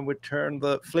Life. And then we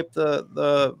flip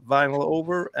the vinyl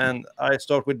over, and I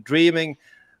start with Dreaming.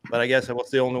 But I guess I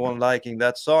was the only one liking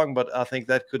that song, but I think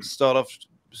that could start off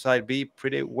side B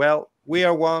pretty well. We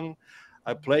Are One,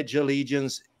 I Pledge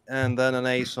Allegiance, and then an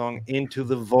A song, Into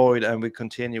the Void, and we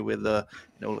continue with the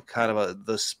kind of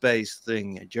the space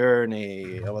thing,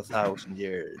 Journey of 1,000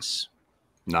 Years.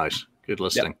 Nice, good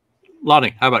listening. Yep.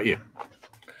 Lonnie, how about you?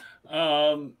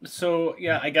 So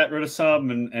yeah, I got rid of some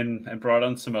and brought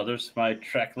on some others. My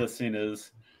track listing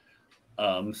is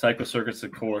Psycho Circus,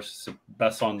 of course, it's the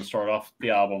best song to start off the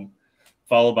album,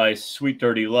 followed by Sweet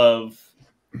Dirty Love,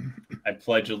 I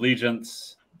Pledge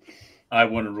Allegiance, I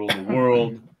Want to Rule the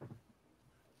World,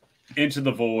 Into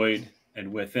the Void,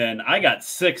 and Within. I got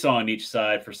 6 on each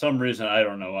side. For some reason, I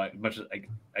don't know.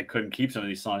 I couldn't keep some of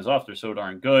these songs off. They're so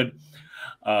darn good.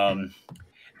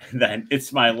 Then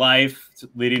It's My Life,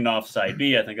 leading off side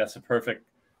B. I think that's a perfect.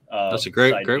 That's a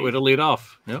great way to lead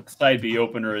off. Yep. Side B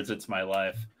opener is It's My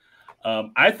Life.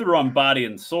 I threw on Body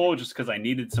and Soul just because I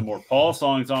needed some more Paul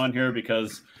songs on here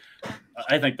because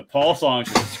I think the Paul songs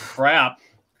are just crap.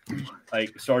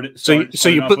 Like so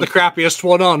you put the crappiest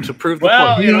one on to prove the point.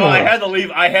 Well, you know, I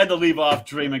had to leave off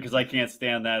Dreaming because I can't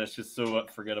stand that. It's just so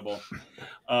forgettable.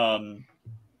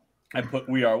 I put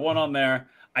We Are One on there.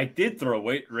 I did throw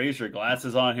Raise Your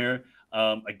Glasses on here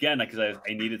again because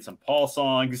I needed some Paul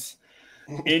songs.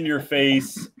 In Your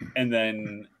Face, and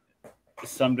then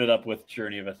summed it up with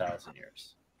Journey of 1,000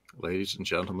 Years. Ladies and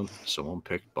gentlemen, someone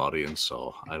picked Body and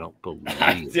Soul. I don't believe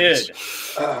I did.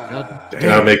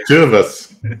 Now make 2 of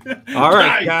us. All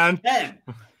right, Con.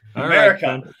 All right,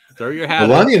 Con. Throw your hat.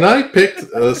 Lonnie and I picked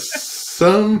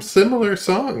some similar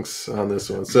songs on this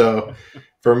one. So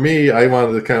for me, I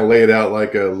wanted to kind of lay it out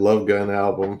like a Love Gun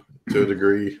album to a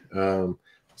degree.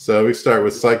 So we start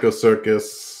with Psycho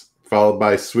Circus, followed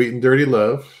by Sweet and Dirty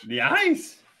Love.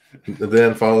 Nice.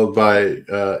 Then followed by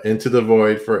Into the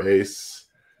Void for Ace.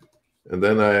 And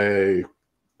then I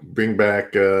bring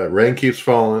back Rain Keeps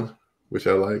Falling, which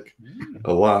I like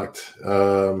a lot,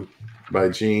 by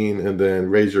Gene. And then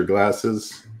Raise Your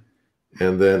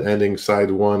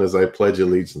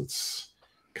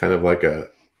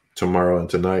tomorrow and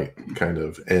tonight kind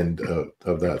of end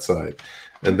of that side.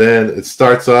 And then it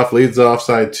leads off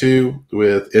side 2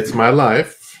 with It's My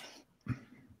Life,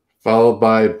 followed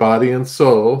by Body and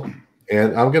Soul.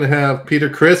 And I'm going to have Peter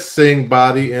Criss sing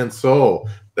Body and Soul.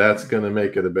 That's going to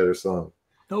make it a better song.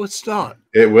 No, it's not.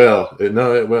 It will. It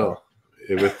will.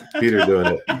 With Peter doing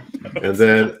it. And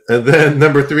then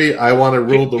number 3, I Want to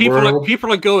Rule the World.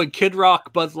 People are going Kid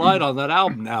Rock, Bud Light on that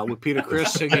album now with Peter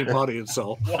Criss singing Body and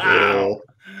Soul. Wow.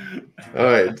 All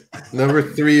right. Number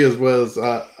 3 was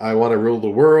I Want to Rule the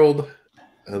World.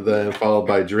 And then followed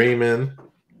by Dreamin'.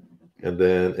 And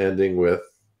then ending with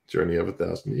Journey of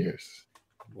 1,000 Years.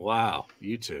 Wow.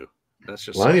 You two. That's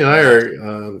just Lonnie and I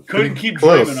are couldn't keep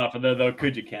close. dreaming off of there though,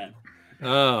 could you, Ken?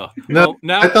 Oh. No,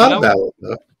 I thought about it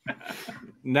though.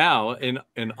 Now, in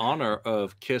honor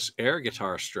of Kiss air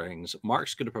guitar strings,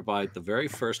 Mark's going to provide the very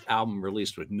first album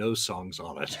released with no songs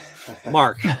on it.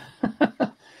 Mark.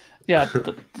 Yeah,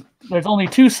 there's only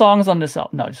 2 songs on this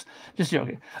album. No, just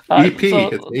joking. EP.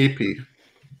 It's EP.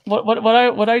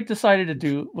 What I decided to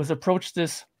do was approach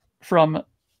this from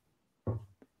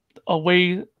a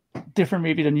way different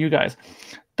maybe than you guys.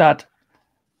 That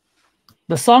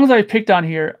the songs I picked on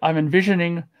here, I'm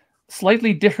envisioning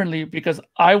slightly differently because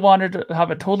I wanted to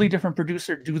have a totally different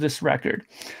producer do this record.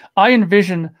 I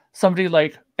envision somebody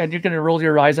like, and you're going to roll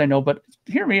your eyes, I know, but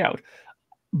hear me out.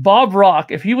 Bob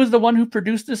Rock, if he was the one who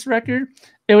produced this record,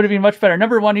 it would have been much better.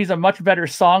 Number 1, he's a much better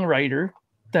songwriter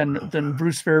than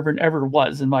Bruce Fairbairn ever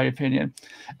was, in my opinion.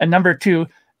 And number 2,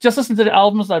 just listen to the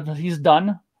albums that he's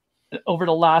done over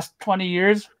the last 20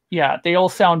 years. Yeah, they all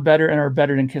sound better and are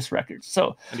better than Kiss records.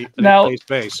 So now, he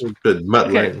plays bass.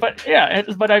 Okay, but yeah,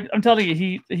 but I'm telling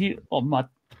you, he Mutt,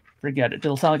 forget it.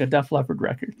 It'll sound like a Def Leppard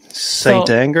record. Saint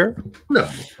Anger? No.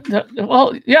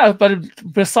 Well, yeah, but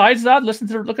besides that,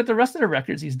 look at the rest of the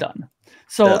records he's done.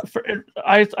 So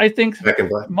I think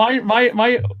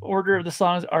my order of the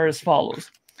songs are as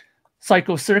follows: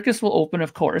 Psycho Circus will open,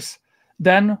 of course.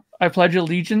 Then I Pledge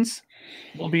Allegiance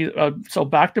will be so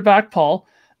back to back, Paul.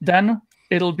 Then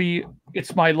it'll be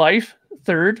It's My Life,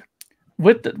 third.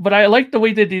 But I like the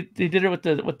way they did it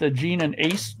with the Gene and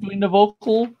Ace doing the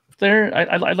vocal there.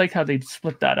 I like how they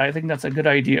split that. I think that's a good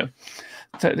idea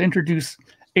to introduce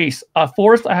Ace.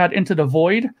 Fourth, I had Into the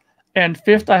Void, and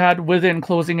fifth, I had Within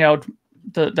closing out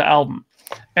the album.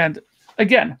 And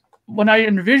again, when I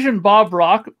envision Bob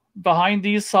Rock behind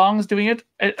these songs doing it,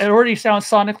 it already sounds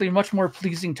sonically much more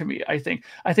pleasing to me. I think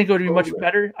it would be much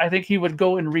better. I think he would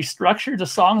go and restructure the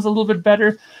songs a little bit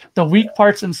better. The weak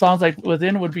parts in songs like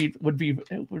Within would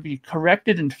be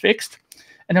corrected and fixed.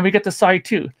 And then we get to side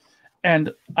 2.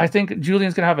 And I think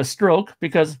Julian's gonna have a stroke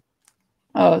because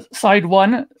side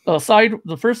 1,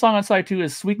 the first song on side 2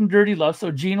 is Sweet and Dirty Love. So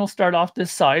Gene will start off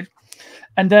this side.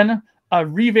 And then a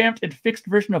revamped and fixed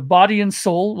version of Body and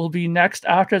Soul will be next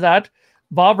after that.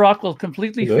 Bob Rock will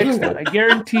completely fix that. I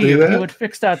guarantee you he would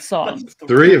fix that song.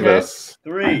 3 of us.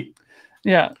 3.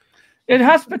 Yeah. It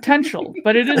has potential,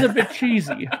 but it is a bit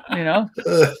cheesy, you know?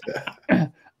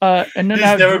 And then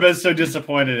He's never been so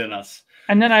disappointed in us.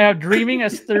 And then I have Dreaming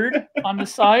as third on the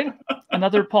side,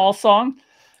 another Paul song.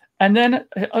 And then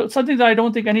something that I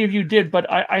don't think any of you did, but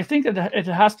I think that it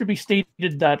has to be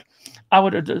stated that I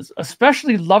would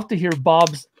especially love to hear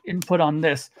Bob's input on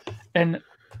this. And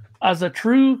as a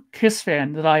true Kiss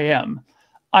fan that I am,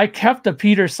 I kept the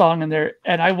Peter song in there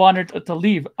and I wanted it to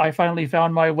leave. I finally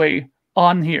found my way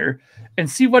on here and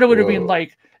see what it would have been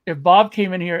like if Bob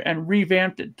came in here and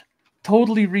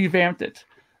totally revamped it.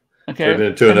 Okay. Turned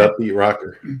into an upbeat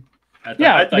rocker. I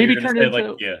thought maybe turn it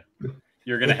into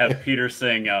you're gonna have Peter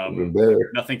sing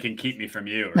 "Nothing Can Keep Me From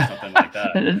You" or something like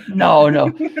that. No.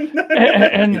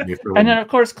 and then of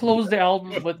course close the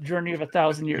album with "Journey of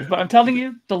 1,000 Years." But I'm telling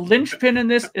you, the linchpin in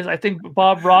this is I think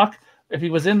Bob Rock. If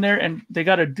he was in there and they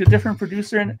got a different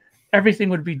producer in, everything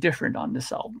would be different on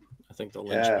this album. I think the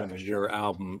linchpin of your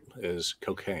album is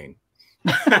cocaine.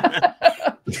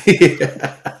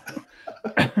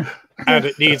 And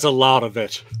it needs a lot of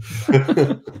it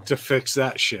to fix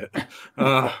that shit.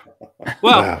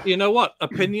 You know what?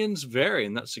 Opinions vary,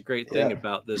 and that's a great thing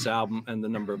about this album and the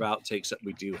number of outtakes that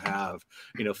we do have.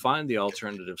 You know, find the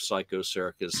alternative Psycho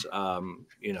Circus,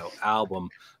 album,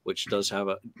 which does have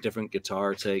different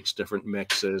guitar takes, different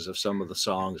mixes of some of the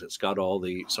songs. It's got all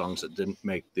the songs that didn't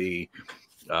make the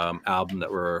album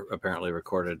that were apparently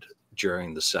recorded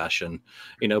during the session.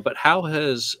 You know, but how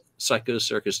has Psycho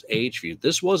Circus age for you?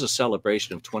 This was a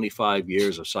celebration of 25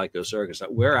 years of Psycho Circus.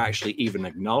 That we're actually even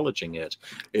acknowledging it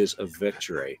is a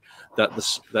victory.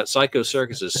 That Psycho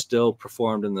Circus is still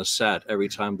performed in the set every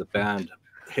time the band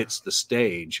hits the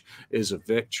stage is a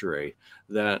victory.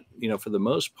 That, you know, for the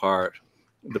most part,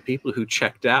 the people who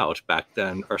checked out back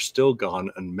then are still gone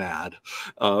and mad,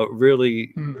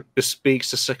 really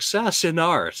bespeaks a success in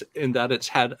art in that it's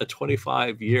had a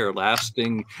 25-year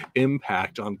lasting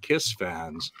impact on Kiss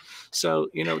fans. So,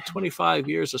 25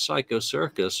 years of Psycho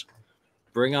Circus,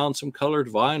 bring on some colored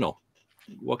vinyl.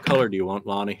 What color do you want,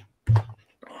 Lonnie?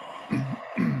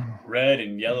 Red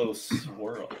and yellow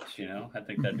swirls, I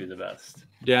think that'd be the best.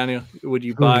 Daniel, would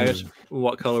you buy it?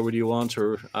 What color would you want?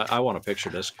 Or I want a picture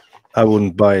disc. I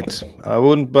wouldn't buy it. I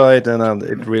wouldn't buy it, and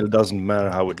it really doesn't matter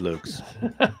how it looks.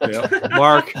 Yeah.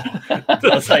 Mark,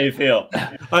 that's how you feel.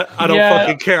 I don't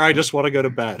fucking care. I just want to go to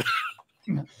bed.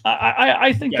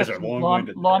 I think that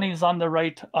Lonnie's on the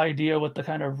right idea with the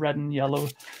kind of red and yellow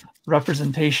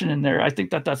representation in there. I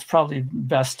think that's probably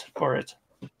best for it.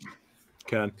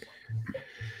 Ken.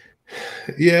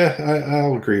 Yeah,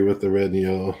 I'll agree with the red and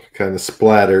yellow kind of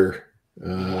splatter,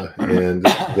 and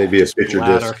maybe a picture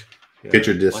disc. Yeah,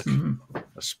 picture disc. Like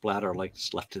a splatter like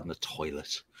it's left in the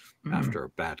toilet after a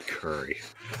bad curry.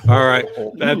 All right,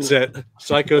 that's it.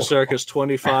 Psycho Circus,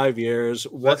 25 years.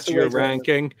 What's your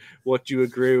ranking? What do you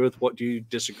agree with? What do you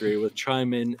disagree with?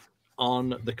 Chime in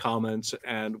on the comments,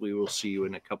 and we will see you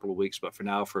in a couple of weeks. But for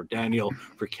now, for Daniel,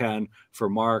 for Ken, for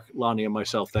Mark, Lonnie, and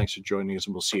myself, thanks for joining us,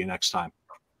 and we'll see you next time.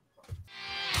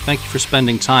 Thank you for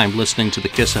spending time listening to the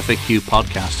KissFAQ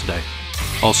podcast today.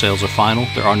 All sales are final.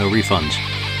 There are no refunds.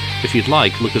 If you'd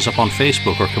like, look us up on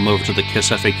Facebook or come over to the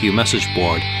KissFAQ message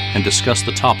board and discuss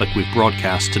the topic we've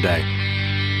broadcast today.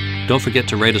 Don't forget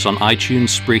to rate us on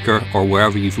iTunes, Spreaker, or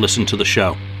wherever you've listened to the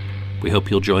show. We hope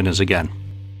you'll join us again.